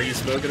 Are you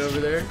smoking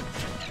over there?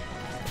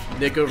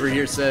 Nick over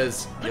here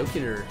says,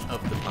 Yokiner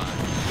of the pod.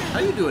 How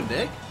you doing,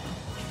 Nick?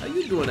 How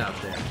you doing out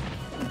there?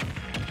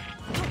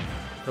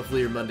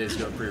 Hopefully your Monday's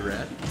going pretty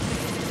rad.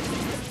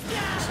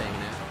 Just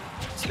hanging out.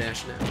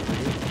 Smashing out over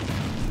here.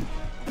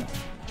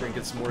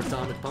 Drinking some more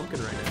Atomic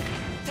Pumpkin right now.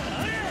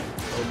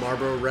 Oh,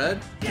 Marlboro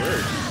Red?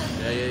 Word.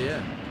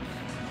 Yeah.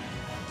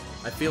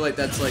 I feel like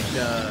that's like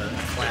a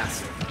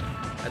classic.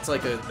 That's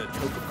like the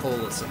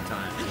Coca-Cola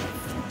sometimes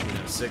with, you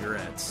know,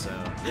 cigarettes. So,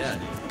 yeah,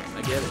 dude.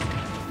 I get it.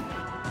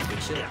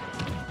 Good shit.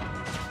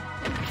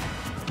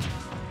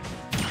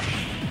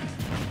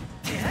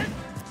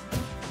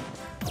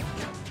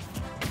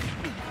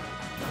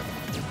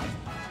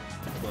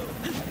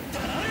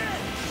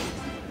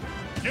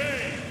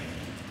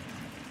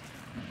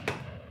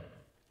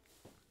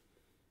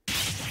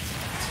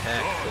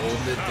 Tech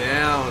holding it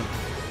down.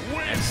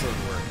 Excellent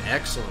work.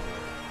 Excellent work.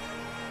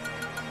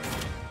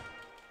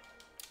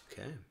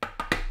 Okay.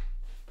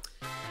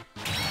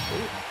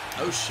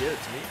 Oh shit,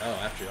 it's me. Oh,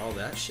 after all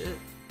that shit.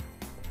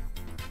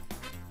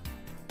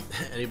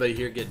 Anybody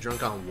here get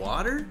drunk on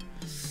water?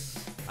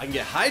 I can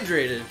get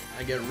hydrated.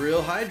 I get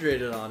real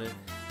hydrated on it.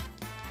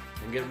 I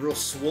can get real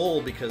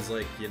swole because,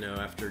 like, you know,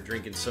 after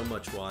drinking so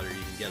much water, you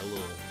can get a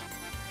little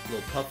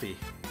puffy.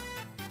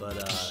 But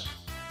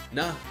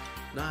nah,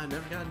 I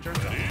never gotten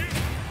drunk on it.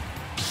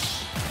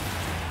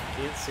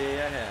 Can't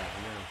say I have.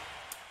 No.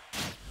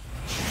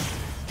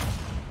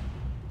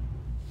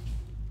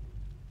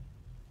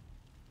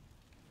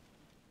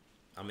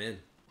 I'm in.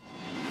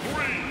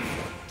 3,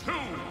 2,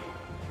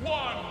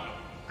 1,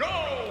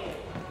 go!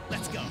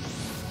 Let's go.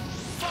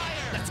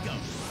 Fire! Let's go.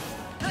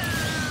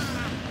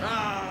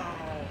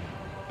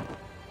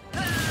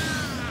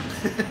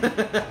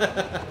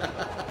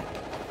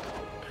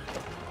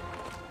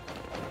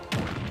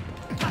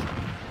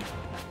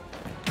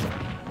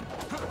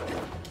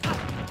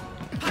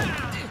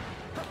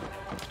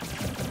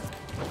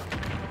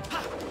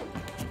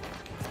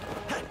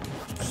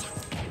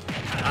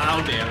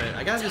 Oh, damn it.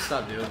 I gotta just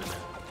stop doing it.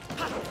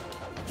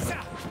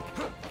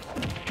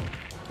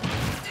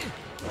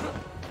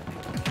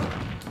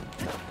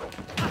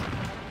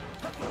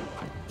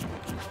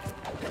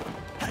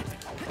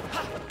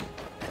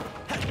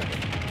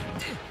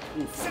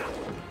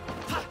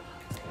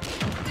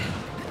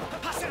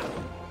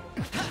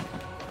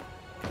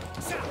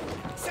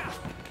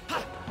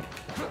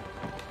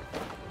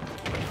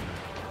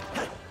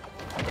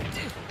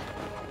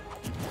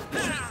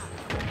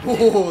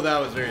 Oh, that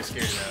was very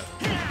scary though.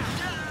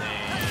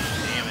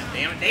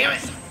 Damn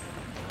it.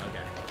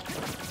 Okay.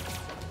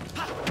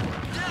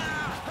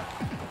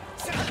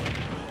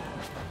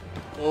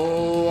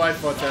 Oh, I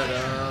fucked that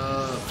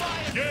up.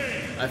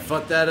 I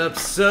fucked that up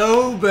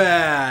so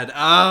bad.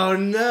 Oh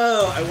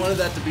no. I wanted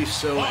that to be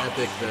so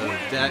epic though.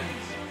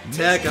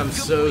 Tech, I'm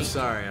so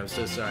sorry. I'm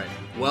so sorry.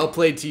 Well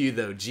played to you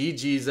though.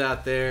 GG's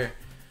out there.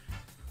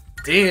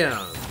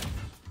 Damn.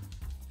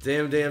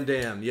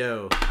 Damn.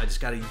 Yo, I just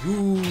gotta use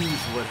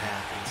what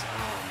happens.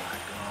 Oh my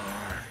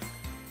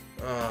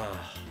god.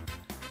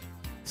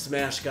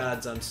 Smash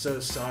Gods, I'm so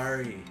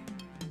sorry.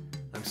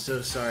 I'm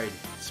so sorry.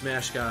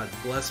 Smash God,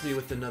 bless me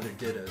with another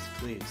Dittos,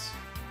 please.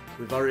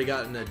 We've already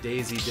gotten a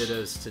Daisy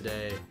Dittos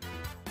today.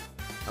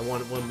 I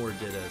want one more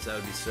Dittos. That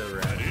would be so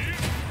rad.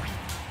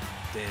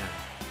 Damn.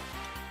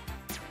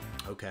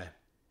 Okay.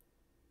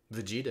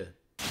 Vegeta.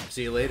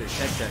 See you later.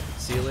 Tech.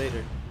 See you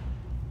later.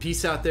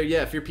 Peace out there.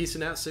 Yeah, if you're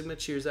peacing out, Sigma,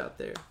 cheers out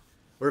there.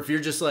 Or if you're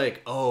just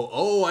like,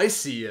 oh, I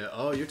see ya.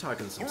 Oh, you're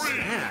talking some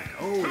snack.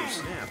 Oh,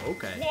 snap.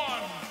 Okay.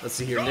 Let's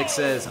see here. Nick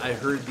says, I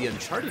heard the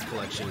Uncharted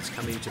collection is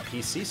coming to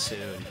PC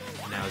soon.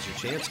 Now's your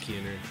chance,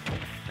 Kuner.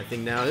 I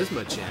think now is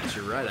my chance.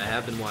 You're right. I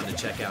have been wanting to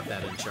check out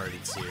that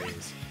Uncharted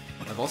series.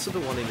 I've also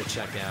been wanting to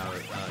check out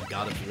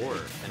God of War.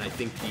 And I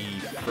think the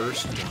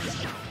first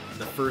one,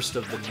 the first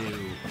of the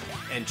new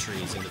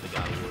entries into the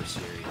God of War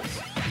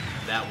series,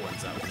 that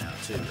one's up now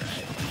too,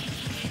 right?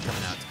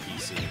 Coming out to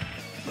PC.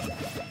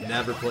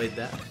 Never played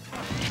that.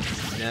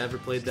 Never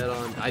played that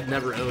on. I'd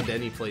never owned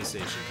any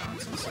PlayStation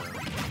console, so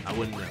I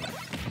wouldn't know.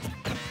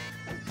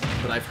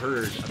 But I've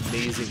heard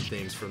amazing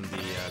things from the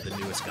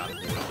newest God of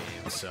War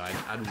games, so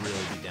I'd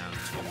really be down to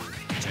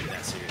check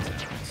that series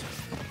out. So.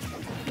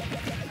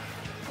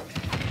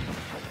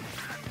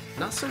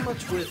 Not so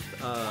much with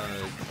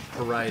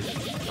Horizon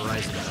Dawn.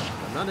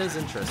 I'm not as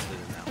interested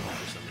in that one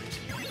for some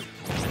reason.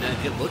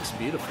 And it looks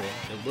beautiful.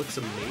 It looks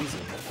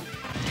amazing.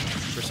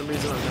 For some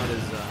reason, I'm not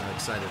as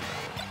excited about it.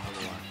 I don't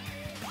know why.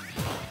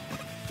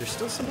 There's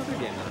still some other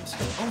game that I'm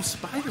still... Oh,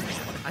 Spider-Man!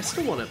 I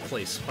still want to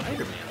play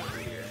Spider-Man over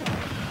here.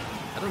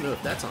 I don't know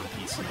if that's on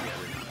PC yet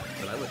or not,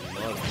 but I would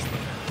love to play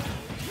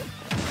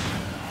that.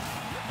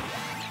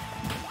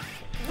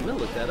 I'm gonna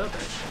look that up,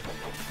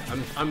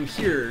 actually. I'm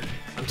here,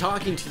 I'm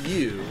talking to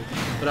you,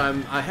 but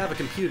I have a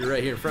computer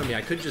right here in front of me.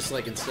 I could just,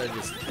 like, instead of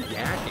just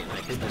yakking,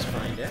 I could just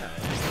find out.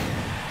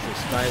 So,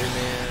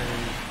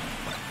 Spider-Man...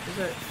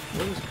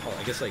 What was it called?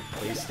 I guess like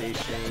PlayStation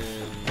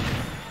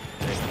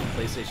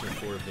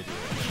 4 video.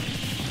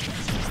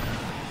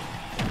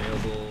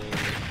 Available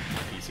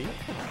PC?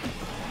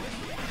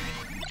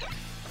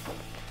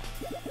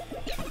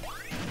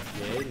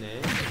 Yay,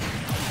 nay.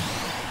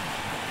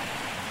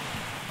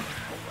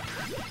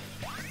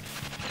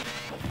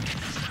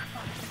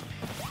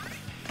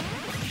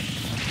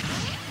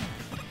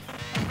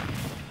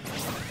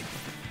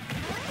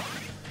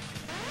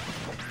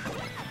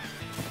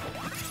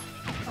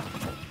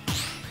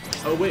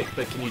 Oh wait,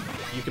 but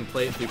you can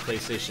play it through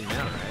PlayStation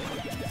Now, right?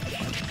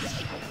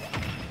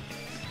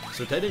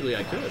 So technically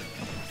I could.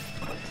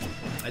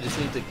 I just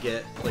need to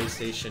get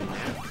PlayStation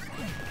Now.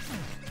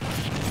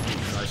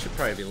 So I should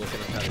probably be looking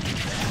up how to do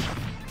that.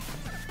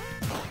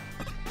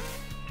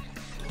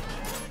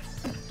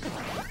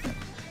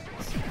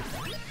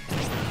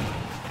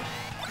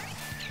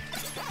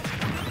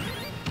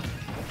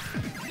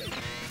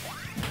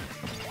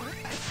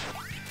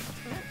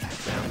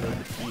 Download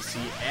the PC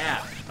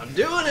app. I'm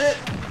doing it!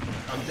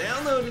 I'm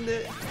downloading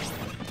it.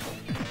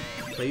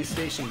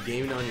 PlayStation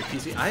gaming on your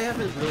PC. I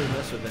haven't really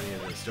messed with any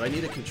of this. Do I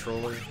need a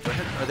controller?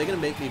 Are they gonna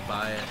make me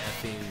buy a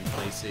effing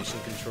PlayStation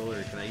controller,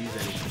 or can I use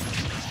any?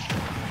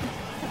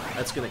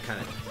 That's gonna kind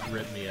of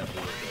rip me up a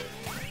little bit.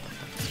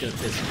 It's gonna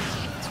piss me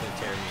off. It's gonna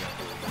tear me up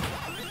a little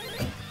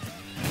bit.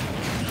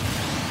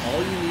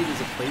 All you need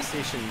is a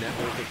PlayStation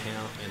Network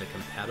account and a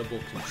compatible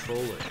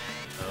controller.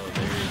 Oh,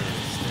 there it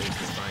is. There's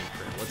the fine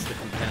print. What's the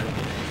compatible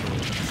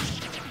controller?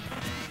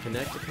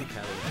 Connect to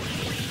compatible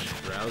controller.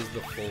 Browse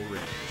the full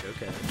range.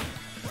 Okay.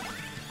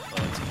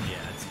 Oh,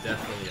 yeah, it's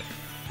definitely a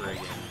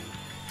friggin'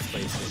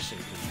 PlayStation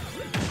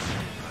controller.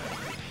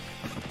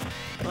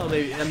 Well,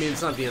 maybe, I mean,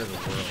 it's not the end of the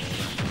world.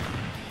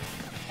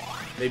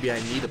 Maybe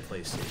I need a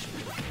PlayStation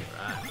controller.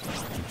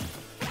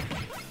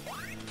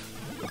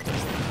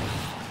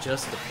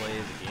 Just to play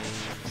the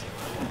games.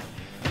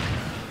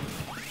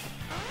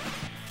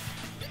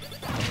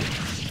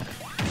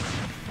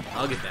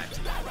 I'll get back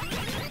to that.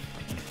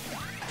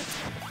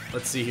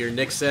 Let's see here.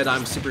 Nick said,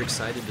 I'm super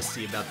excited to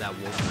see about that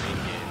Wolverine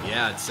game.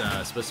 Yeah, it's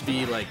supposed to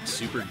be like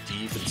super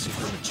deep and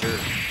super mature.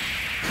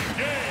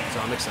 So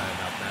I'm excited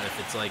about that. if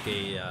it's like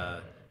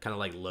a kind of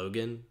like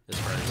Logan as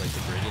far as like the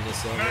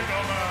grittiness level.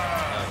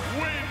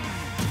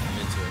 I'm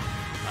into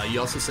it. You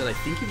also said I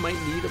think you might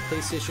need a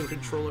PlayStation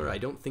controller. I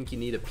don't think you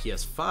need a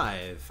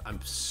PS5. I'm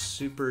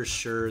super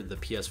sure the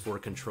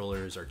PS4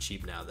 controllers are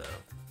cheap now though.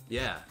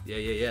 Yeah.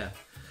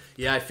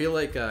 Yeah, I feel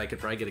like I could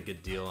probably get a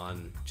good deal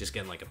on just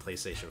getting like a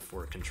PlayStation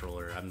 4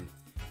 controller.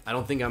 I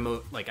don't think I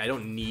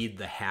don't need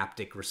the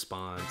haptic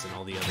response and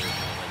all the other kind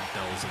of like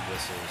bells and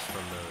whistles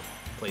from the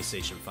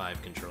PlayStation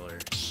 5 controller.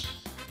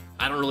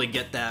 I don't really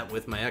get that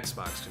with my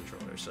Xbox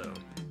controller, so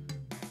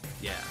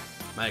yeah,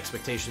 my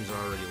expectations are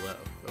already low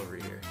over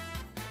here.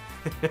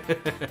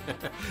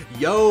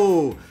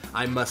 Yo,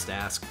 I must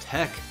ask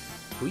Tech,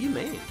 who you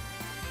main?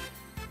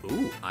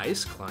 Ooh,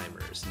 Ice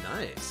Climbers,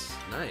 nice.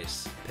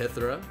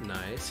 Pythra,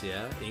 nice,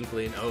 yeah.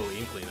 Inkling, oh,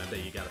 Inkling, I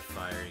bet you got a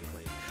fire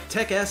Inkling.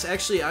 Tech S,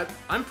 actually,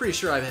 I'm pretty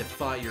sure I've had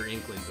fought your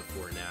Inkling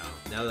before now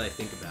that I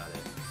think about it.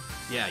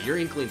 Yeah, your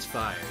Inkling's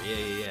fire,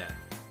 yeah.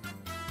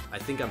 I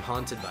think I'm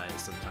haunted by it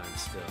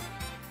sometimes still.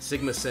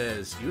 Sigma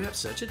says, you have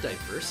such a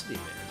diversity,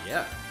 man.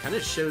 Yeah, kind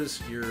of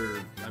shows you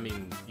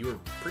were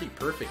pretty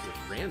perfect with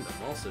random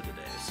also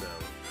today, so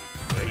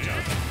great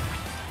job.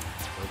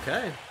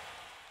 Okay,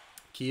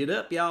 key it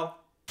up, y'all.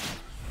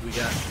 We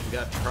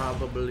got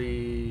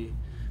probably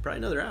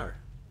another hour.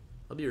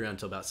 I'll be around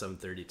till about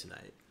 7:30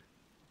 tonight.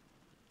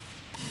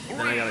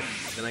 Then I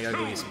gotta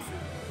go eat some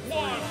food.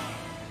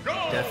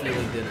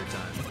 Definitely dinner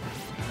time.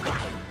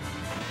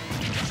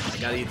 I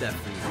gotta eat that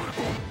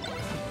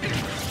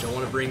food. Don't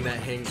want to bring that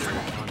hanger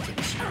onto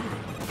the stream.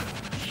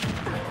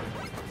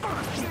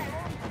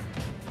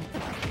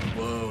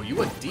 Whoa, you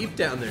went deep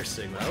down there,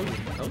 Sigma. I was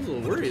a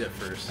little worried at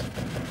first.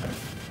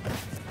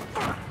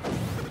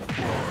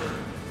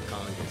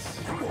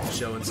 Congus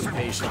showing some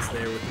patience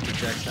there with the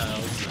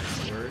projectiles.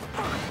 Nice work.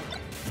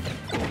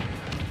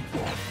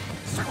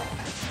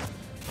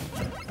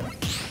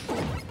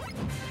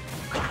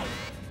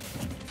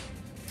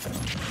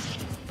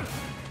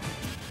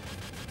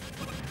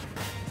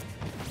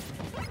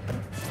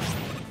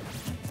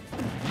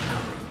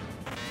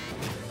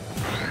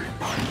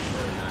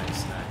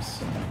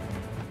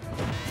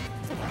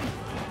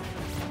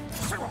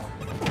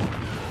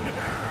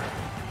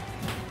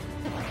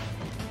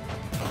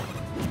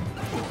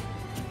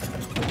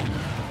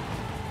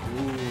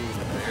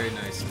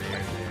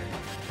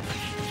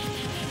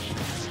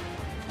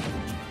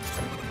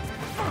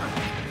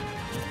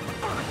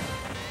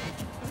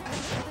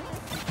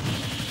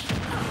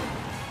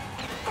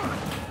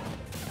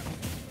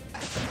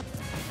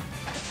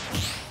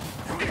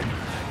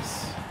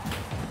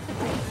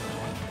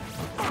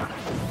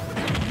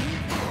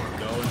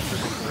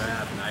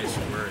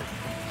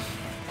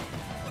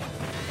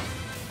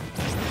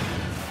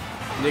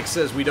 Nick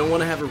says we don't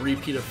want to have a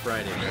repeat of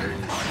Friday.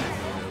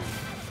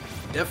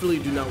 Definitely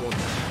do not want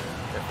that.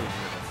 Definitely do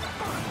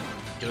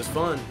not. It was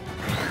fun.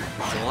 It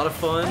was a lot of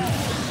fun.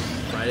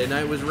 Friday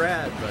night was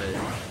rad, but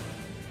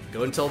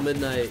going until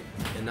midnight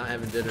and not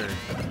having dinner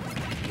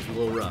was a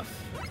little rough.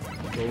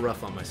 A little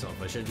rough on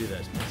myself. I shouldn't do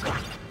that to myself.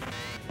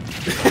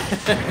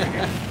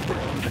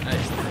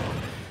 Nice.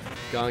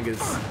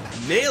 Gonga's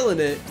nailing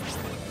it.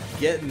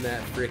 Getting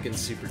that frickin'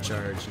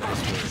 supercharge.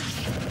 Nice work.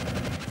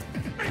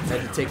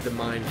 Had to take the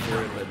mine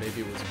for it, but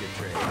maybe it was a good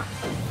trade.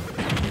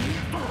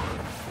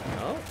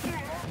 Oh,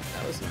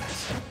 that was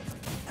nice.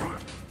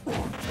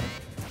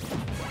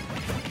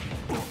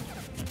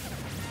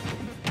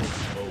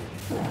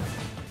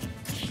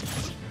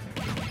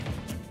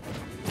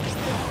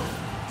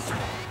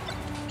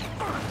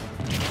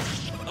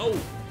 Oh!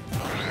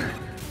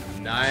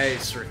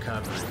 Nice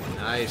recovery.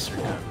 Nice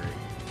recovery.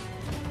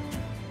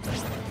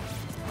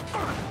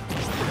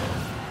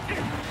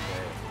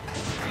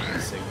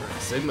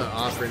 Sigma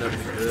offering up the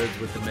goods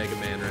with the Mega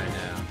Man right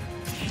now.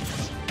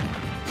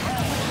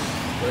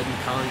 Putting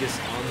Congus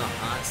on the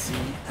hot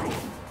seat.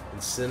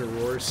 And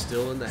Cineroar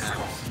still in the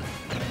house.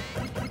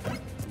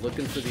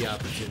 Looking for the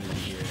opportunity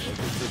here.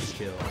 Looking for the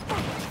kill.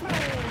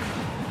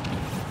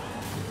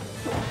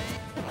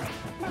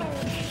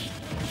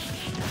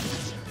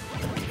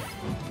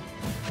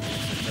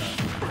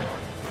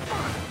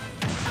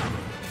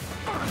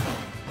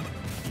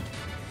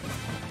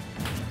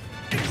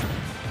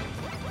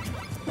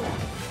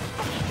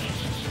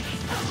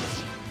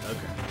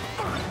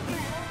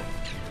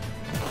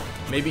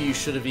 Maybe you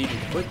should have eaten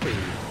quickly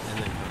and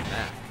then come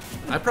back.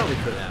 I probably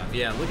could have.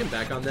 Yeah, looking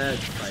back on that,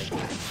 like,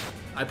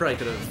 I probably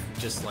could have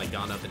just like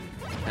gone up and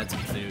had some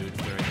food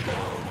during the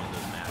middle of one of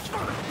those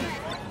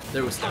matches.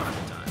 There was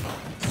definitely time.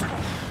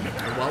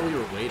 And while we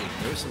were waiting,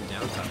 there was some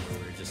downtime where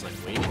we were just like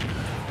waiting for the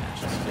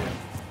matches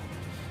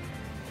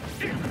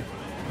too.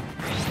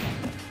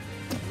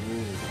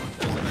 Ooh,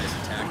 that was a nice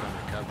attack on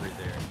recovery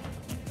there.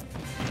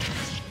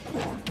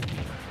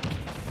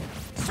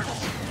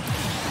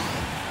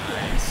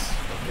 Nice.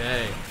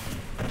 Okay.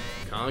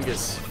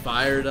 Congus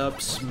fired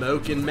up,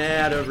 smoking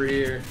mad over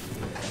here.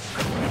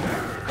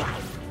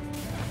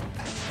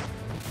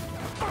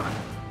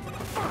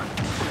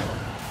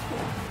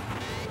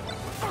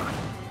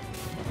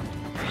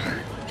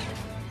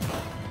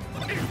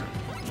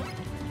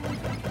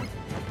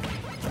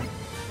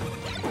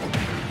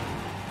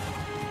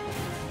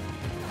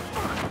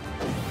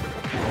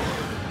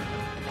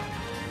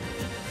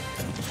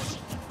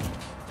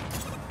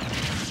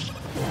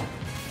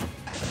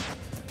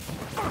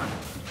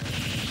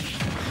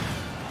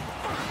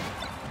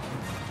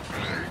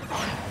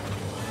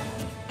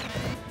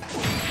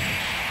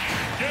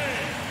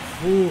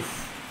 Oof.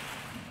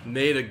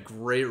 Made a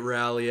great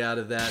rally out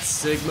of that.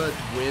 Sigma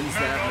wins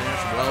that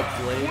match. Well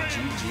played.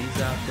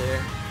 GG's out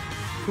there.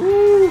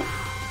 Whew.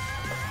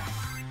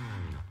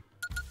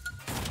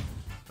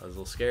 That was a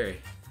little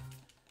scary.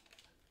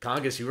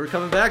 Congus, you were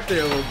coming back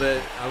there a little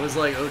bit. I was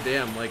like, oh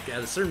damn, like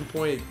at a certain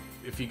point,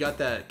 if you got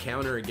that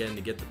counter again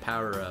to get the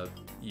power up,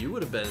 you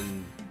would have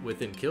been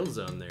within kill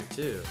zone there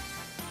too.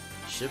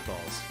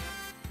 Shitballs.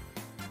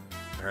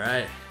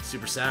 Alright,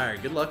 Super Sour,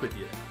 good luck with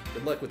you.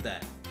 Good luck with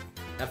that.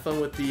 Have fun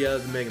with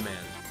the Mega Man.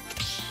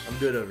 I'm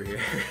good over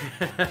here.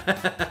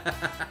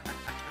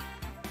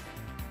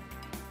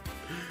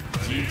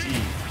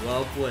 GG.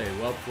 Well played,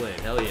 well played.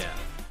 Hell yeah.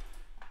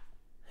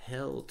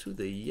 Hell to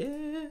the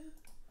yeah.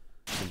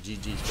 Some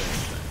GG's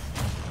best.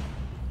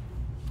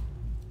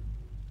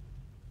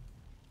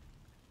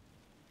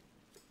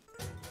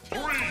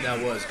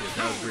 That was good.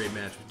 That was a great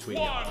match between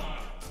you.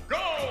 Go!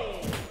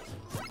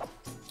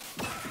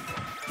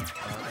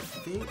 I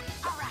think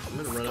I'm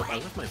gonna run up. I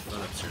left my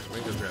phone upstairs. I'm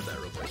gonna go grab that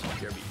real quick.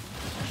 BRB.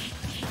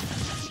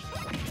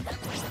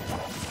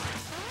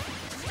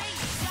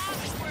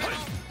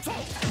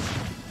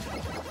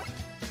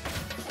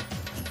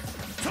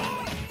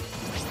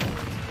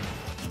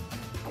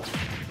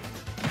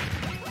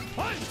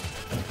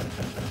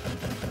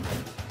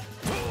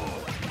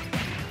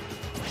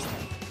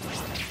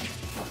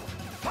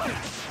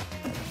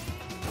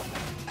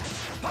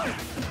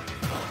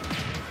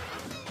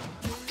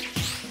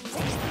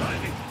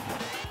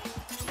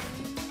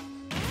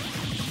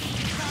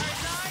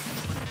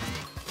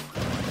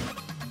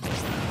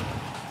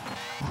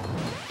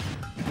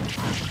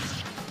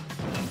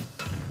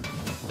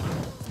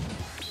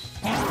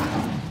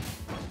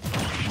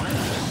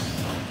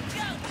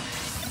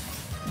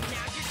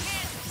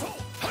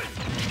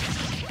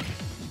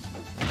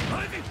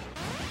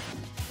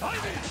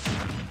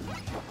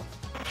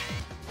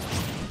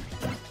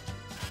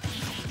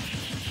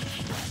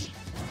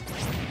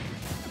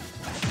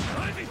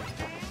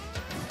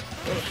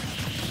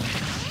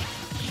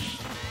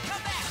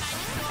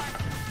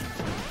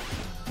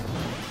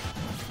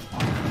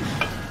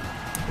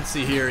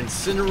 See here,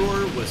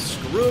 Incineroar was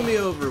screwing me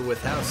over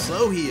with how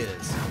slow he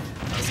is.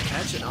 I was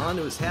catching on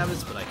to his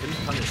habits, but I couldn't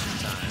punish in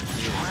time.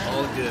 It was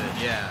all good,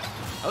 yeah.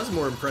 I was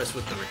more impressed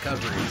with the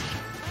recovery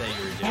that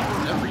you were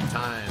doing. Every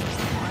time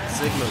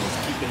Sigma was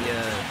keeping you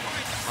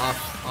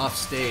off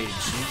stage,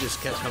 you just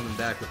kept coming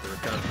back with the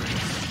recovery.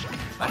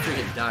 I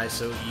freaking die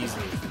so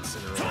easily with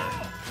Incineroar.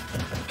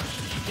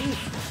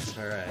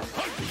 Alright.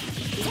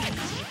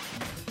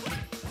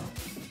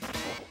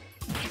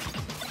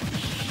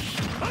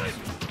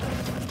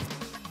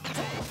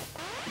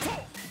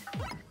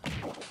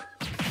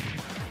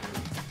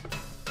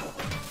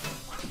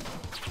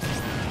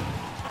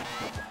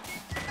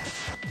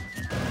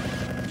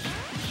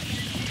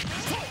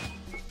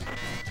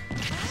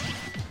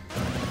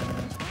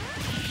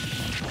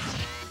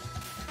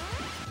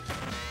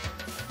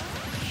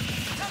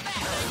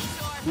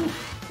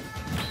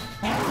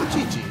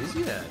 GG's,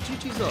 yeah,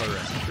 GG's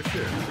alright, for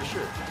sure, for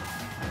sure.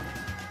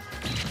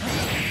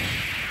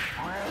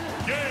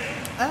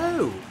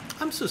 Oh,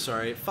 I'm so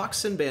sorry. Fox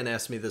Sinban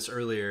asked me this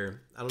earlier.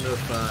 I don't know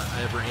if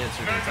I ever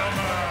answered in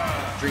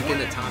time.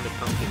 Drinking Atomic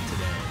Pumpkin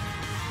today.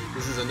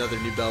 This is another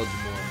New Belgium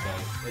one,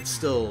 but it's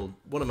still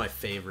one of my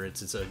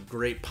favorites. It's a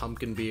great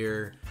pumpkin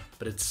beer,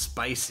 but it's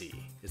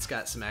spicy. It's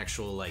got some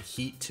actual like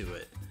heat to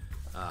it.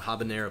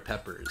 Habanero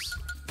peppers.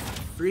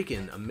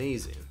 Freaking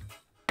amazing.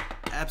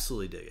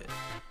 Absolutely dig it.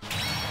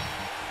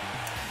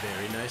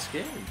 Very nice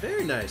game.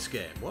 Very nice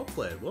game. Well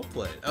played. Well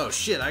played. Oh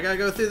shit, I gotta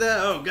go through that?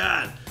 Oh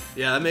god.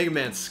 Yeah, that Mega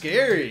Man's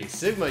scary.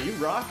 Sigma, you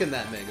rocking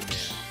that Mega Man.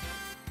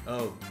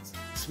 Oh,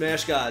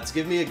 Smash Gods,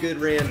 give me a good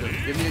random.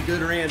 Give me a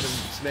good random,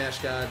 Smash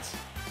Gods.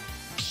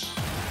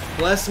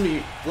 Bless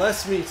me,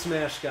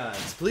 Smash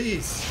Gods,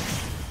 please.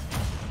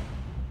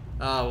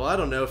 Well, I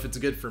don't know if it's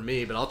good for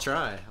me, but I'll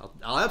try.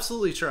 I'll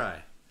absolutely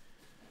try.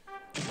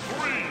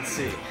 Let's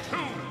see. 2,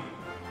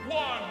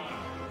 1,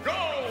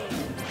 go!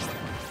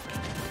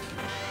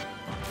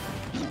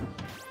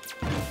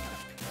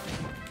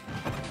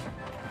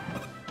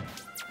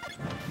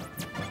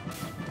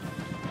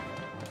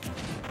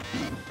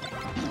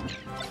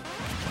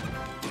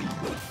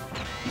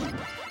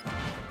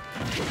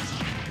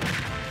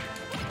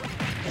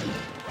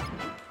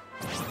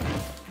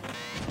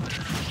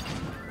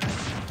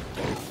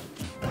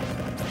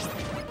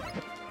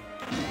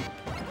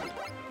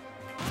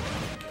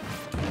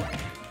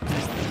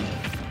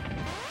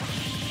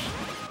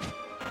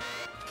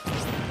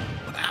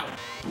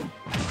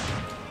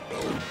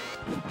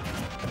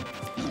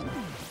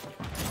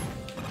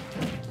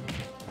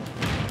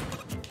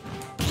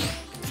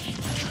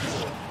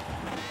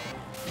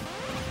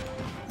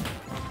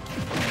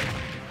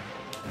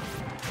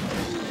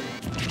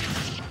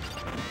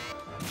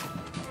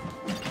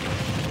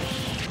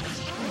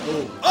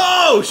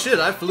 Oh shit,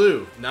 I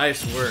flew.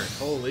 Nice work.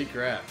 Holy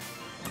crap.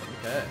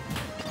 Okay.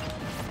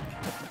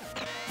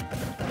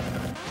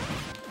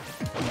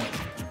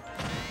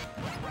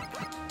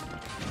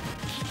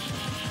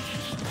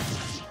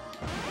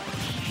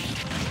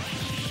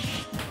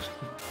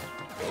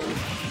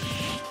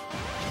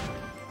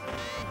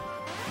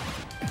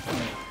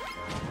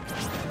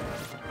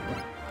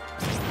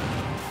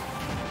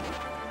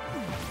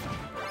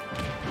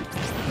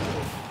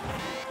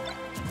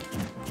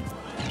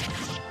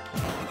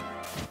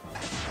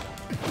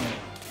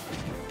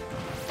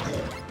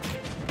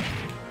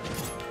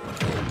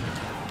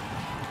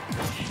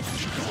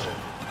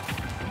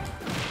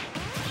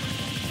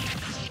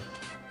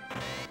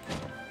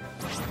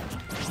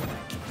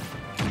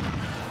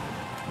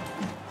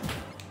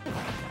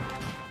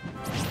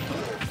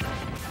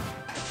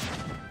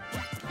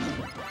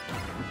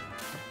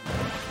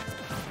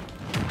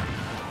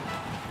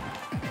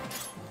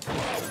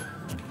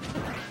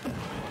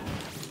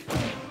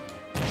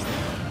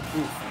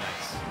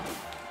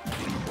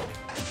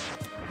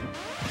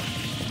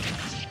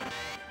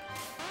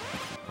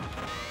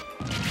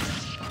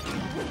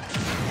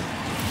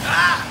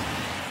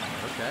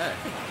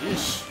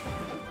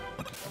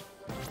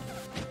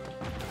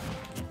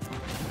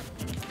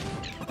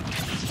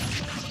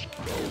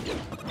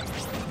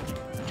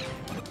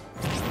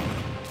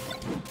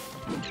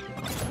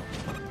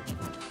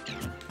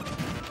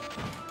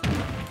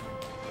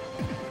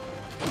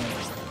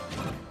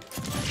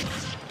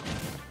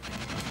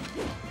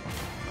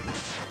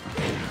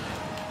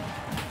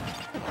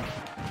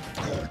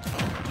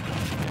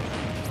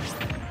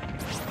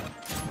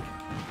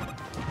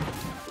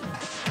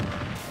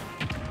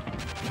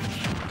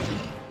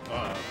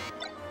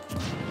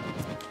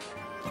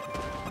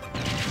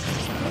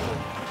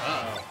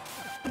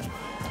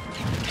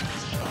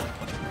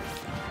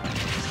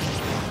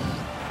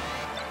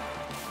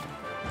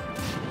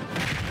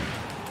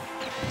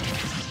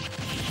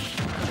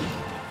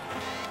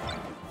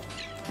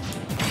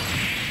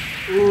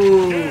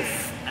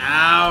 Oof.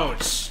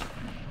 Ouch.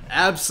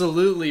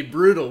 Absolutely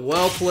brutal.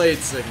 Well played,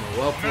 Sigma.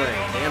 Well played.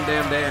 Damn,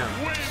 damn,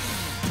 damn.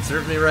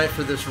 Serve me right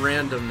for this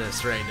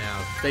randomness right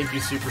now. Thank you,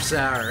 Super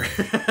Sour.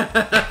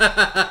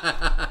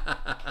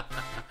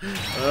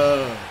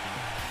 Oh,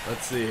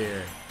 let's see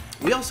here.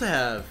 We also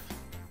have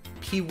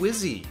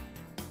Peeweezy.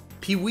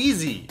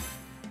 Peeweezy.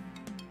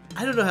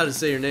 I don't know how to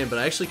say your name, but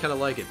I actually kind of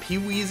like it.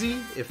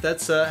 Peeweezy, if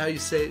that's how you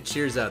say it.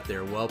 Cheers out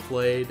there. Well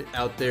played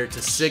out there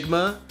to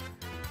Sigma.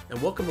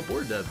 And welcome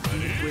aboard to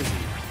Peeweezy.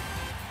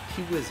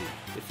 Peeweezy,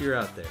 if you're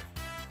out there.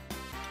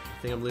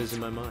 I think I'm losing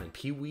my mind.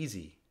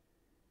 Peeweezy.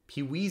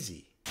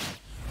 Peeweezy.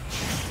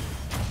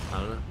 I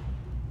don't know.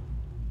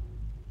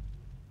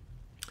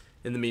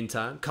 In the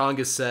meantime,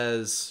 Conga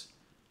says,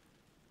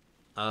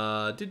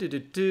 yeah,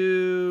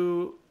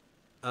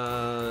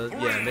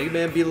 Mega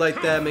Man be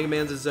like that. Mega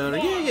Man's a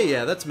zoner.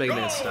 Yeah, that's Mega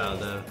Man style,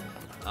 though.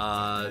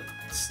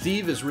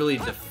 Steve is really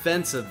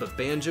defensive, but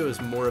Banjo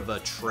is more of a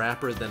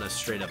trapper than a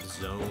straight-up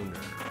zoner.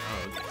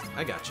 Oh, okay.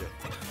 I gotcha.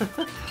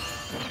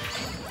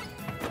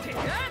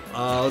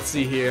 Let's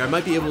see here. I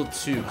might be able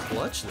to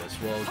clutch this.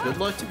 Well, good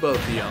luck to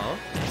both of y'all.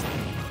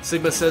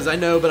 Sigma says, I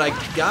know, but I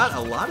got a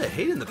lot of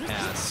hate in the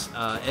past.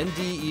 ND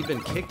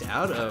even kicked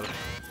out of...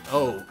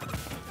 Oh,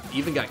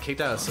 even got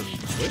kicked out of some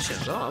Twitch.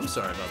 Oh, I'm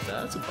sorry about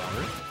that. That's a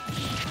bummer.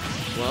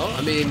 Well,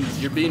 I mean,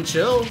 you're being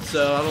chill,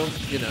 so I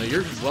don't... You know,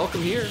 you're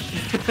welcome here.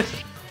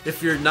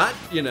 If you're not,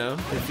 you know,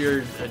 if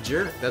you're a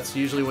jerk, that's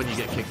usually when you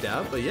get kicked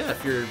out. But yeah,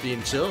 if you're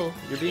being chill,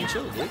 you're being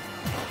chill, dude.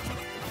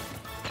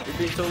 You're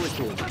being totally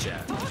cool in the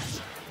chat.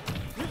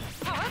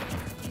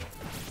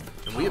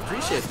 And we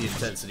appreciate the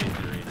intensity of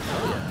the arena.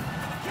 Oh yeah.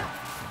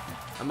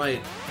 I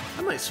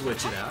might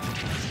switch it out.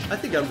 I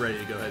think I'm ready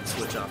to go ahead and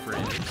switch off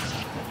ratings.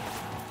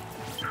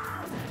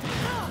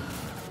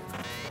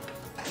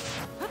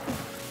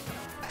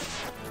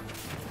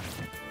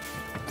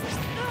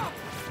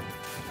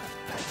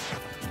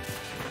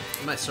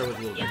 I might start with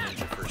a little bit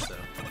ninja first, though.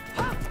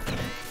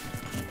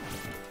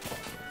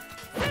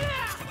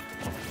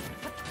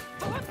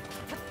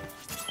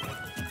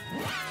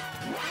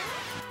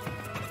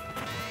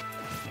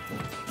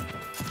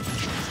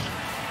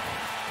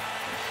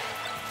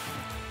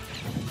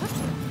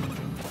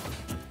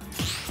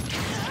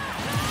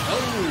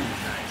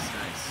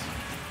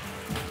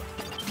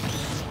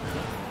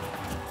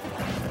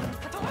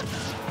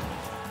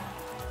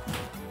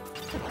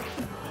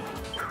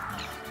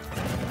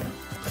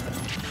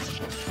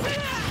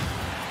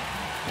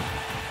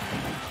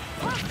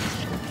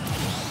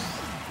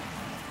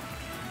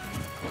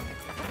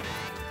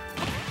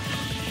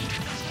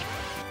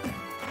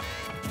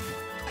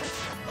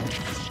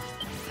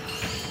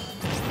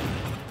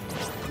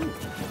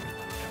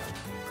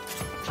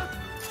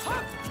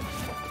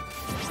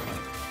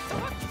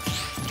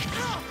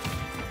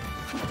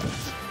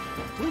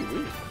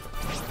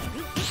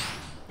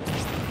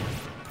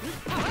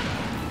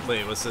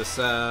 Wait, what's this?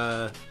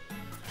 I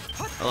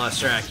lost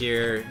track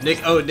here.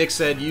 Nick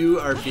said you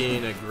are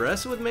being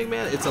aggressive with Mega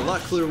Man. It's a lot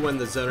cooler when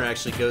the zoner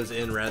actually goes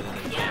in rather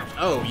than out.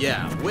 Oh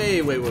yeah,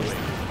 wait.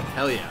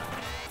 Hell yeah.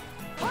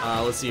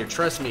 Let's see here.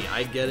 Trust me,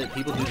 I get it.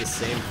 People do the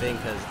same thing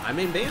because I'm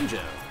in Banjo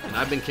and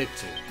I've been kicked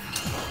too.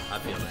 I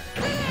feel that.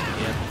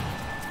 Yeah,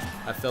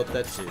 I felt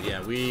that too.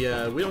 Yeah, we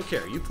don't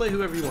care. You play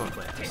whoever you want to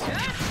play as.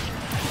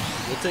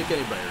 We'll take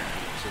anybody around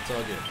here, so it's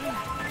all good.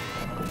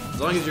 As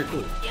long as you're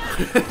cool.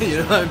 You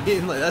know what I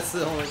mean? Like, that's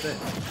the only thing.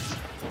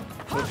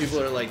 When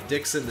people are like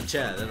dicks in the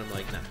chat, then I'm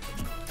like, nah.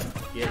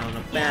 Get on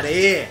a bat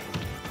here.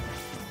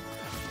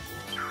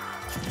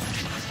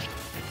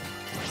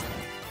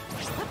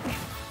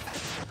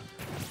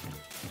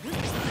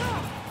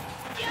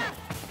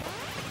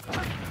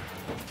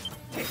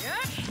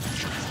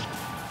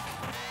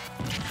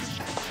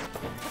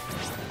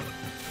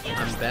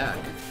 I'm back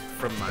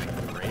from my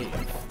grave.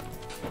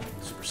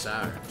 Super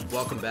Sour.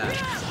 Welcome back.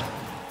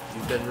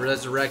 You've been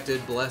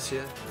resurrected, bless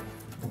you.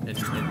 And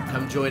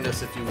come join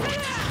us if you want.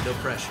 No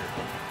pressure.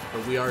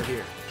 But we are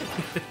here.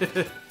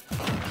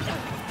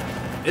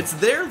 It's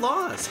their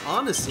loss,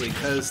 honestly,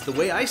 because the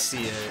way I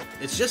see it,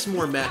 it's just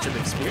more matchup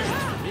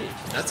experience for me.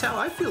 That's how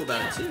I feel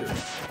about it, too. 100%,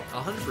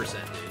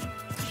 dude.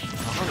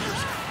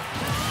 100%.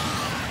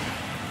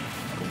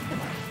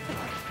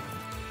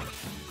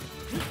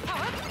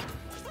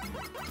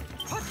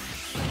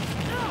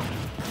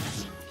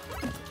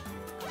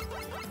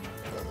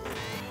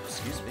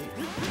 Excuse me.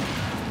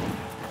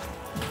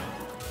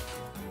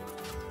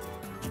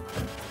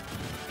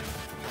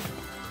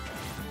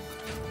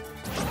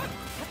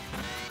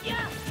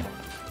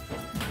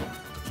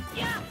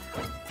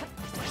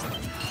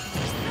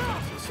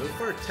 So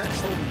far, Tech's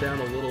holding down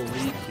a little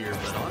lead here,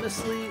 but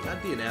honestly,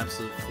 I'd be an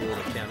absolute fool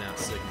to count out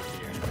Sigma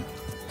here.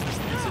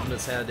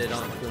 Sigma's had it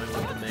on point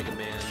with the Mega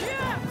Man.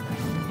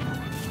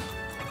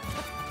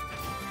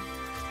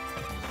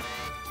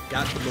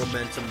 Got the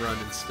momentum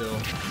running still.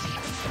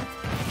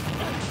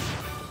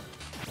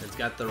 It's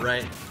got the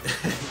right,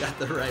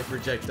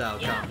 projectile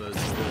combos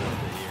still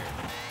over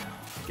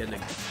here.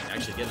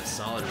 Actually getting a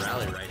solid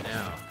rally right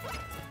now.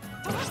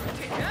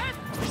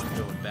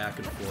 Going back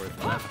and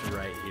forth, left to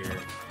right here.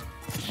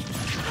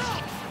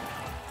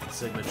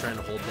 Sigma trying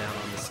to hold down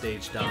on the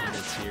stage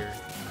dominance here.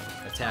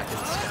 Attacking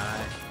the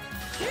sky.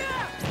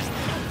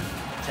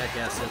 Tech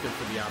ass looking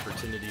for the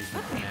opportunities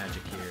with the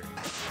magic here.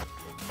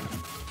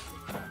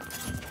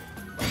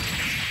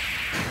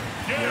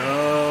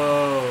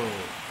 Yo!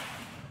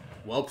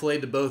 Well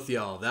played to both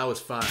y'all. That was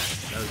fine.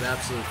 That was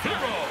absolutely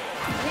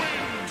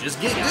fine. Just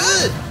get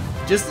good!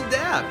 Just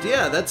adapt.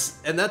 Yeah,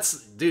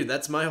 dude,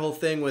 that's my whole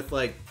thing with,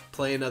 like,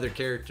 playing other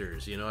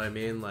characters, you know what I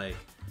mean? Like,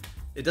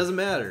 it doesn't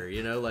matter,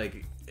 you know?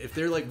 Like, if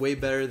they're, like, way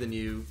better than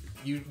you,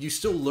 you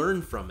still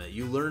learn from it.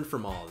 You learn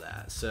from all of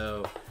that.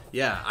 So,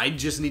 yeah, I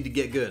just need to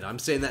get good. I'm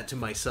saying that to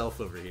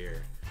myself over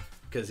here.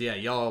 Because, yeah,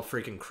 y'all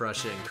freaking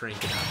crush it and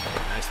crank it out.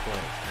 Nice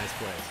play. Nice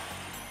play.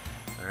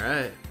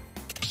 Alright.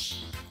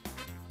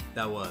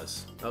 That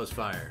was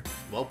fire.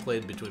 Well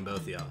played between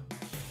both of y'all.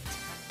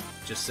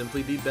 Just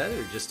simply be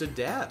better. Just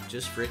adapt.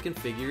 Just freaking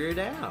figure it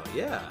out.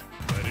 Yeah.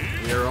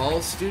 We are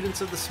all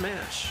students of the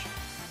Smash.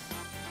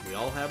 We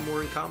all have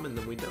more in common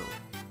than we don't.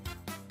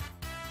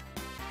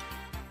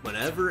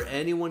 Whenever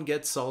anyone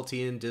gets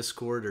salty in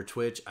Discord or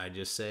Twitch, I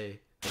just say,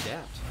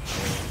 adapt.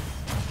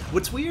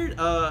 What's weird,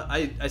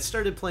 I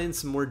started playing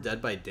some more Dead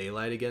by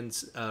Daylight again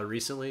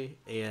recently,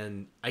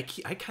 and I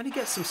kind of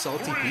get some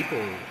salty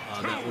people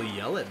that will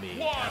yell at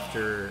me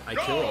after I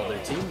kill all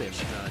their team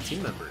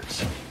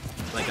members.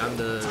 Like, I'm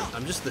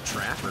just the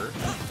trapper.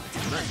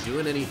 I'm not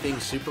doing anything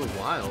super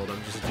wild.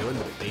 I'm just doing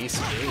the base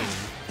game,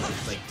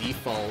 like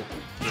default,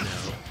 you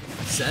know,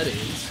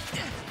 settings.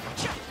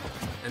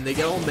 And they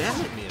get all mad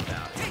at me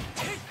about it.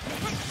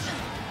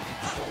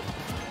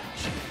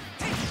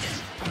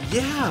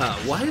 Yeah,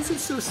 why is it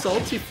so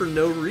salty for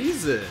no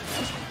reason?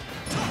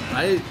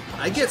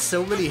 I get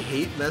so many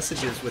hate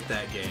messages with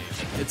that game.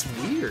 It's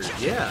weird,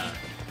 yeah.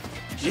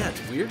 Yeah,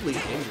 it's weirdly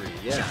angry,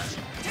 yeah.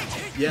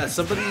 Yeah,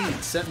 somebody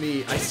sent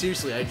me, I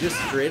just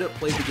straight up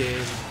played the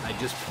game. I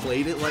just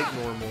played it like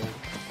normal.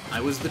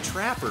 I was the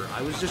trapper.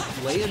 I was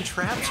just laying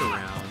traps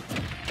around.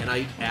 And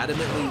I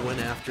adamantly went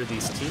after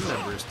these team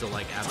members to,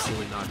 like,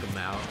 absolutely knock them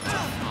out,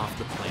 off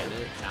the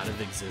planet, out of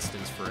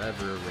existence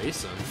forever,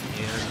 erase them.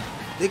 And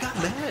they got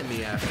mad at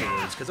me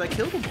afterwards because I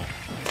killed them all.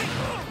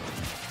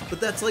 But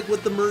that's, like,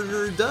 what the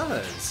murderer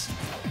does.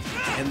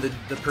 And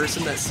the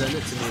person that sent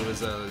it to me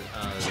was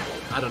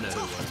I don't know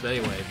who it was, but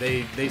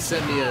anyway, they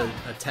sent me a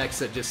text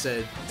that just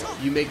said,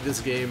 "You make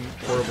this game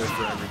horrible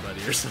for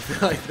everybody," or something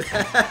like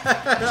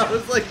that. And I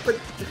was like, but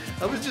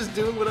I was just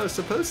doing what I was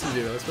supposed to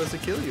do. I was supposed to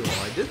kill you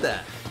all. I did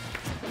that.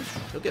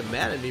 Don't get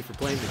mad at me for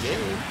playing the game.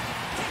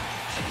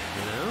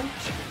 You know?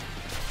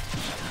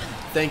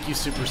 Thank you,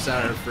 Super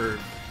Sour, for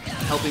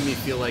helping me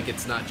feel like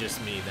it's not just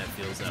me that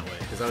feels that way.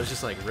 Because I was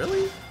just like,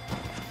 really?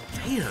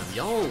 Damn,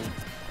 y'all,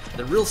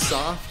 they're real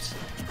soft,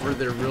 or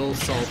they're real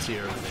salty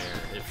over there,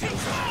 it feels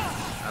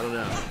like. I don't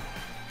know.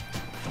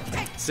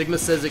 Sigma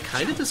says it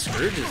kind of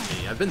discourages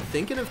me. I've been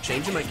thinking of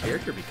changing my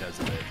character because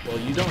of it. Well,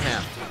 you don't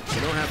have to.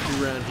 You don't have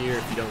to around here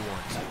if you don't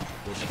want to.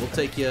 We'll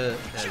take you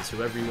as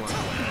whoever you want to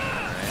play,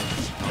 alright?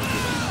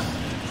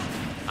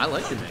 I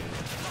like your Mega Man.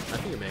 I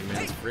think your Mega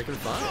Man's freaking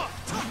fun.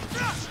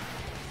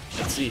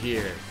 Let's see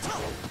here.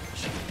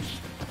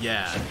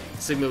 Yeah,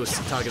 Sigma was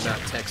talking about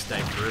text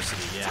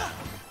diversity, yeah.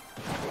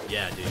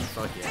 Yeah, dude,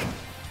 fuck yeah.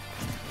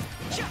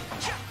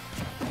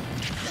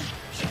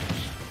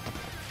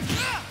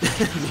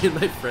 Me and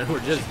my friend were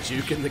just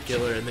juking the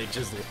killer and they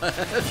just left.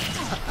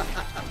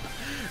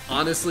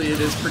 Honestly, it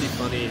is pretty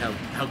funny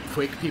how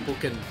quick people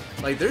can...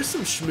 Like, there's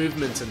some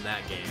movements in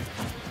that game.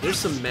 There's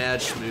some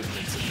mad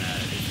movements in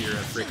that if you're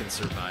a freaking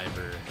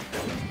survivor.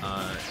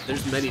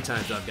 There's many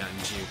times I've gotten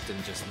juked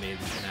and just made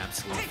an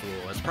absolute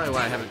fool. That's probably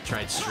why I haven't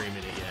tried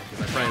streaming it yet,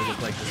 because I probably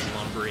look like this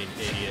lumbering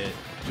idiot.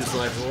 Just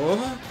like,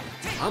 what?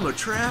 I'm a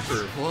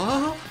trapper,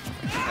 what?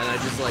 And I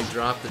just like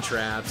drop the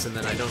traps, and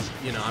then I don't,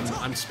 you know,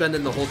 I'm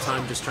spending the whole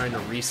time just trying to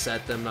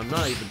reset them. I'm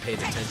not even paying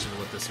attention to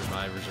what the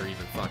survivors are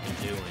even fucking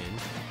doing.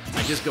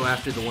 I just go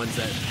after the ones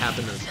that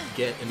happen to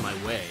get in my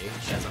way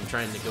as I'm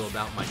trying to go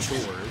about my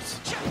chores.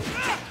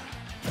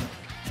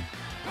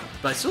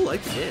 But I still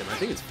like the game. I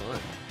think it's fun.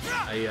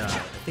 I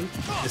think,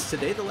 is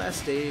today the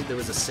last day? There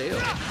was a sale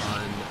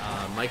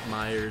on Mike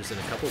Myers and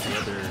a couple of the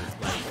other,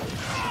 like,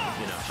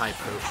 you know,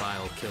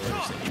 high-profile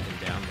killers that you can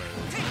download.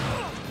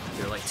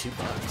 They're like $2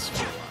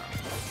 for a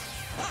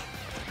while.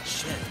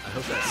 Shit, I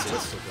hope that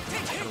sale's still going.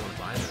 I kind of want to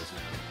buy those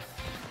now.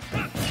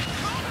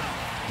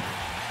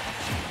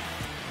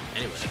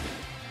 Anyway.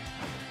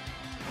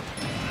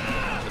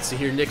 Let's see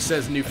here. Nick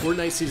says new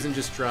Fortnite season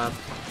just dropped,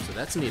 so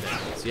that's neat.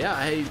 So yeah,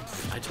 I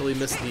totally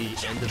missed the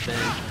end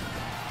event.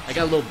 I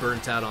got a little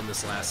burnt out on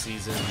this last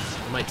season.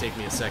 It might take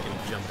me a second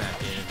to jump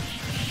back in.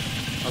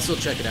 I'll still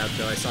check it out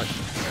though. I saw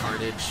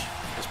Carnage.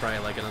 There's probably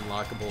like an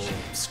unlockable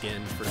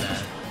skin for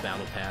that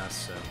battle pass,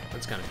 so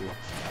that's kind of cool.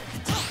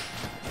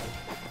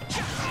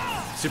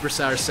 Super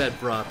Sour said,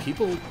 bruh,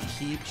 people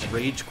keep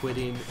rage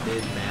quitting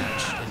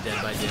mid-match in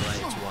Dead by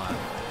Daylight. It's wild.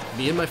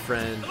 Me and my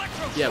friend,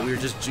 yeah, we were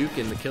just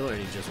juking the killer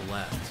and he just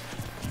left.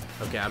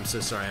 Okay, I'm so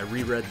sorry. I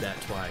reread that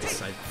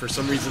twice. I, for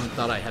some reason,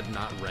 thought I had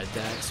not read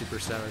that, Super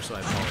Sour, so I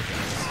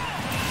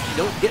apologize. You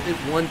don't get it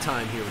one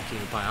time here with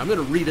King of Pie. I'm going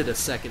to read it a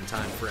second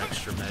time for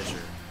extra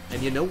measure.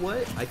 And you know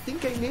what? I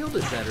think I nailed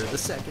it better the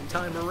second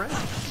time around.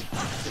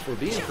 If we're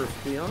being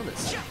perfectly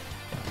honest.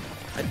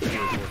 I think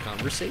there was more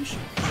conversation.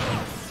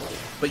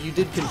 But you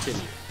did continue.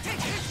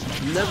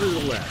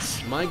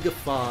 Nevertheless, my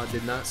guffaw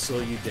did not slow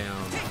you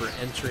down for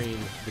entering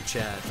the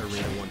chat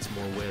arena once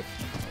more with.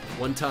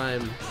 One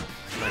time,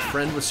 my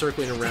friend was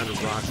circling around a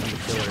rock from the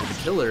killer. The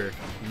killer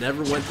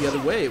never went the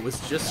other way. It was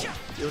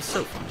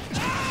so fun.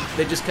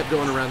 They just kept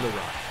going around the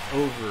rock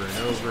over and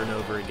over and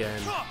over again,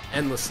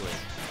 endlessly.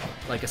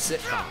 Like a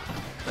sitcom.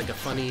 Like a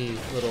funny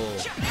little,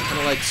 kind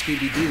of like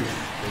Scooby-Doo.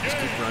 They just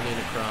keep running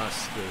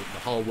across the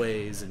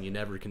hallways and you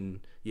never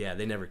can, yeah,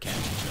 they never catch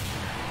each other.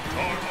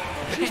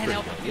 Can't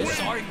help it. Yeah.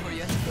 Sorry for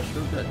you. That's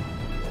real good.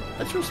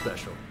 That's real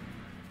special.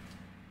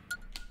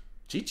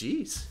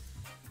 GG's.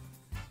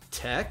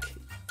 Tech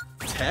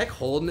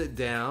holding it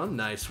down.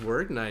 Nice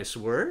work, nice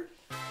work.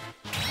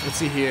 Let's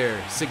see here.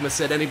 Sigma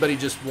said, anybody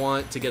just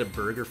want to get a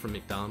burger from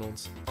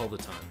McDonald's? All the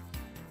time.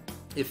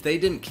 If they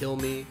didn't kill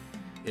me,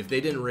 if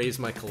they didn't raise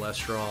my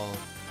cholesterol,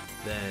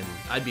 then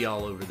I'd be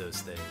all over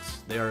those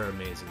things. They are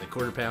amazing. The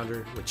quarter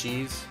pounder with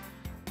cheese.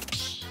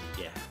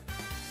 Yeah.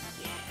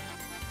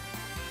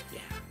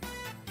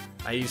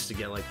 I used to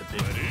get like the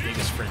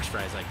biggest French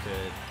fries I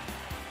could.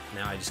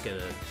 Now I just get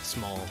a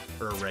small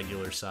or a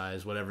regular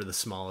size, whatever the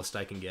smallest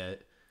I can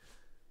get.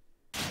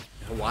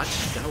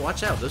 Gotta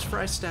watch out. Those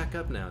fries stack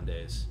up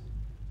nowadays.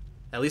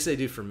 At least they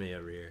do for me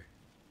over here.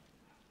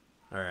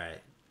 All right.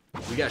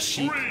 We got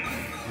Sheep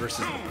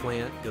versus the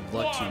Plant. Good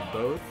luck to you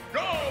both.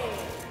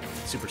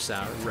 Super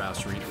Sour,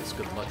 Rouse Reekus,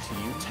 good luck to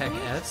you. Tech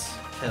S,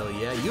 hell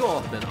yeah. You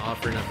all have been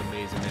offering up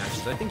amazing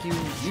matches. I think you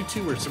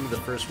two were some of the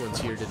first ones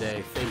here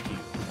today. Thank you.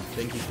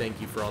 Thank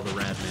you for all the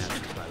rad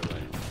matches, by the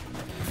way.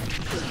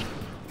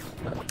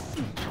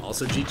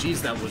 Also,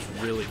 GG's, that was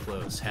really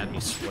close. Had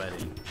me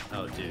sweating.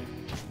 Oh, dude.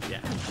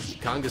 Yeah.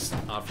 Congus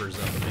offers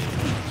up amazing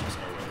matches,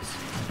 always.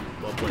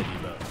 Well played, you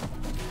both.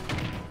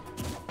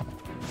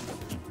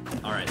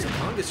 Alright, so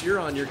Congus, you're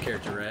on your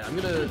character, right?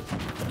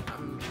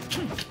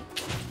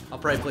 I'll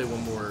probably play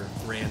one more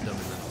random and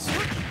then I'll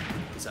switch.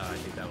 That's how I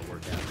think that would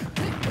work out.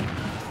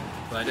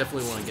 But I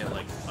definitely want to get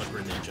like a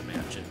Greninja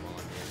match in while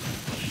I'm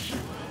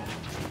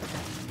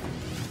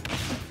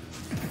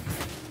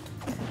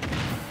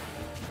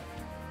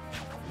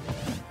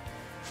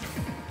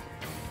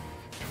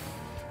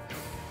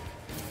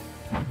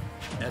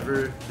here.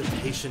 Ever the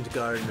patient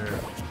gardener,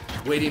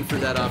 waiting for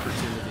that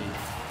opportunity.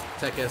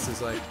 Tech S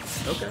is like,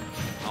 okay,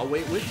 I'll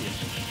wait with you.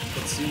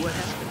 Let's see what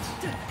happens.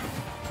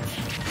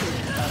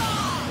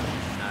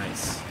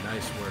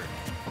 Nice work.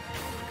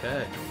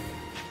 Okay.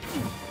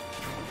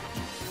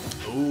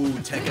 Ooh,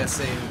 Tech S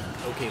saying,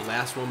 okay,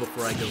 last one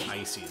before I go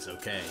Ices.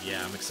 Okay,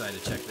 yeah, I'm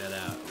excited to check that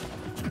out.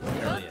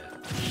 Hell yeah.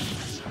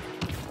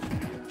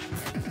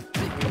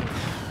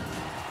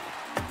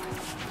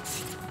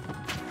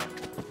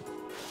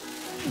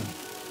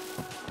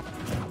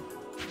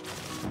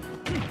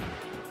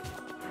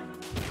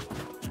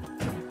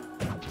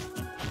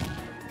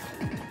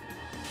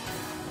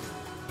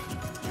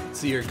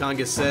 See here,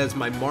 Congus says,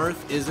 my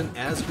Marth isn't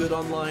as good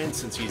online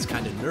since he's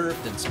kind of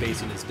nerfed and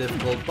spacing is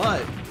difficult,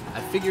 but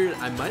I figured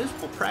I might as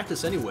well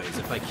practice anyways.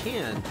 If I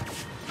can,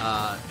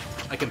 I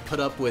can put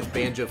up with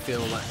Banjo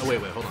feeling like... Oh,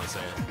 wait, hold on a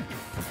second.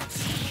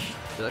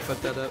 Did I fuck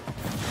that up?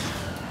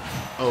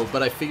 Oh,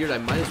 but I figured I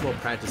might as well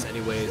practice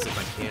anyways if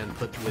I can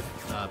put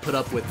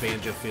up with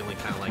Banjo feeling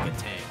kind of like a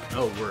tank.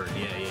 Oh, word,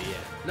 yeah.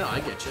 No,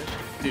 I get you.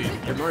 Dude,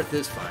 your Marth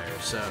is fire,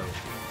 so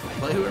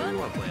play whoever you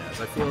want to play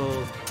as. I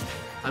feel...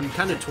 I'm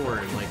kind of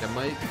torn. Like, I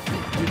might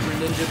do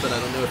Greninja, but I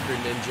don't know if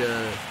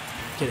Greninja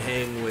can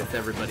hang with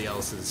everybody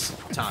else's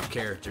top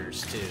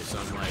characters, too. So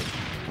I'm like,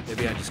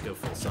 maybe I just go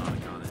full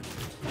Sonic on it.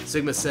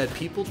 Sigma said,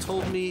 people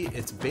told me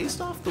it's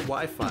based off the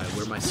Wi-Fi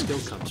where my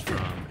skill comes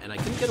from, and I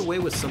couldn't get away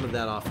with some of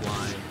that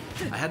offline.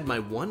 I had my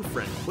one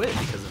friend quit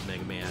because of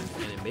Mega Man,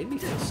 and it made me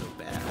feel so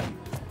bad.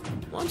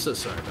 Well, I'm so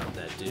sorry about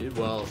that, dude.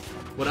 Well,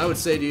 what I would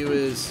say to you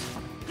is,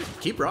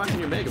 keep rocking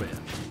your Mega Man.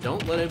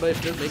 Don't let anybody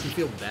make you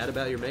feel bad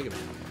about your Mega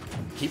Man.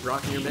 Keep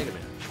rocking your Mega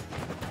Man.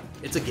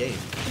 It's a game.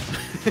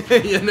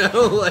 You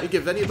know, like,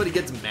 if anybody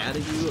gets mad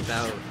at you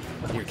about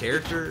your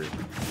character,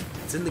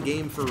 it's in the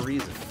game for a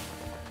reason.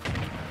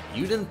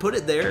 You didn't put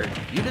it there.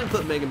 You didn't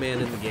put Mega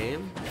Man in the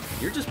game.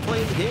 You're just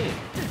playing the game.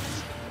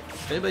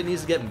 If anybody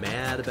needs to get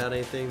mad about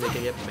anything, they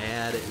can get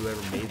mad at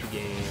whoever made the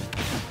game.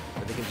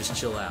 Or they can just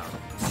chill out.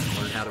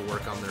 Learn how to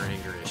work on their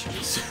anger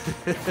issues.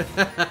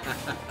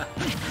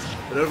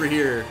 But over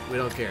here, we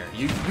don't care.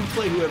 You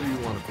play whoever you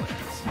want to play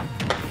as.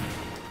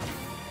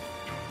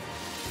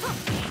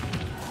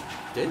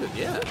 Dude,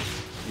 yeah.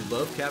 You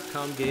love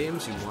Capcom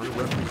games, you want to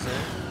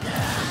represent. I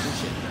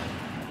appreciate that.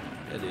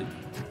 Yeah,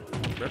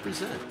 dude.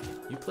 Represent.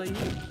 You play you.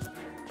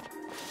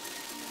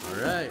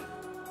 Alright.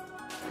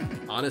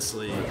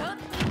 Honestly,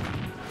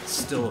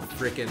 still a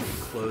freaking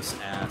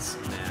close-ass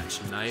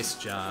match. Nice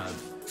job.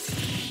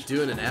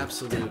 doing an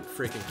absolute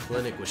freaking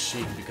clinic with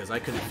Sheik because I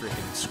couldn't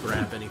freaking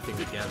scrap anything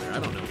together. I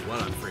don't know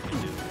what I'm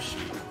freaking doing with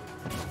Sheik.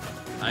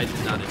 I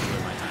did not enjoy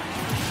my time.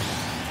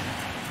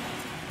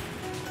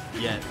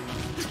 Yet,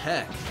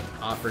 Tech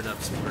offering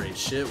up some great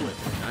shit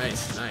with it.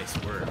 Nice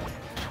work.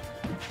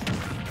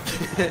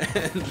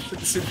 And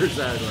Super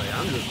Side's like,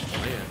 I'm just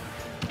playing.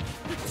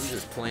 I'm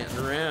just planting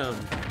around.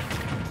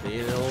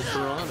 Being an old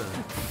piranha.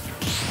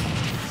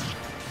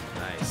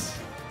 Nice.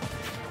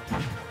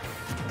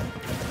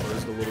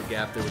 Closed a little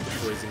gap there with the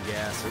poison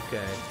gas.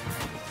 Okay.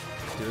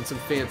 Doing some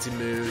fancy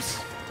moves.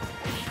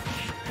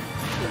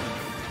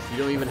 You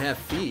don't even have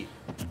feet,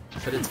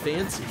 but it's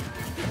fancy.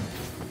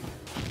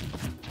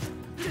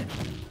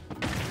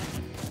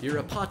 You're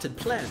a potted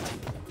plant.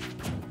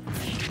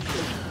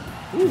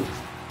 Ooh.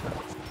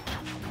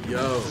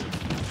 Yo.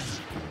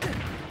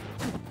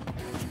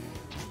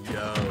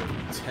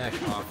 Tech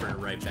offering it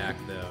right back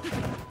though.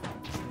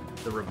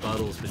 The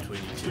rebuttals between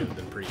you two have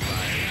been pretty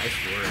fire. Nice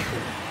work.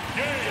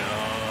 Yo.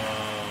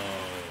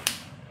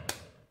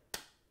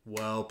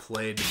 Well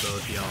played to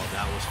both y'all.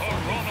 That was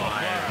fucking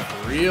fire.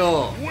 For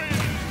real.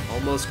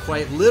 Almost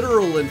quite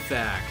literal, in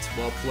fact.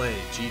 Well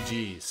played.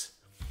 GG's.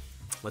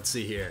 Let's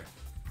see here.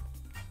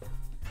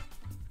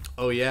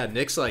 Oh yeah,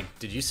 Nick's like,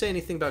 did you say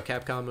anything about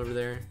Capcom over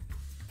there?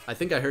 I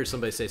think I heard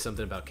somebody say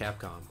something about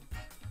Capcom.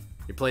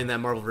 You're playing that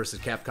Marvel vs.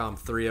 Capcom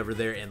 3 over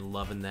there and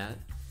loving that.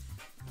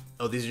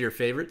 Oh, these are your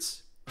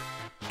favorites?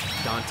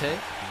 Dante?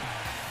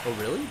 Oh,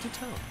 really? Do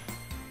tell.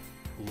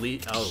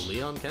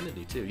 Leon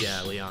Kennedy, too.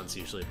 Yeah, Leon's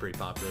usually a pretty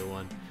popular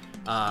one.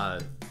 I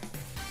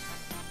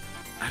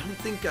don't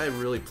think I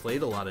really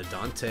played a lot of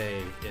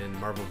Dante in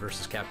Marvel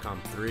vs. Capcom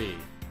 3.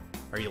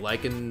 Are you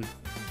liking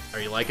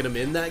him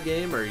in that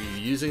game? Are you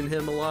using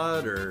him a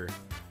lot, or...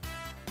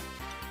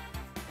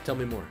 Tell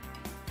me more.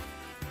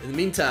 In the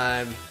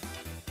meantime...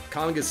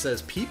 Conga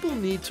says, people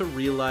need to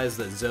realize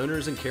that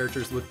zoners and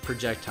characters with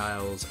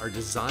projectiles are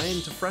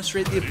designed to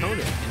frustrate the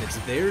opponent, and it's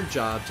their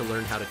job to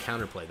learn how to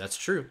counterplay. That's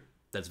true.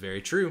 That's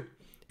very true.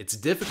 It's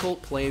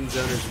difficult playing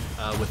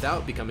zoners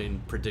without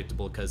becoming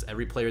predictable because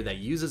every player that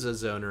uses a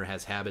zoner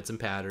has habits and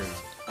patterns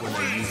when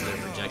they use their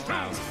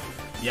projectiles.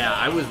 Yeah,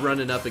 I was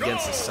running up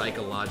against a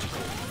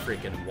psychological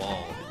freaking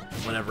wall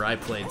whenever I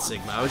played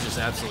Sigma. I was just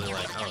absolutely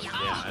like, oh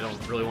yeah, I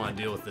don't really want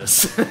to deal with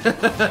this.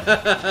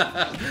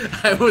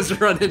 I was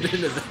running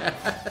into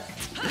that.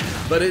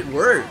 But it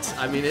worked.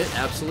 I mean, it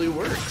absolutely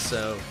works.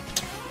 So,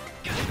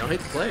 don't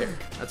hate the player.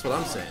 That's what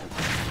I'm saying.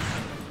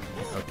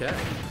 Okay.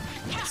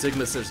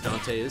 Sigma says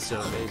Dante is so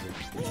amazing.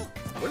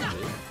 Where,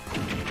 dude?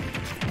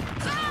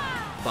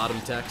 Bottom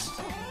text.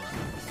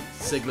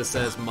 Sigma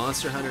says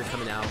Monster Hunter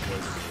coming out was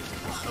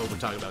amazing. Oh, we're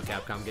talking about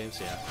Capcom games?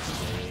 Yeah.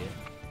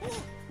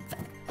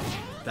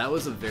 That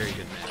was a very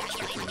good match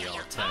between y'all,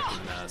 Tech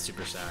and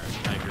Super Sour.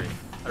 I agree.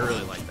 I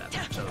really like that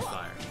match. That was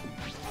fire.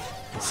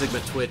 Sigma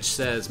Twitch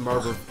says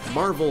Marvel.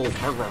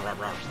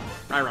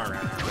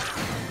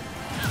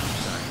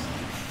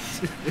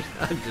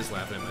 I'm just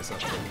laughing at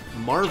myself.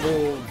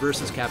 Marvel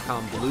vs.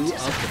 Capcom blew up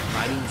the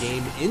fighting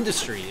game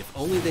industry. If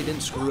only they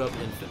didn't screw up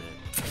Infinite.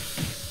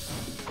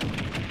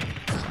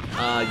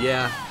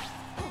 Yeah.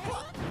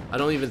 I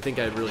don't even think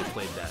I really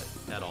played that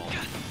at all.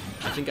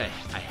 I think I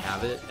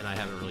have it, and I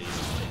haven't really even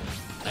played it.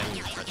 I haven't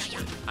even touched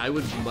it. I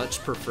would much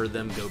prefer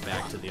them go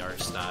back to the art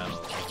style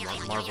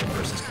of Marvel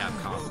vs.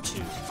 Capcom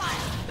 2.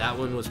 That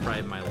one was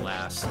probably my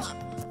last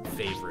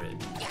favorite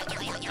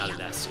out of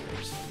that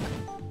series.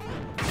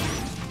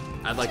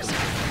 I'd like them.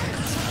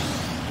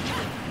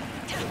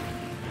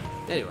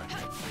 Anyway.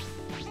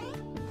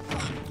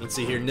 Let's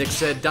see here. Nick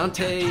said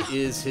Dante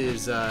is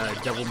his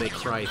Devil May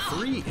Cry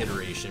 3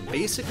 iteration.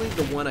 Basically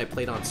the one I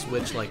played on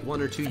Switch like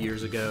 1 or 2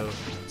 years ago.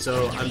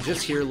 So I'm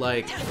just here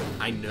like,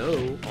 I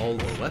know all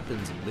the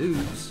weapons and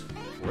moves.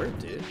 Word,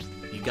 dude.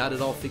 You got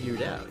it all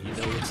figured out. You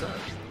know what's up.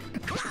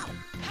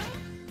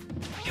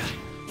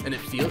 And it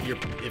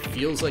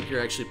feels like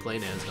you're actually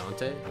playing as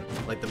Dante?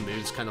 Like the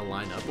moves kind of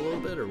line up a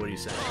little bit, or what are you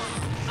saying?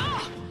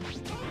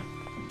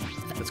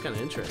 That's kind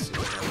of interesting.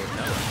 That worked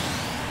out.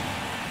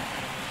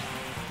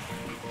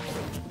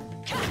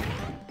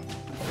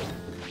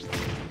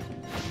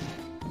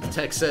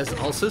 Tech says,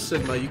 also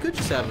Sigma, you could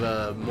just have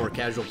a more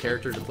casual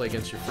character to play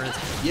against your friends.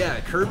 Yeah,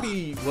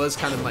 Kirby was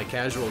kind of my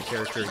casual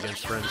character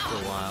against friends for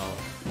a while,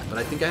 but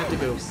I think I have to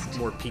go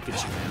more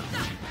Pikachu now.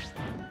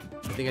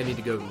 I think I need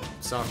to go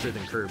softer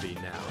than Kirby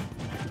now.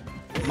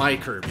 My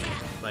Kirby.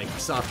 Like,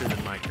 softer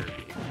than my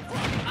Kirby.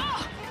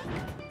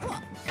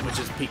 Which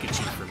is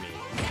Pikachu for me.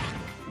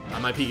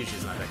 My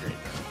Pikachu's not that great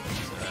though,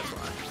 so that's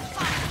why.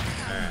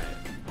 Alright.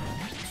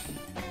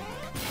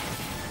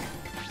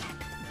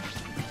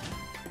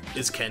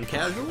 Is Ken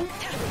casual?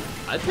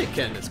 I'd pick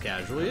Ken as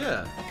casual,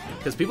 yeah.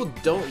 Because people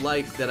don't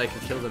like that I can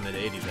kill them at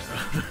 80 though.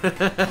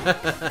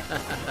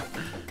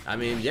 I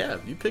mean, yeah,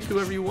 you pick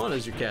whoever you want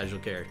as your casual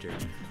character.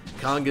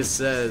 Conga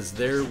says,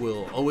 there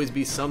will always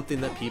be something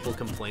that people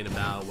complain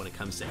about when it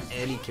comes to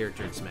any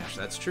character in Smash.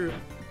 That's true.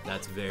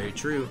 That's very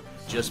true.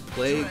 Just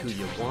play who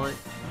you want.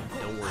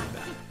 Don't worry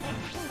about it.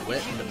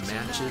 Let the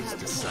matches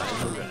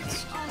decide the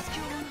rest.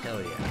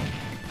 Hell yeah.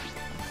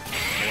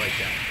 like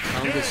that.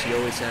 Congus, you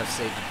always have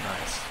saved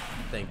advice.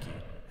 Thank you.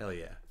 Hell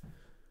yeah.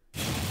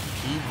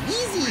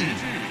 Pee-weezy!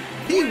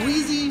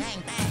 Pee-weezy!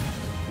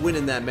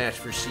 Winning that match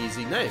for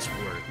Sheezy. Nice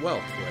work.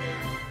 Well played.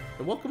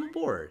 And welcome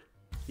aboard.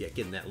 Yeah,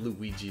 getting that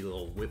Luigi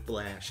little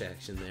whiplash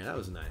action there. That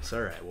was nice.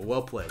 Alright,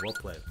 well played. Well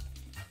played.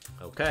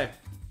 Okay.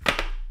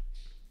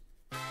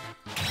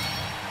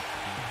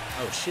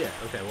 Oh shit.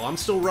 Okay, well I'm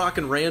still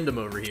rocking random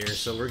over here,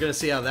 so we're gonna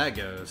see how that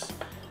goes.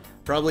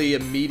 Probably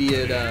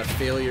immediate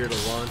failure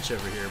to launch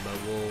over here, but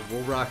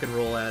we'll rock and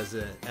roll as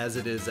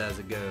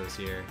it goes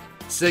here.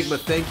 Sigma,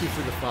 thank you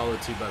for the follow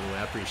too, by the way.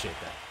 I appreciate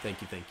that.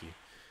 Thank you.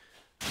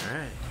 All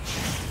right.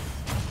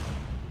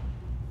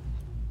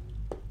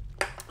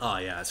 Oh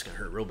yeah, it's gonna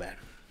hurt real bad.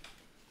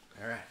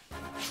 All right.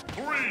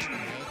 3,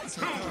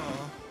 2,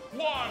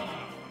 1,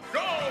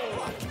 go!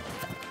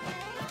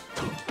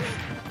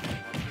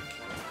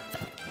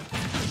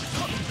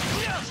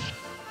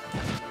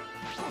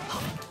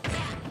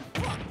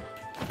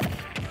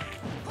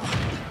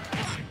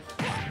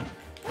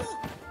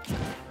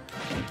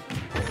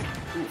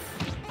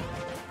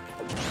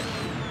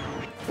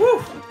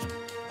 Woo!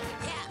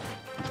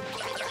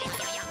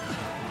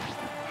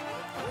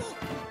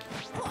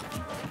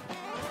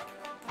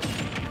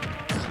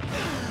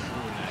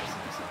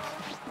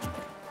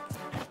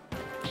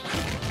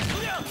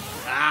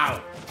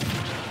 Ow!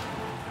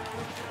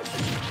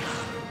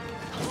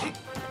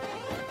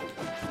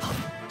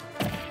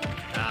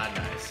 Ah,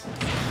 nice.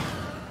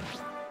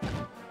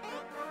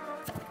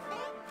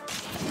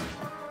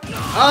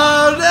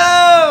 Oh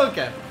no!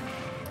 Okay.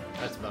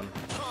 That's a bummer.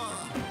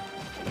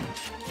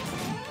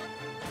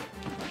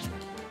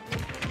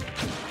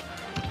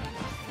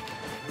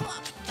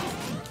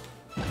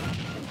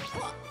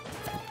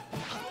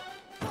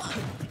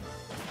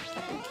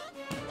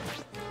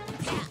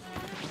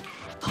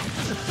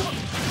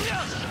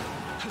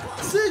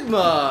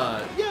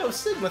 Sigma! Yo,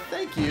 Sigma,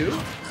 thank you.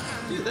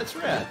 Dude, that's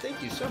rad.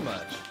 Thank you so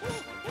much.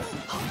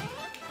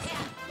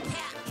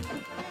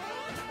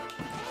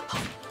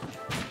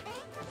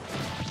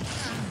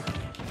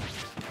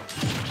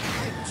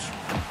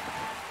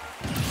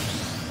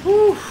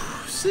 Whew.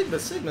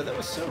 Sigma, that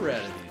was so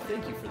rad of you.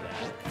 Thank you for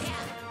that.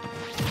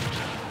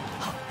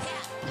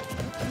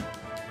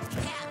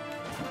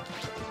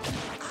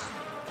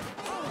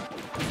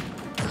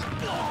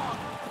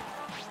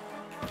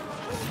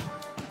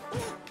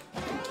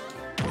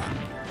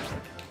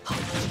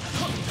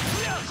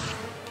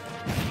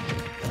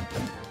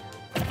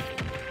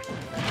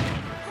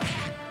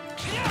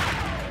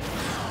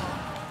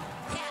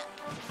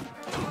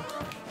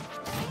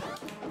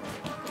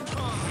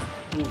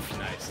 Oof,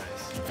 nice.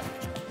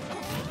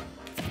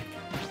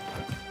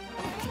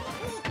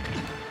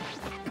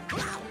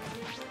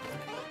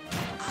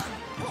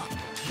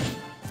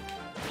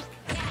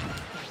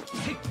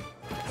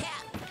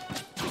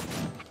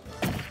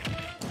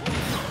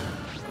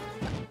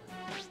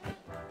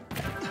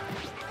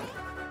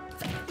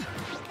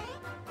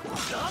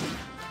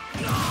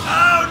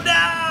 Oh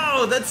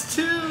no! That's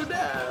 2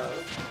 now!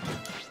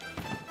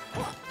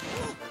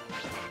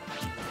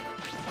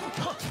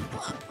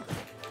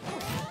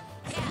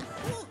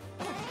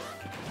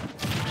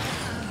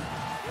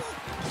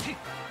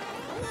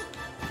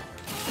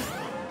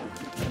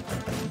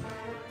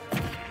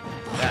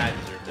 That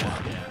deserved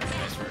that, yeah.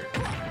 Nice work.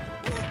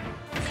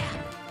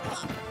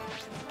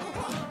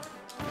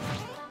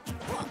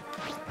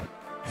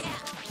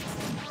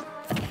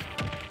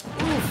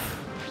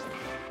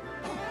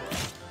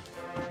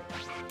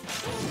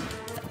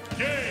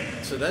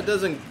 So that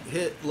doesn't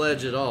hit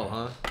ledge at all,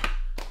 huh?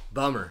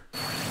 Bummer.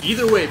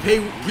 Either way,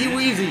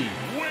 Pee-weezy!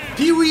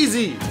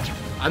 Pee-weezy!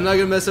 I'm not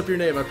gonna mess up your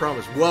name, I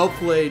promise. Well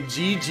played.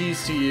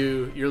 GG's to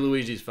you. You're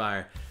Luigi's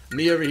Fire.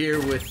 Me over here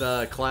with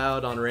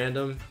Cloud on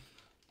random.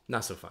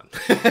 Not so fun.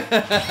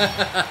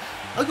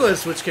 I'll go ahead and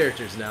switch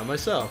characters now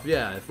myself.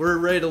 Yeah, if we're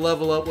ready to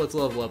level up, let's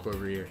level up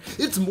over here.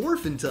 It's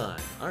morphin'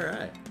 time.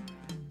 Alright.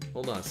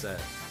 Hold on a sec.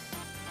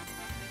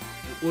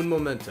 Un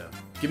momento.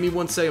 Give me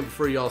 1 second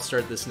before y'all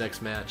start this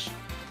next match.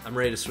 I'm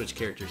ready to switch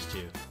characters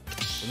too.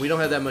 And we don't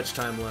have that much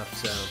time left,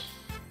 so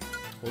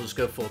we'll just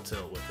go full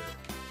tilt with it.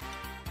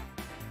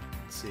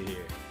 Let's see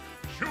here.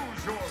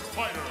 Choose your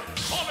fighter.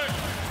 Sonic!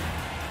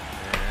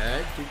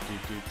 Alright.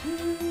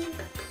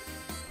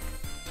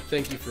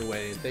 Thank you for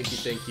waiting. Thank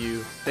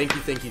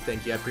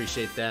you. I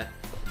appreciate that.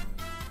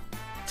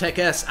 Tech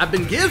S, I've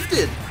been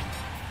gifted!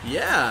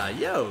 Yeah,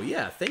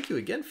 yeah. Thank you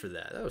again for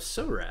that. That was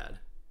so rad.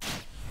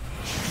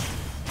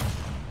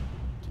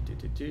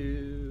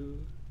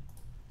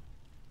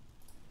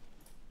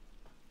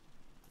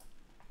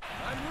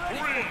 I'm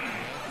ready.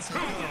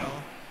 3, 2,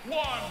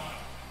 1,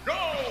 go!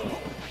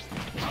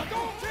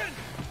 Hadouken!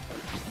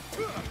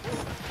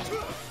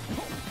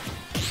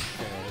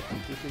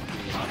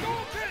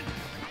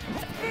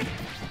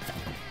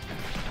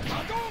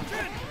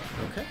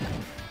 Okay.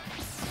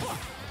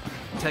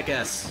 Tech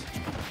S.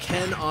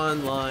 Ken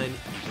online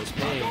equals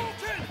pain.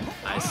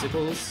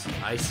 Icicles,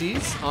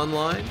 Ices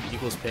online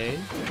equals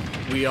pain.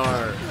 We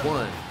are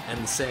one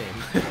and the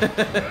same.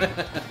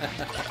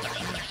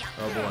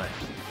 Oh boy.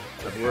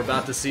 But we're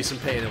about to see some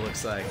pain, it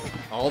looks like.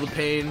 All the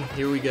pain,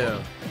 here we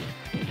go.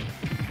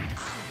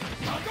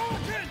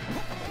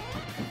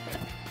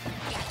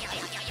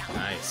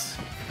 Nice.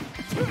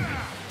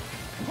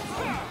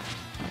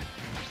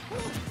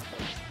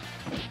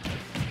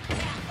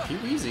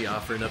 Kiwizi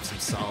offering up some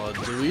solid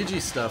Luigi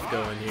stuff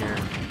going here.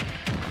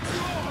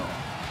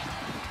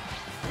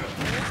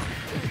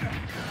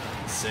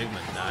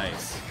 Sigma,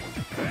 nice.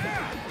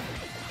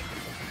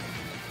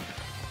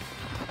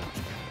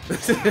 You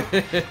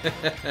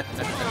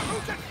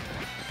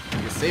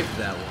saved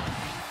that one.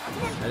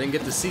 I didn't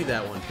get to see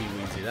that one,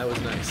 Kiwizi. That was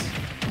nice. It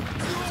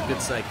was a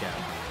good psych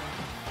out.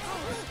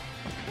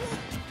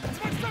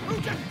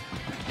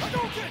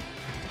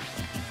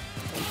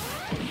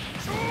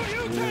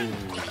 Ooh.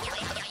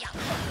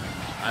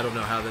 I don't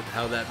know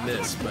how that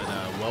missed, but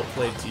well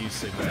played to you,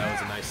 Sigma. That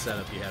was a nice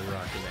setup you had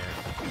rocking there.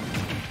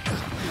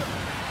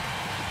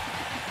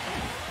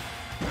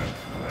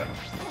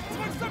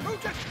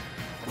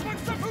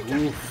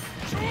 Oof.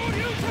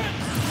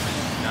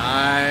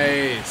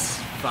 Nice!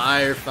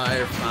 Fire,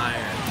 fire,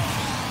 fire.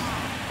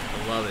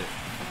 I love it.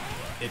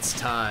 It's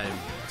time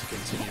to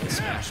continue the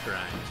smash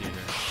grind, Junior.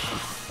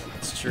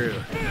 It's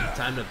true.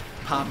 Time to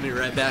pop me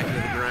right back into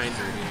the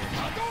grinder here.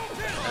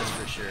 That's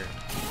for sure.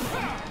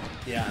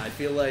 Yeah, I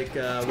feel like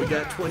we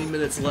got 20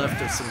 minutes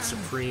left of some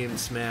supreme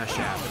smash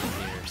happening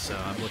here, so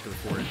I'm looking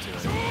forward to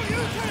it.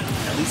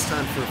 At least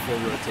time for a full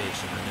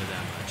rotation, I know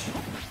that much.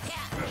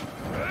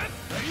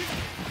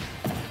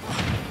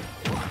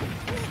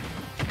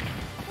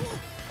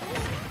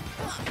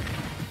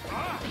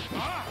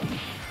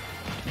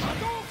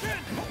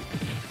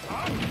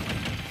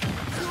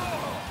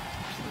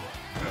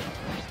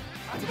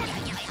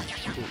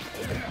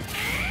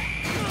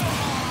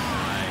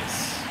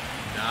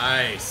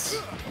 Nice.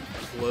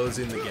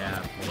 Closing the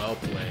gap. Well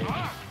played.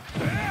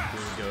 Here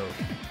we go.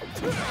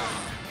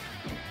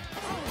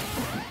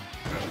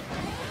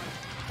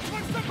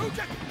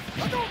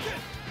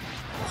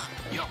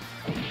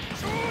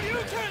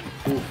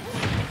 Ooh.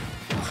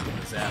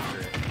 Was after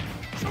it.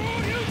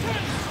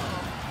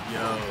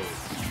 Yo.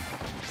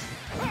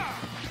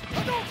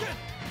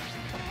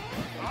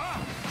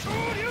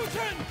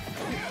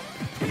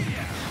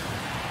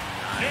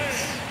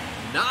 Nice.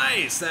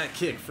 Nice! That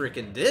kick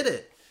freaking did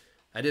it.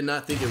 I did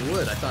not think it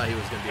would. I thought he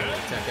was going to be able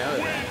to tech out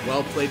of that.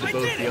 Well played to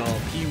both y'all.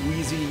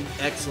 Kiwizi,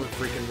 excellent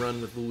freaking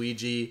run with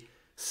Luigi.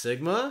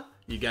 Sigma,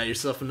 you got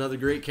yourself another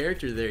great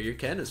character there. Your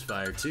Ken is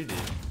fired too, dude.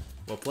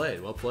 Well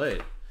played, well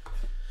played.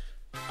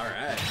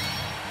 Alright.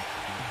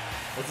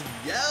 Let's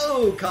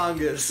yo,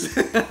 Congus!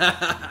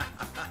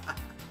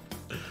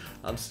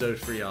 I'm stoked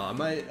for y'all. I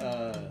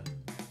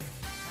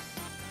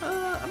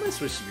might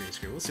switch to green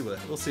screen.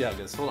 We'll see how it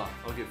goes. Hold on.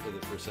 I'll get further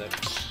for a sec.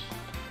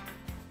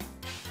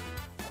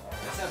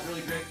 Have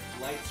really great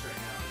lights right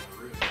now in the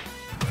room.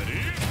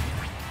 Ready?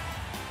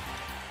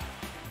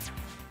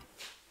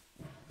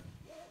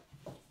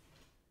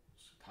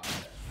 Pop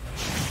that.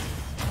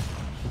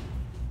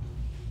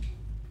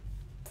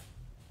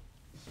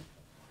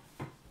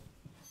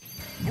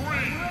 3,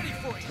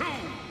 2,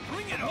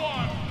 bring it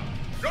on.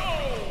 Go!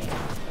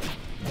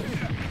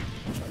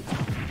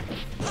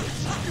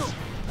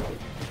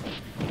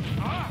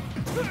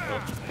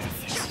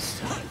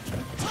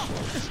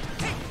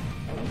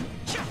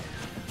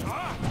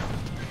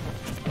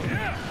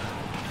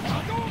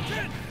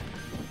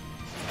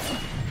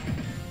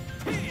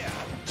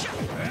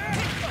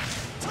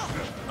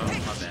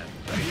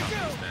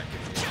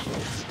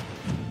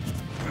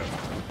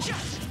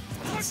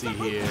 Let's see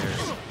here.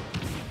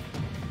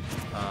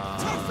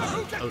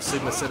 Oh,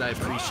 Sigma said I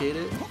appreciate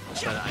it,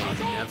 but I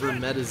never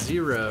met a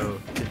Zero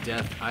to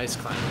Death Ice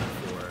Climber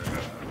before.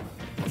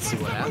 Let's see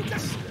what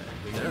happens today.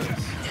 Who knows? Who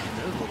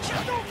knows what'll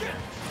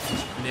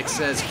happen. Nick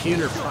says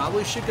Kuner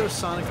probably should go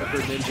Sonic over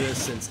Ninja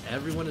since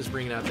everyone is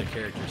bringing out their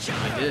characters. So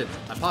I did.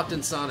 I popped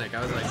in Sonic.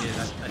 I was like, dude,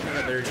 I think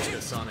I better just go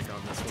Sonic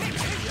on this one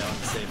just to be on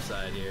the safe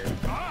side here.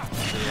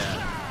 So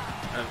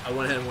yeah, I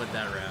went ahead and went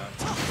that route.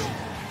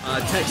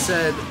 Tech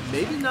said,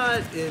 maybe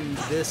not in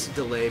this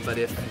delay, but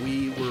if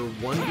we were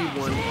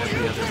 1v1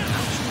 every other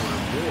match or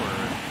more,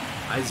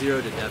 I zero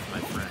to death my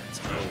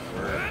friends. Oh,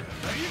 word.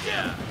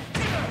 Yeah.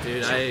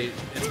 Dude,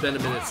 it's been a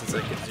minute since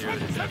I could zero to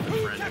death a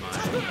friend of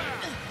mine.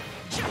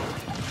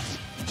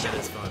 And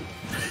it's fun.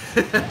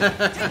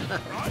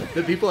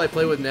 The people I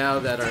play with now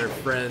that are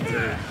friends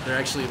they're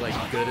actually like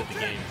good at the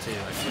game too,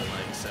 I feel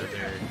like. So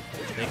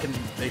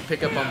they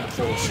pick up on the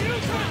bullshit,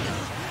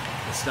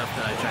 the stuff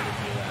that I try to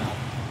do out.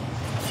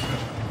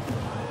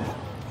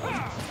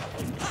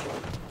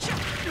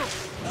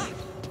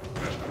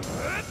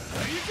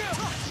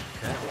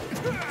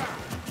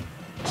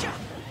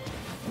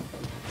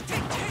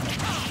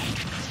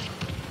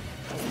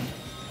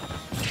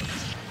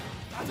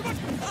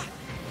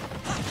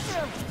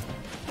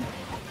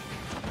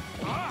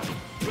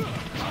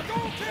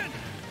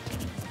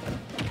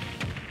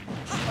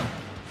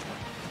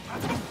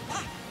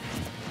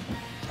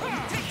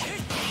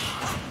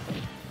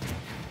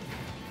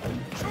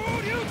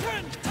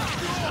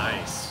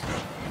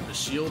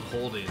 shield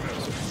holding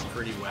was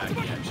pretty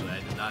wacky, actually. I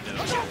did not know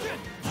that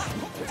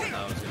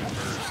was going to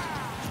burst.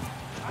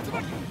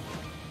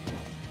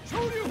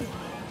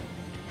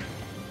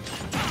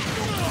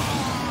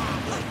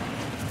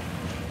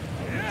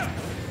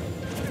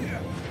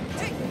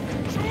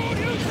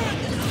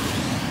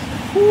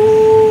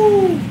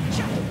 Woo!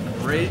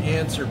 Great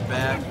answer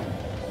back.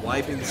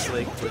 Wiping the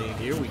slate clean.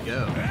 Here we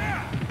go.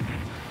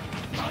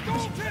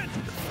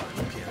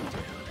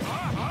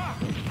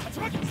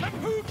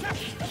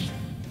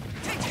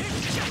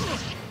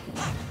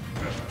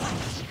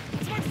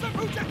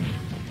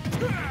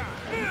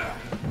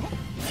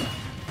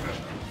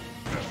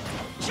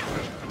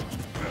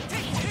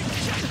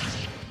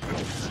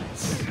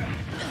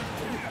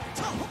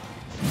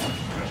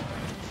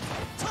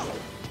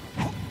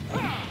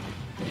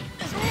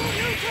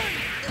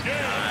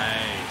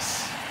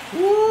 Nice.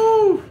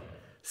 Woo!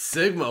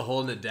 Sigma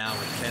holding it down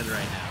with Ken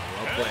right now.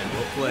 Well played,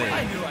 well played.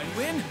 I knew I'd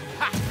win.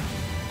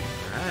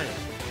 Alright.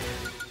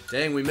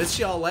 Dang, we missed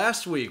y'all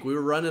last week. We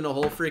were running a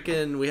whole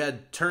freaking... We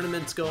had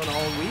tournaments going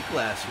all week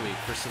last week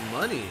for some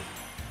money.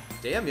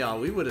 Damn, y'all,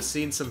 we would have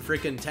seen some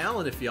freaking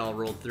talent if y'all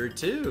rolled through,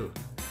 too.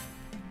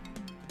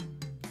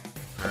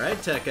 Alright,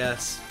 Tech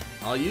S.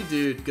 All you,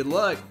 dude. Good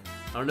luck.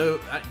 I don't know...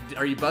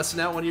 Are you busting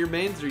out one of your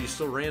mains, or are you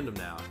still random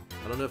now?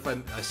 I don't know if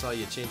I saw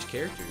you change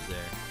characters there.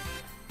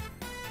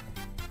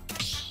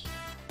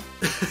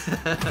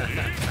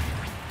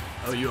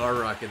 Oh, you are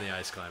rocking the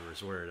Ice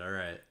Climbers. Word.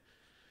 Alright.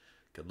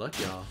 Good luck,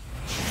 y'all.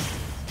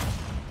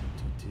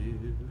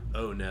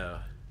 Oh, no.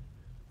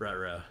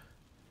 Ruh-roh.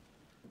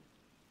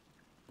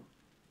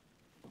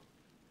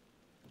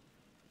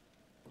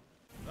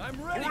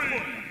 I'm ready for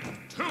it.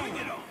 3, 2,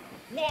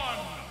 1,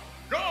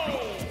 go!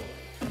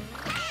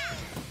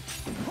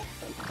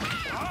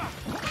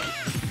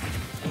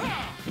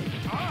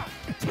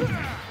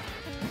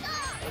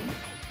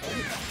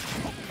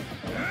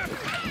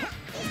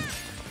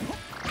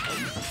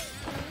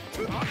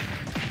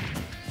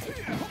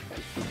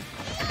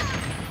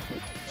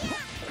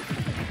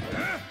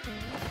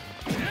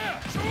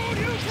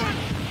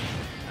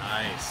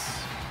 Nice.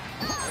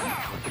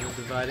 Looking at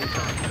dividing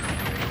contact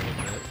a little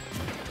bit.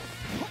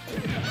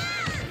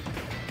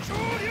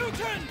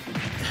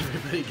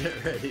 Everybody get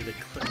ready to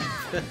click.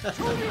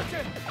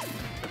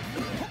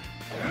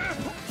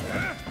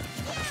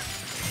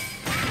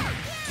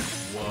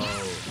 Whoa.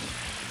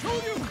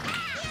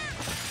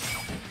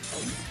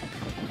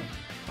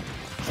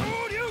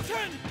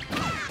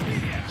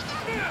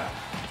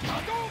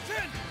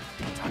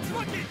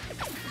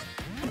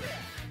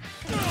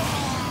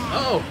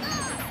 Oh!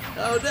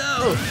 Oh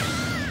no!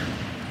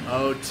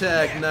 Oh,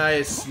 Tech,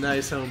 nice,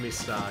 nice homie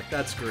stock.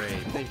 That's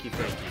great. Thank you,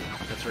 thank you.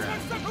 That's right.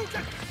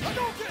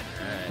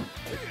 Alright.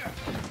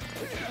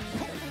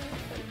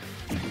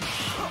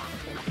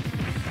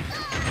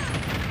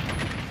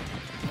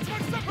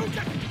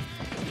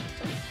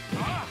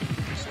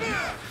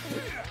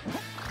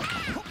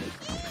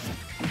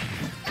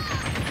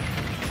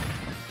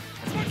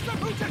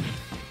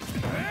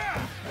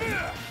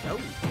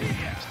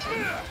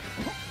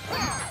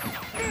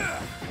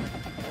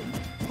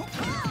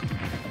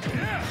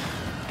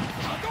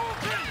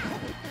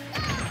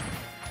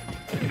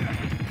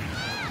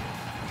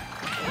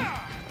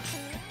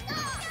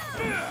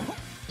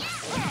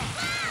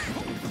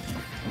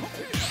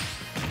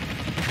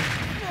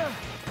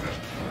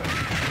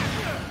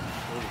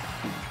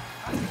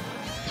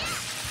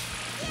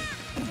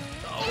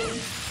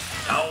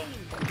 Oh,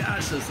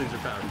 gosh, those things are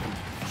powerful.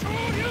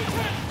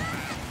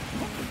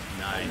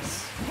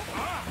 Nice.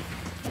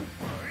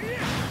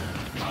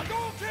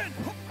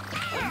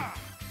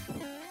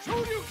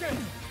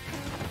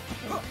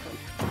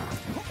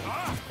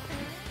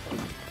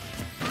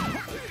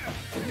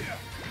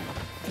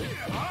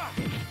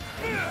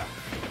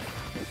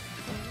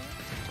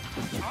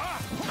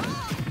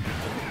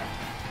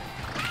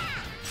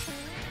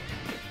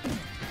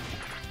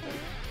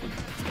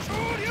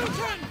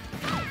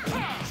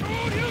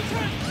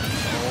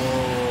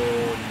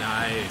 Oh,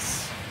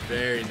 nice.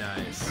 Very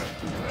nice.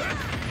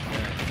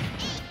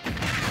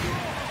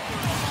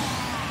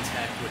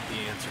 Tech with the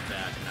answer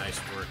back. Nice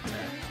work,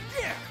 Tech.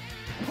 Yeah!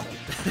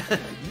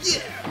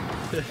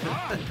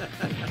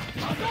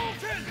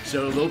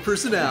 Show a little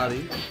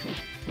personality.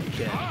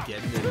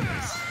 Getting in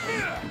this.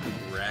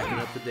 Racking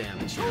up the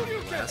damage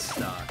here. Last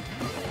stock.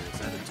 Oh, was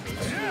that a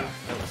toast?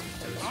 That wasn't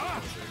a toast.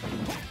 Was it?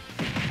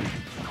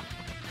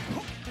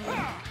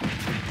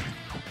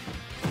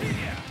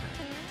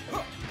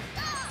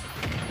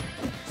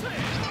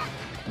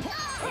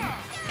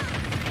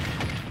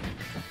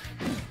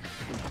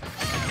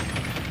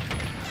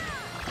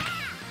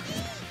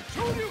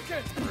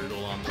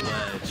 Brutal on the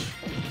ledge.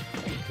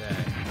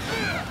 Okay.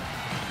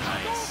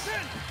 Nice.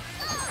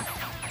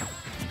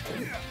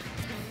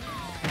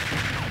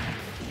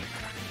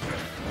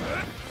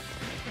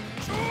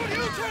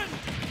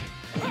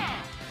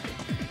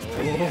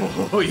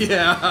 Oh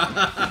yeah.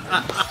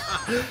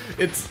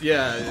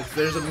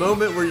 There's a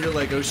moment where you're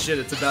like, oh shit,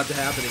 it's about to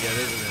happen again,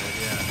 isn't it?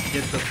 Yeah.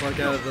 Get the fuck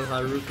out of the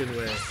Haruken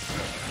way.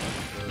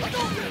 Oh,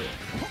 shit.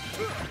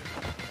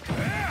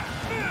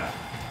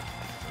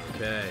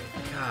 Okay.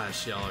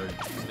 Gosh, y'all are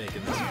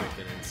making this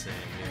freaking insane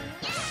here.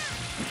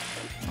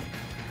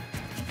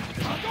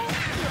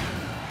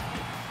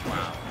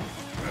 Wow.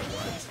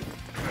 What?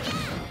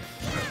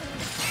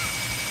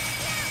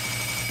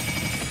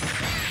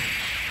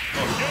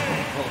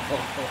 Oh,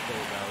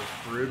 that was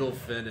brutal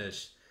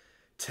finish.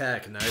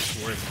 Tech,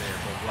 nice work there.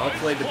 But well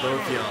played to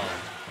both y'all.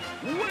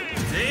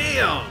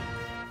 Damn!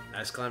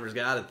 Ice Climbers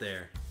got it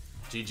there.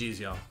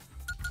 GG's, y'all.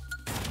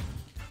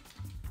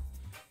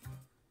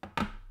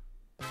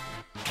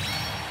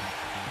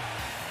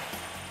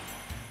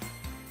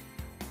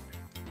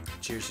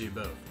 Cheers to you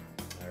both.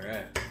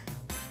 Alright.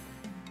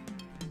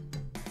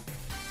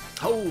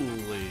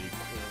 Holy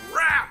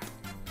crap!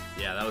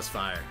 Yeah, that was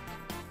fire.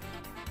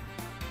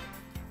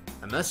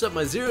 I messed up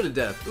my 0 to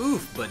death.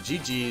 Oof, but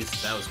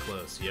GG's. That was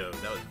close. Yo,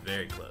 that was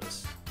very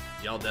close.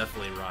 Y'all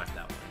definitely rocked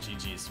that one.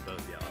 GG's to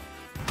both y'all.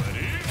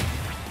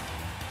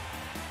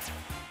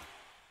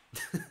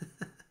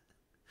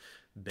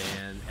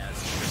 Ban as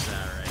Super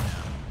Sour right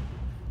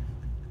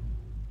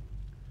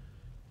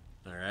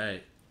now.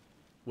 Alright.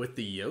 With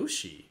the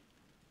Yoshi.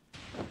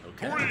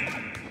 Okay. 3,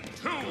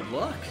 2, Good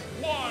luck.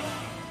 1,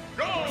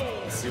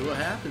 go! Let's see what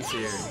happens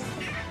here.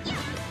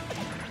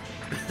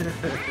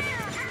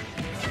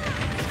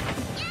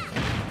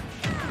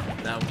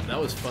 That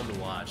was fun to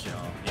watch,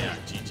 y'all. Yeah,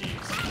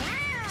 GG's.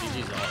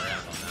 GG's all around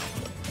on that one.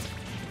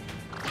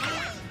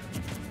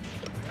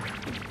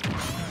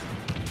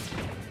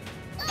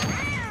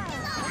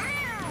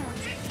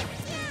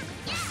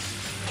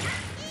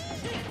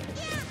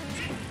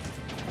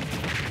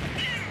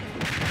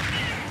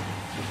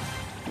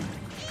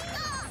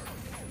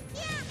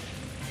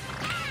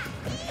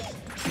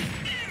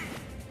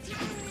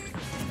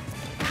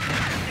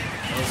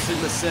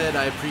 Sigma said,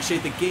 I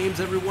appreciate the games,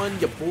 everyone.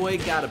 Your boy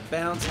gotta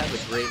bounce. Have a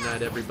great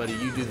night, everybody.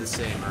 You do the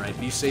same, alright?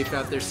 Be safe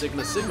out there,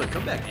 Sigma. Sigma,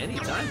 come back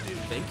anytime, dude.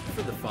 Thank you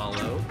for the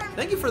follow.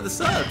 Thank you for the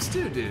subs,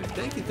 too, dude.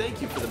 Thank you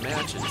for the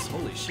matches.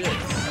 Holy shit.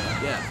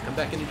 Yeah, come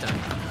back anytime.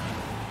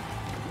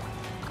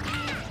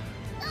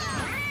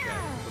 Okay,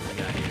 what do we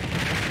got here?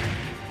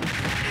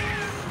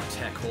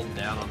 Tech holding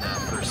down on that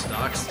first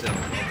stock still.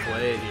 Well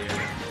played here.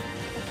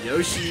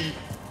 Yoshi.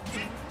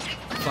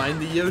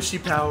 Find the Yoshi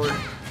power.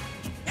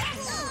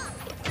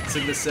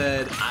 Sigma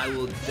said, I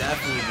will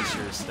definitely be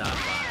sure to stop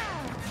by.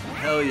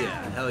 Hell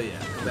yeah, hell yeah.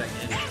 Come back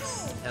anytime.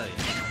 Hell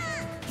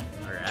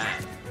yeah.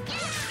 Alright.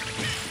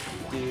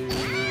 Dude.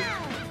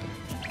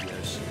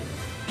 Yoshi.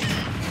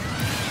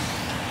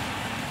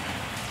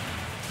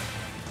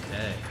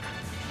 Okay.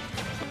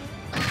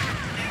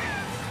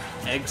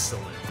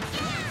 Excellent.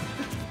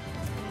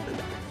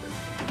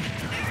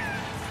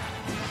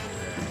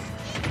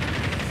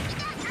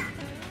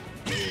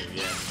 Ooh,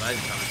 yeah, Divide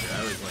and Conquer. I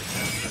always like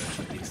that approach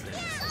with these things.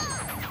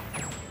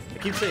 I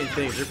keep saying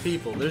things. They're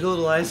people. They're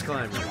little ice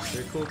climbers.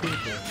 They're cool people.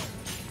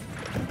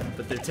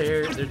 But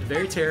they're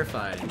very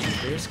terrifying. They're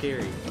very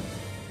scary.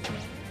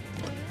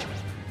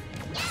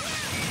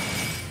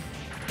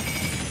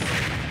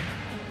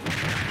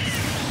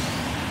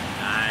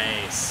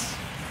 Nice.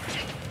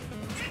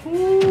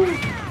 Woo.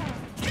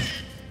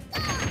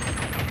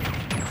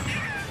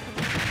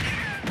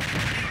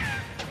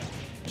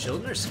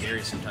 Children are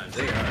scary sometimes.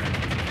 They are.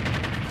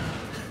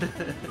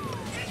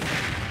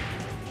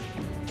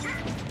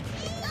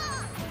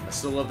 I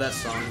still love that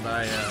song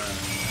by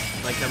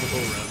My Chemical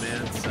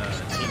Romance,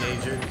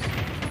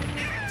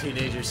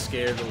 Teenagers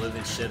Scared the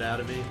Living Shit Out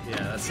of Me.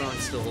 Yeah, that song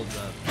still holds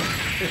up.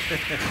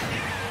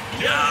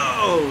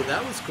 Yo!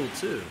 That was cool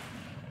too.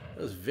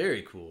 That was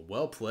very cool.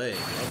 Well played.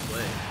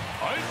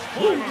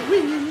 Well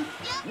played.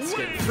 It's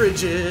getting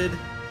frigid.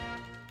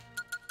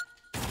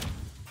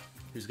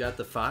 Who's got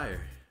the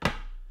fire?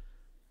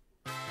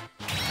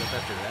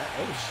 After that,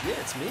 oh shit,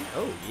 it's me.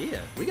 Oh yeah,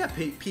 we got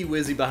P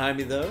Wizzy behind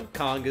me though.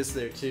 Congus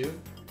there too.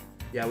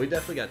 Yeah, we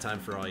definitely got time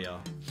for all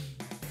y'all.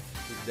 We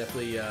can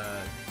definitely,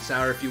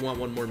 Sour, if you want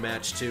one more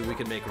match too, we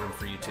can make room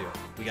for you too.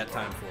 We got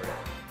time for it.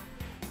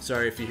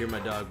 Sorry if you hear my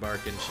dog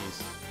barking.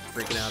 She's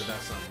freaking out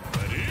about something.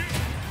 Let's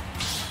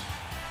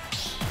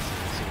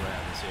see what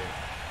happens here.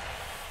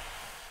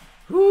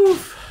 Whew.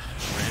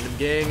 Random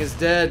gang is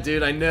dead,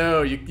 dude. I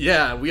know.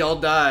 Yeah, we all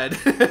died.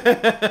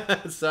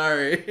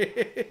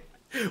 Sorry.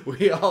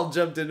 We all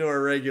jumped into our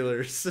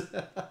regulars.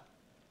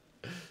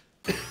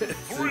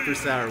 Super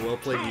Sour, well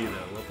played to you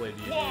though. Well played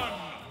to you, dude.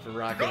 For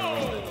rocking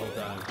and rolling the whole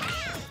time.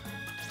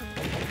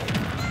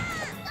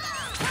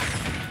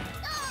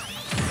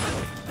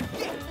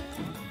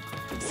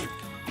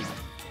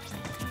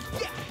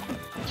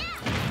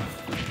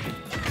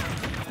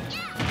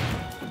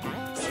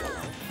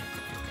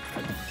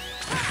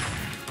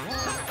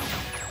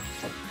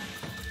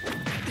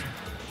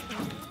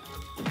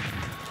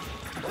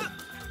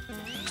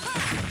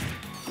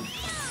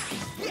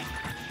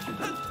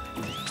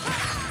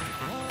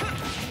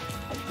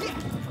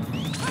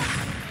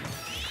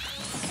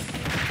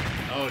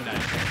 Oh,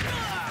 nice.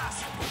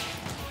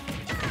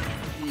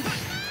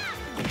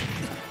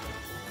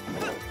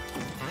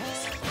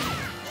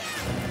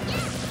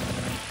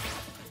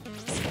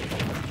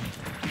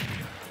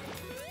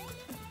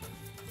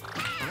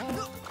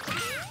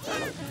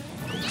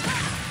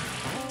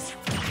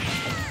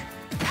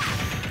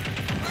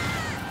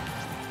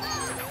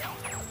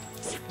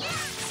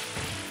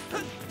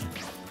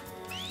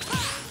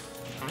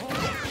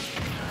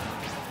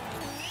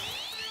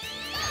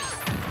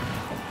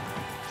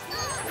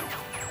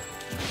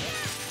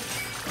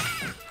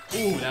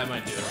 Ooh, that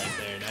might do it right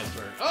there. Nice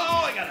burn.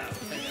 Oh, I got out.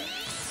 Thank God.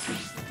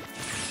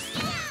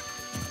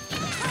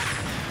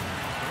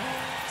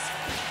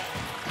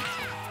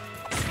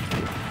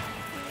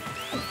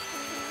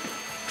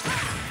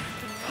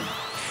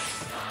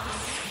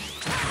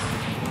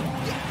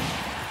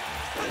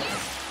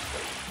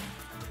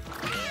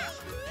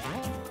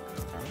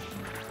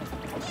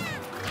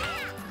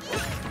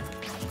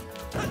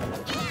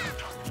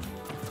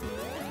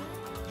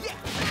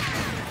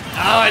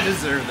 Oh, I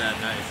deserve that.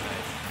 Nice, nice.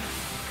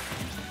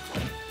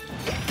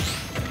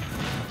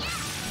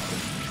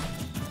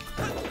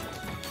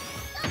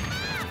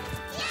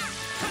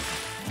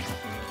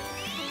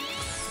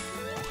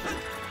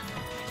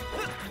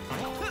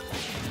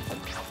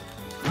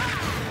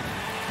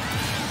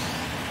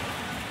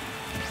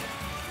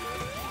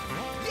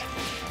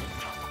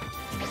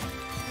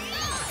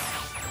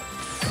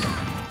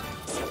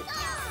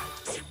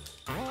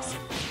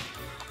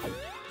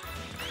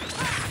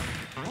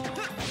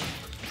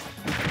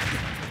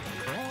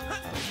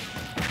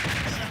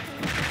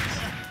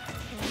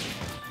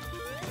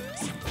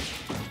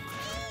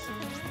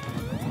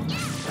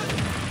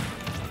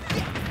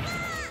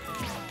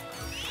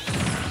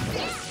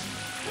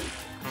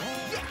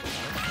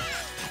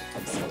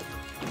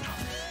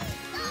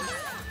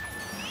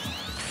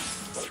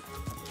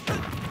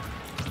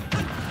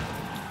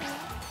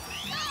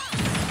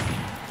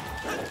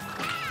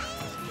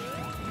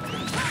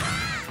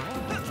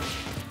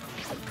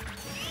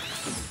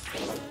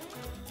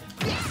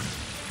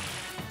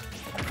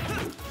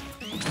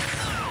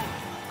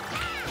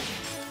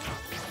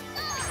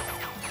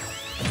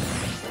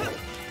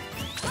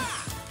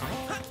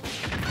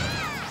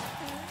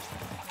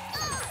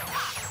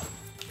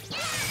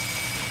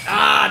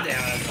 Ah, damn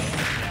it.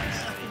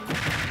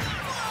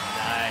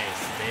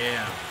 Nice,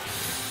 damn.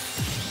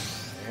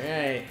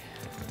 Alright.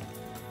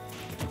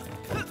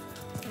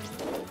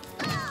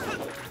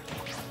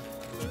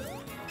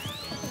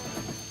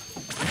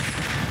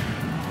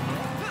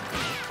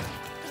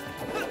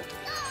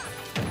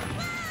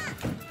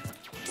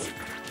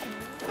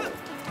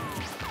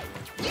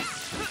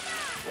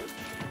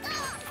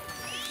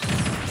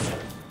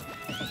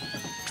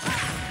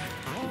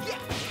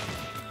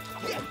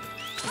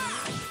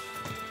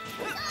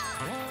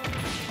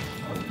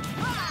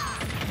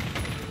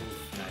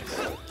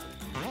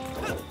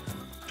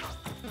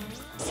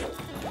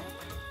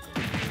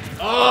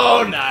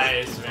 Oh,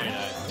 nice. Very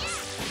nice.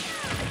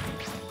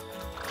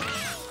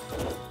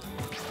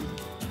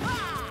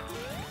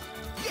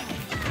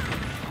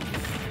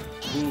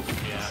 Oof,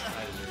 yeah,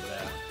 I deserve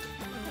that.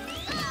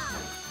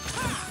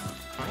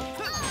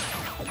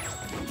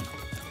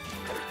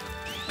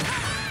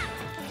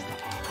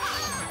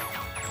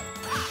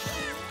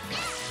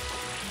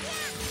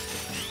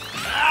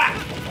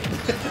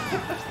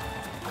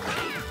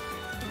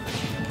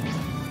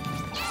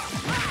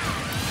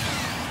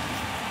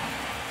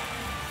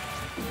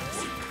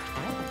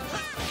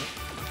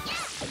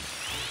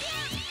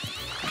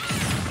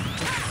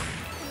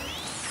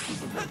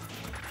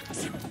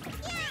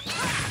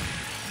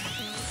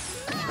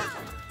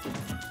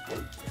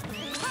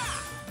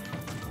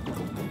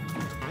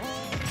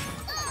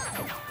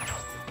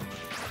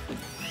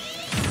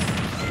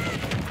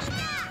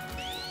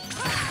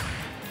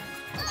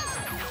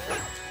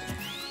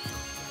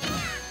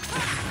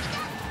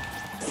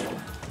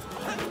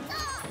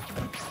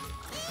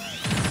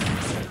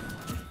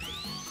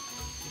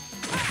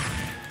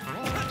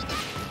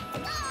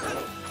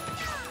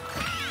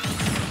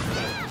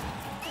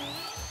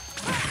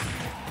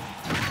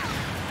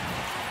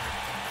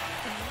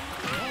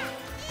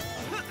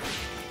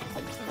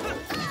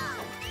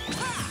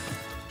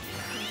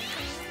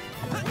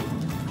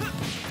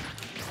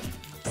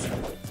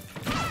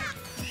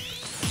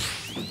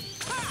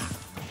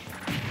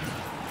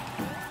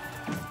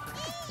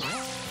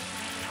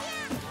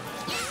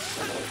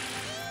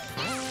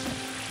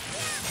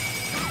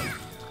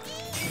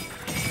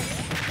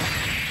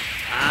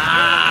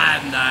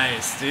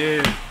 Nice,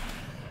 dude.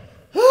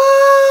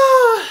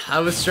 I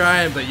was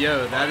trying, but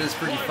yo, that is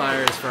pretty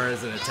fire as far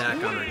as an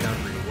attack on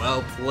recovery.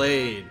 Well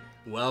played.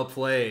 Well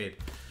played.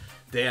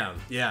 Damn,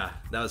 yeah,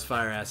 that was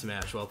fire-ass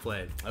match. Well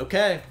played.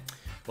 Okay.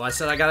 Well, I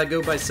said I gotta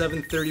go by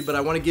 7:30, but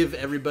I want to give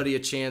everybody a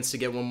chance to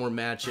get one more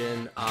match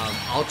in.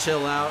 I'll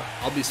chill out.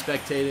 I'll be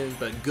spectating,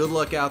 but good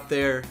luck out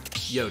there.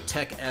 Yo,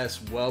 Tech S,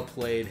 well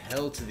played.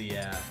 Hell to the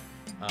yeah.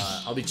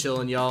 I'll be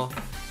chilling, y'all.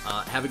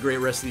 Have a great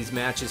rest of these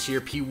matches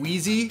here.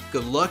 P-Weezy,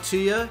 good luck to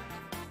ya.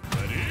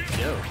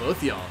 Yo,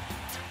 both y'all.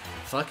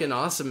 Fucking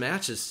awesome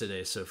matches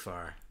today so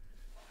far.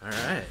 All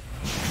right.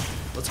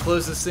 Let's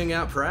close this thing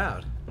out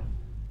proud.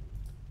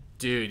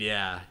 Dude,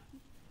 yeah.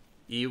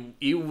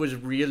 It was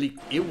really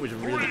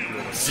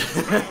close.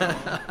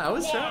 I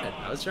was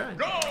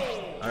trying.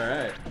 All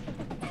right.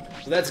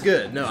 Well, that's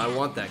good. No, I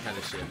want that kind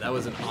of shit. That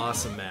was an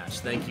awesome match.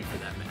 Thank you for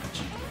that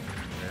match.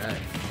 All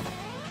right.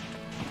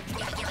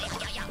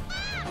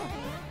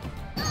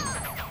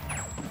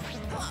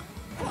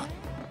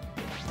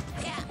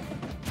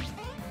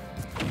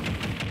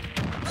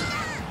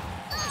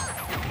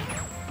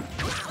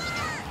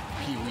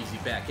 Pee-Weezy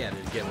back at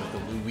it again with the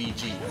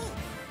Luigi.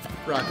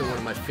 Rocking one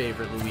of my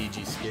favorite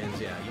Luigi skins.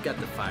 Yeah, you got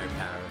the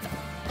firepower.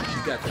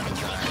 You got the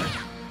desire.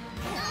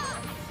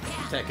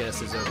 Tech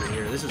S is over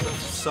here. This is a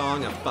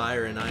song of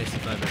fire and ice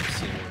if I've ever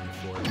seen one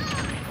before.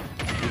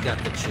 We got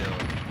the chill.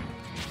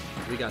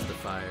 We got the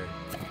fire.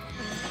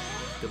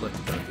 Good luck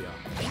to both of y'all.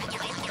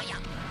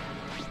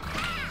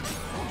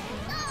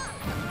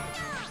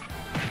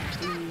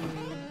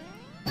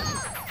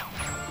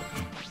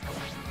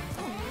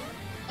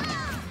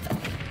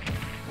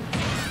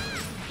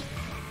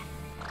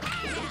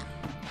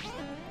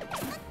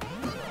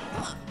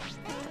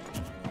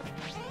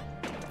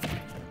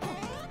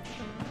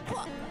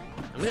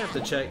 I'm gonna have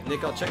to check,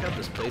 Nick, I'll check out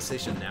this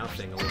PlayStation Now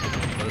thing a little bit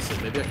more closely.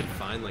 Maybe I can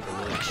find like a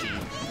really cheap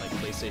like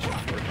PlayStation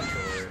 4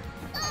 controller.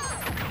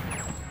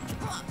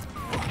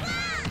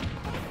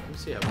 Let me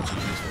see how much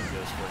this one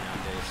goes for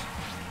nowadays.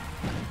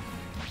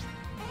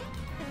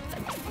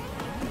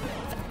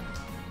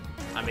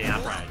 I mean, I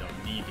probably don't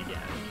need to get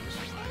out of use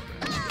for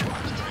Minecraft. Just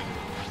drag it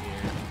along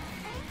here.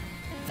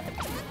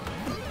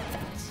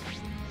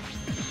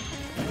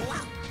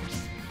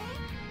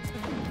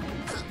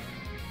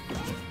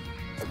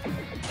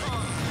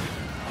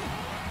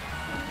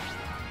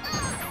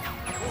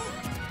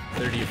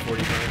 $30 or $40,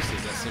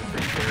 does that seem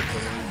pretty fair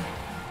for me?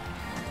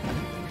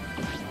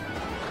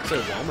 So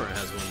Walmart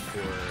has one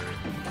for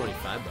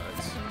 $25.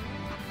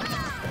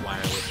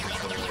 Wireless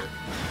controller.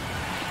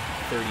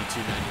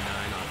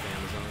 $32.99 off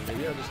Amazon.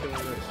 Maybe I'll just go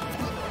on those.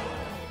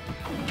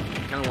 I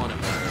kinda want it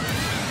more.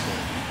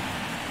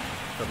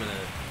 If I'm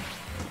gonna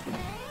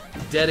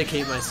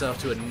dedicate myself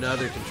to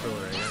another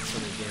controller, I got so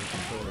many damn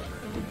controllers right now.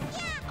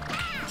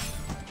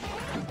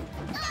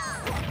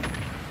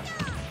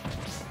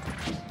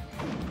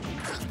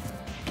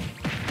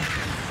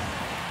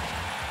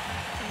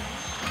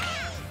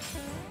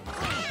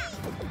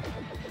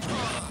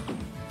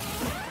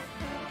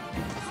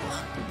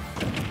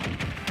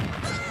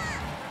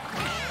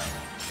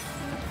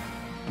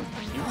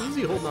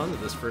 Easy holding on to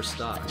this first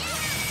stock.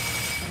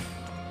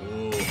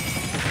 Ooh.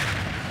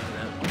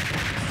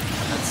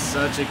 That's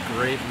such a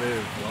great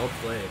move. Well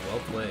played,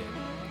 well played.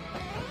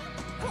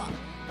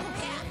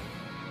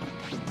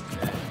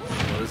 Okay,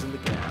 closing the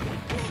gap.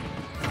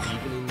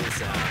 Evening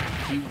this out.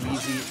 Pete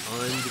Weezy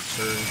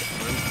undeterred,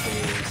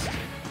 unfazed,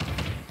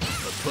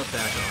 but put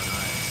back on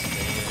ice.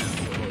 Damn,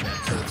 oh, that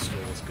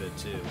toadstool is good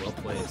too. Well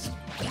placed.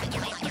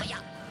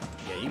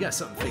 Yeah, you got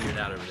something figured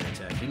out over there,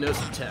 Tech. You know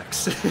some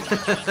techs.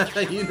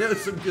 You know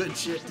some good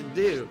shit to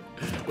do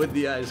with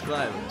the ice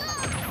climbing.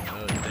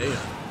 Oh, damn.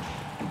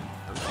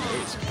 I'm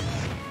crazy.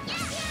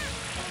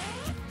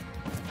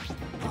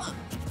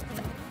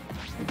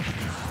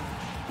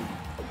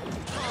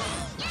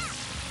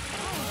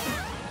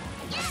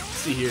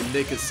 See here,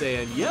 Nick is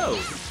saying, yo,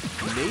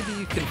 maybe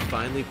you can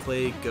finally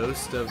play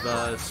Ghost of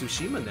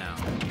Tsushima now.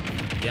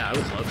 Yeah, I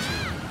would love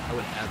to. I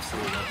would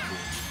absolutely love to.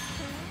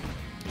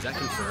 Is that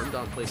confirmed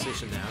on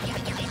PlayStation Now?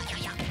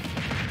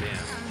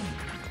 Damn.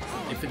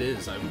 If it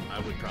is, I'd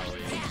probably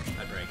get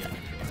it.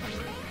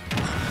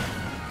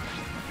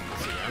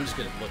 Let's see, I'm just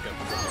gonna look up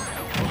the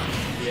catalog.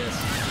 Yes.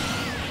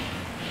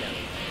 Yeah.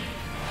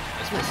 I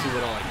just want to see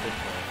what all I could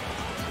play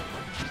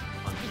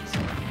on PC.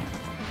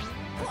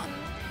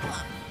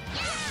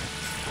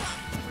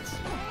 Let's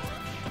see.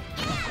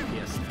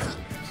 Yes.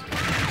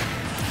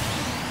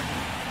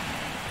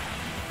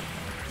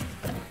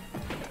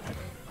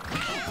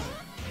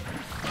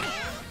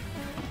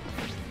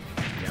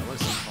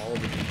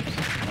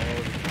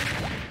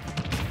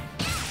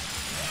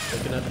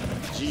 Looking up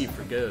G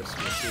for Ghost.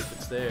 We'll see if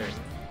it's there.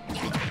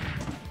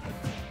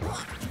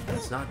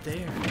 It's not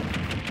there.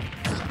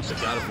 So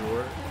God of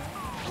War.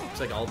 Looks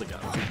like all the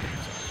God of War.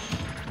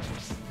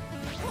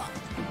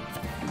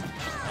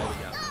 All the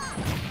God of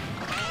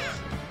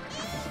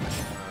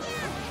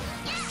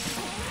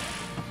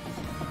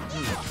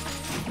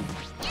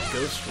War.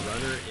 Ghost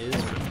Runner is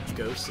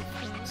Ghost of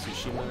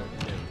Tsushima. No.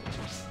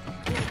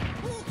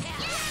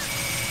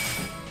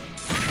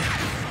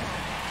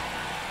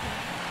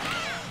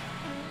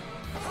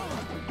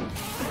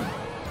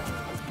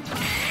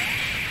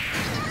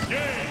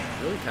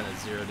 Really kind of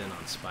zeroed in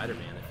on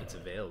Spider-Man if it's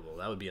available.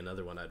 That would be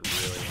another one I'd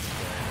really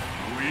enjoy.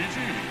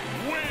 Luigi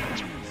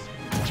wins!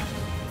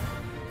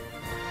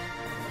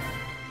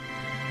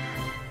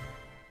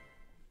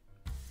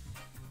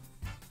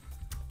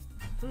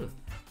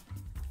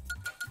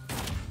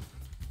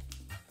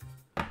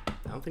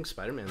 I don't think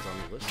Spider-Man's on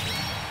the list.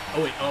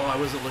 Oh wait, oh, I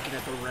wasn't looking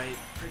at the right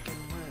freaking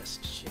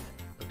list. Shit.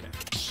 Okay.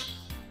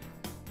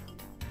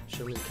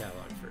 Show me the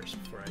catalog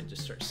first before I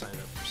just start signing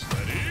up for stuff.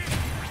 Ready?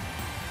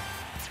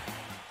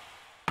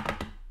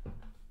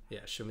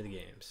 Yeah, show me the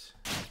games.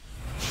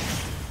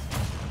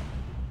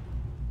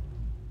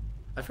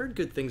 I've heard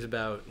good things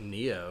about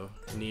Neo.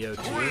 Neo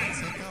 2. 3,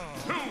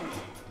 2,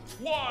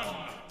 1,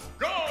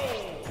 go!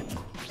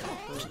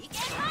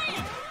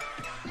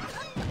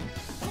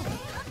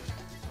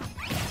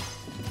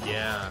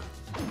 Yeah.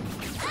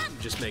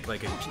 Just make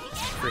like a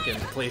freaking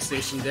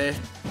PlayStation day.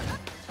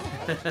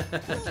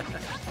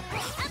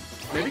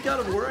 Maybe God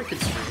of War I could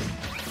stream.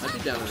 I'd be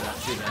down to that.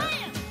 Do that.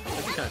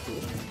 Kind of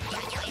cool.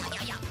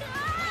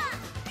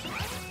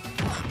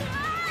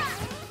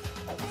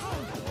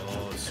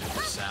 Oh,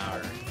 super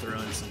sour.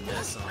 Throwing some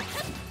Ness on.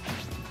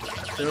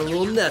 Throw a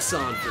little Ness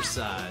on for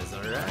size.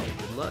 All right.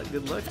 Good luck.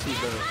 Good luck to you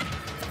both.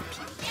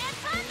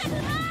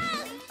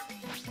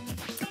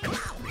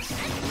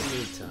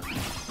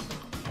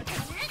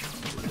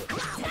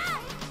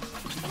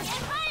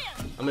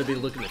 I'm gonna be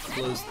looking to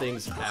close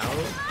things out,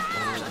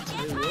 and I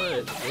tell you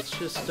what, let's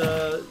just,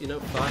 you know,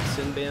 Fox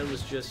Sinband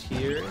was just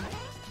here.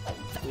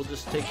 We'll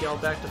just take y'all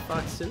back to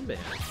Fox Sinband.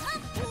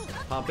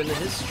 Pop into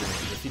his stream,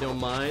 if you don't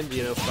mind.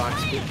 You know,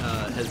 Fox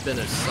has been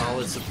a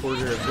solid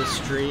supporter of this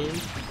stream.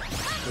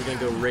 We're gonna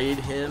go raid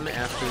him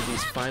after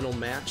these final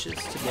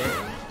matches today.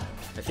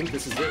 I think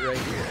this is it right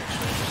here,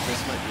 actually. I think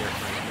this might be our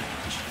final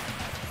match.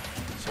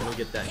 So I'm gonna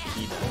get that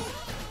key done.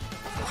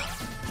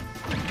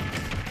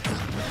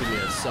 Give me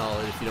a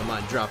solid, if you don't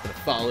mind dropping a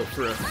follow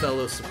for a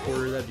fellow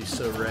supporter, that'd be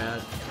so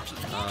rad.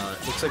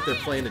 Looks like they're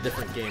playing a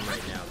different game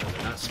right now, though.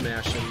 They're not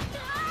smashing.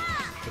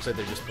 Looks like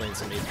they're just playing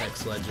some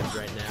Apex Legends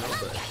right now,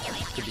 but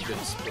could be good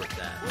to support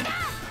that.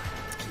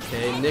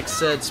 Okay, Nick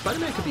said,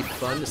 Spider-Man could be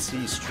fun to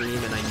see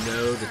stream, and I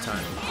know the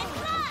title.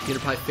 Peter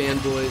Pie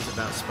fanboys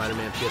about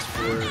Spider-Man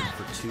PS4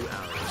 for 2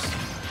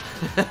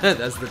 hours.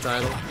 That's the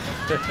title?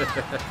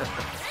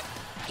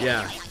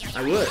 Yeah,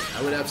 I would.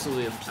 I would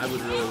absolutely, I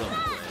would really love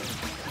to play it.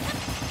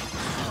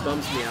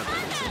 Bums me out that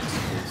it's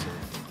exclusive.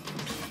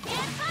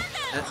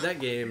 That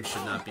game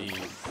should not be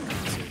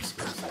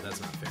exclusive. That's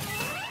not fair.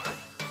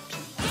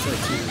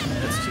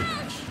 That's too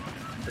much.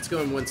 It's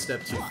going one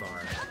step too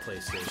far.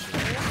 PlayStation.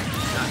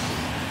 Not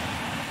cool.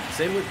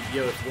 Same with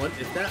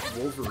if that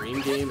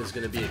Wolverine game is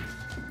gonna be a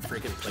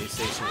freaking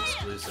PlayStation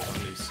exclusive, I'm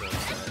gonna be so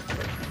upset.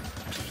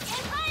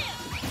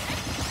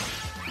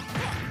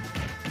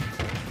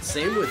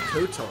 Same with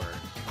KOTOR.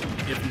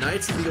 If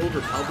Knights of the Old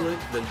Republic,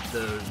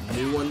 the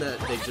new one that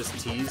they just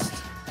teased,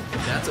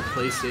 if that's a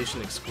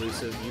PlayStation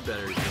exclusive, you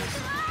better just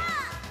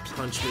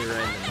punch me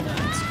right in the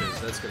nuts, because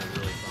that's gonna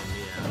really bum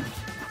me out.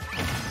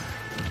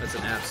 That's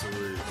an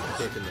absolute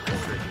kick in the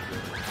freaking goal.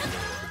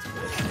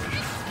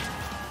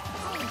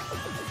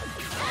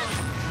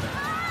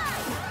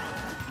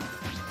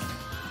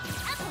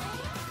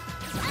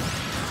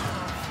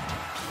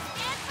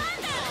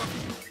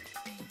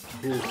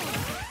 Ooh.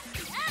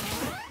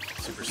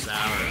 Super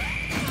sour.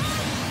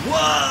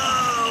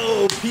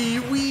 Whoa!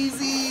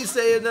 P-Weezy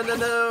saying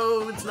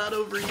no, it's not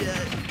over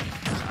yet.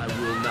 I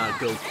will not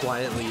go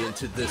quietly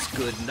into this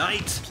good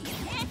night.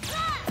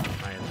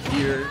 I am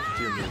here.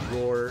 Hear me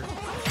roar.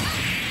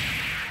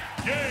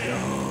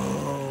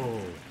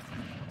 Yo!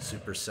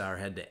 Super sour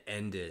had to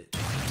end it.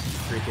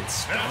 Freaking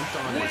stomped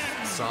on his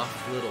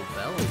soft little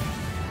belly.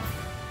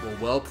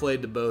 Well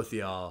played to both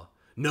y'all.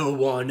 No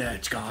one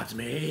edge got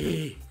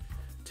me.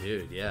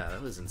 Dude, yeah,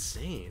 that was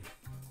insane.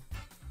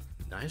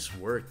 Nice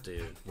work,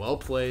 dude. Well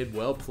played,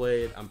 well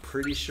played. I'm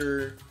pretty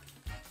sure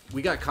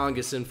we got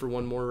Congus in for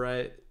one more,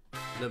 right?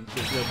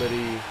 There's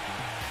nobody.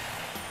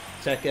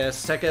 Tech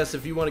S,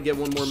 if you want to get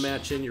one more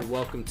match in, you're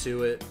welcome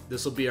to it.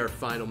 This will be our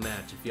final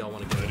match if y'all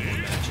want to get one more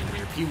match in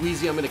here.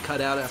 P-Weezy, I'm going to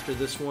cut out after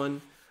this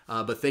one.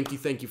 But thank you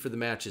for the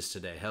matches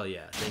today. Hell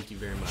yeah. Thank you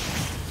very much.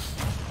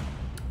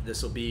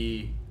 This will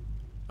be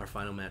our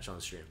final match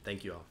on stream.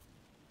 Thank you all.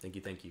 Thank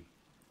you. 3,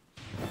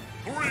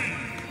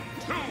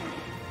 2,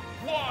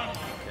 1.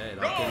 Okay, it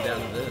all came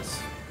down to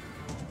this.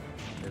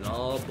 It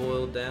all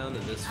boiled down to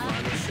this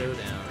final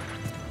showdown.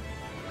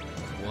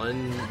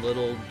 One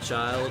little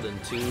child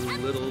and 2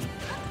 little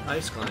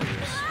ice climbers.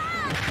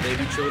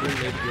 Maybe children,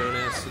 maybe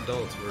grown-ass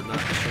adults. We're not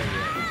sure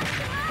yet.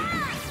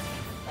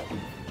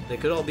 They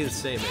could all be the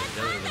same age.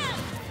 I don't even know.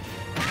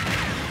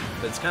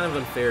 But it's kind of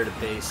unfair to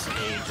base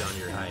age on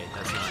your height.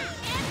 That's not.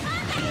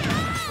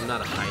 I'm not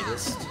a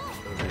heightist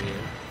over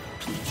here.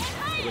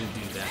 I wouldn't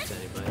do that to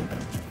anybody.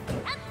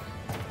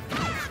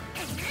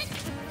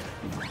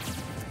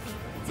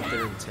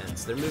 They're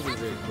intense. They're moving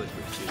very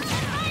quickly too.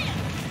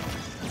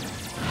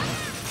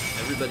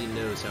 Everybody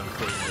knows how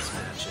important this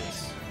match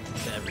is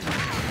to everyone,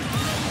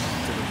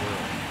 to the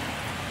world.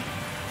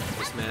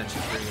 This match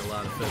is bringing a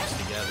lot of folks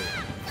together.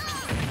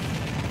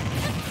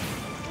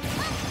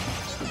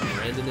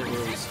 We're ending it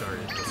where we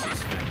started with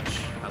this match.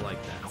 I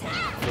like that.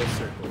 Full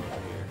circle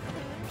over here.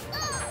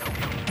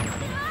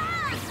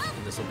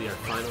 And this will be our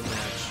final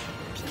match.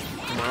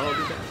 Tomorrow I'll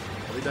be back.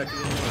 I'll be back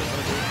again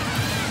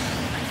tomorrow.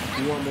 If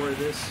you want more of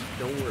this,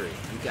 don't worry.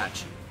 We got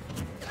you.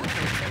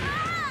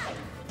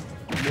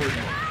 More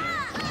than more.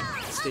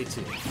 Stay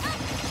tuned.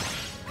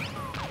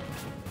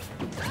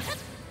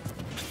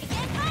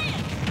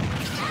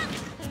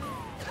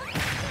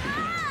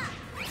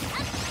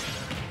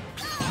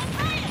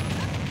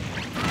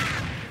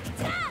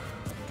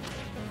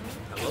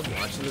 I love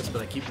watching this,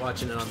 but I keep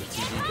watching it on the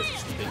TV because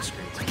it's the big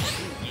screen. It's like,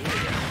 yeah,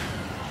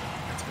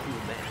 that's a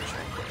cool match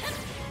right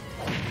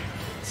there.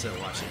 So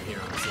watching it here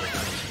on the little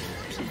tiny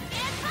screen.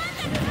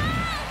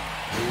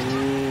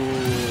 Ooh.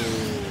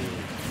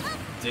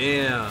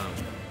 Damn.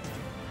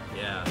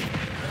 Yeah.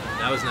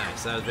 That was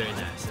nice. That was very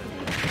nice.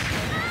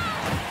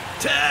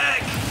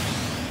 Tech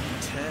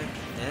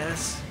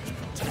S.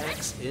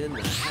 Tex in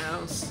the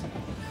house.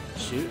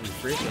 Shooting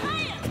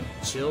freaking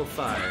chill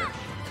fire.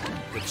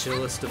 The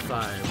chillest of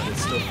fire, but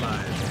it's still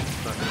fire. It's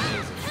fucking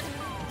amazing.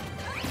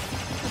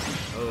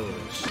 Oh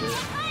shit.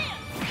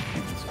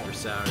 Super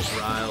Sour's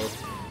riled.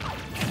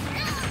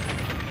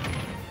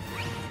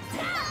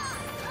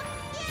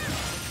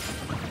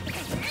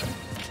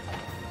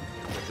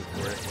 Looking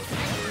for it.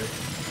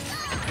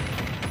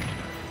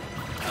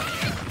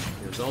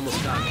 It was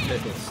almost Cotton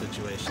Pickle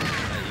situation.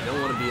 You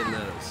don't want to be in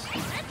those.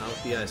 Not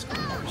with the ice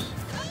climbers.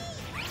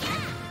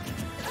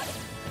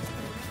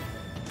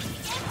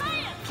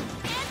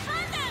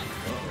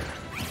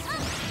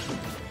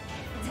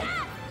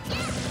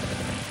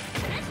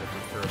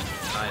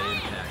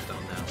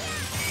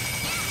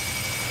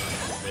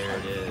 There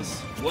it is.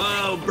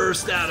 Whoa,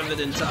 burst out of it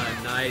in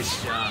time.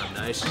 Nice job,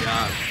 nice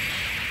job.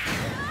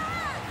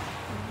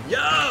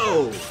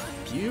 Yo!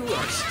 You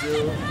are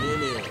still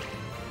in it.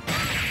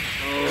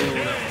 Oh,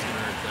 that was gonna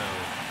hurt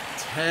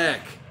though.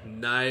 Tech,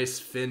 nice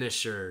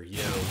finisher.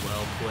 Yo,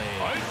 well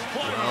played.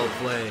 Well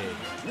played.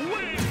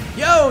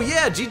 Yo,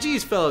 yeah,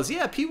 GG's fellas.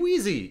 Yeah, Pee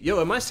Weezy.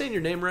 Yo, am I saying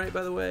your name right,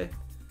 by the way?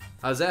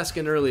 I was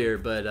asking earlier,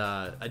 but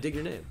I dig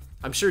your name.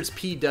 I'm sure it's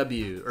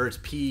PW, or it's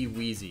Pee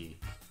Weezy.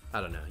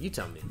 I don't know. You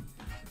tell me.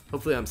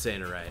 Hopefully I'm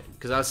saying it right,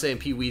 because I was saying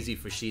Pee Weezy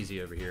for Sheezy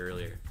over here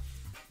earlier.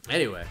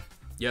 Anyway,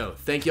 yo,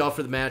 thank y'all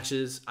for the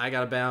matches. I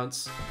gotta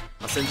bounce.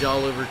 I'll send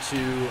y'all over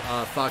to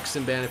Fox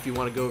Simban if you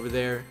want to go over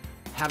there.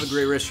 Have a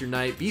great rest of your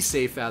night. Be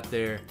safe out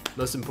there.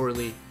 Most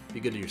importantly, be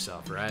good to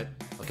yourself, all right?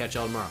 I'll catch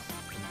y'all tomorrow.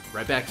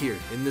 Right back here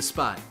in this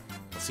spot.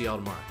 I'll see y'all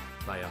tomorrow.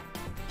 Bye, y'all.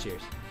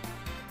 Cheers.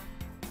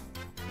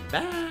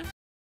 Bye.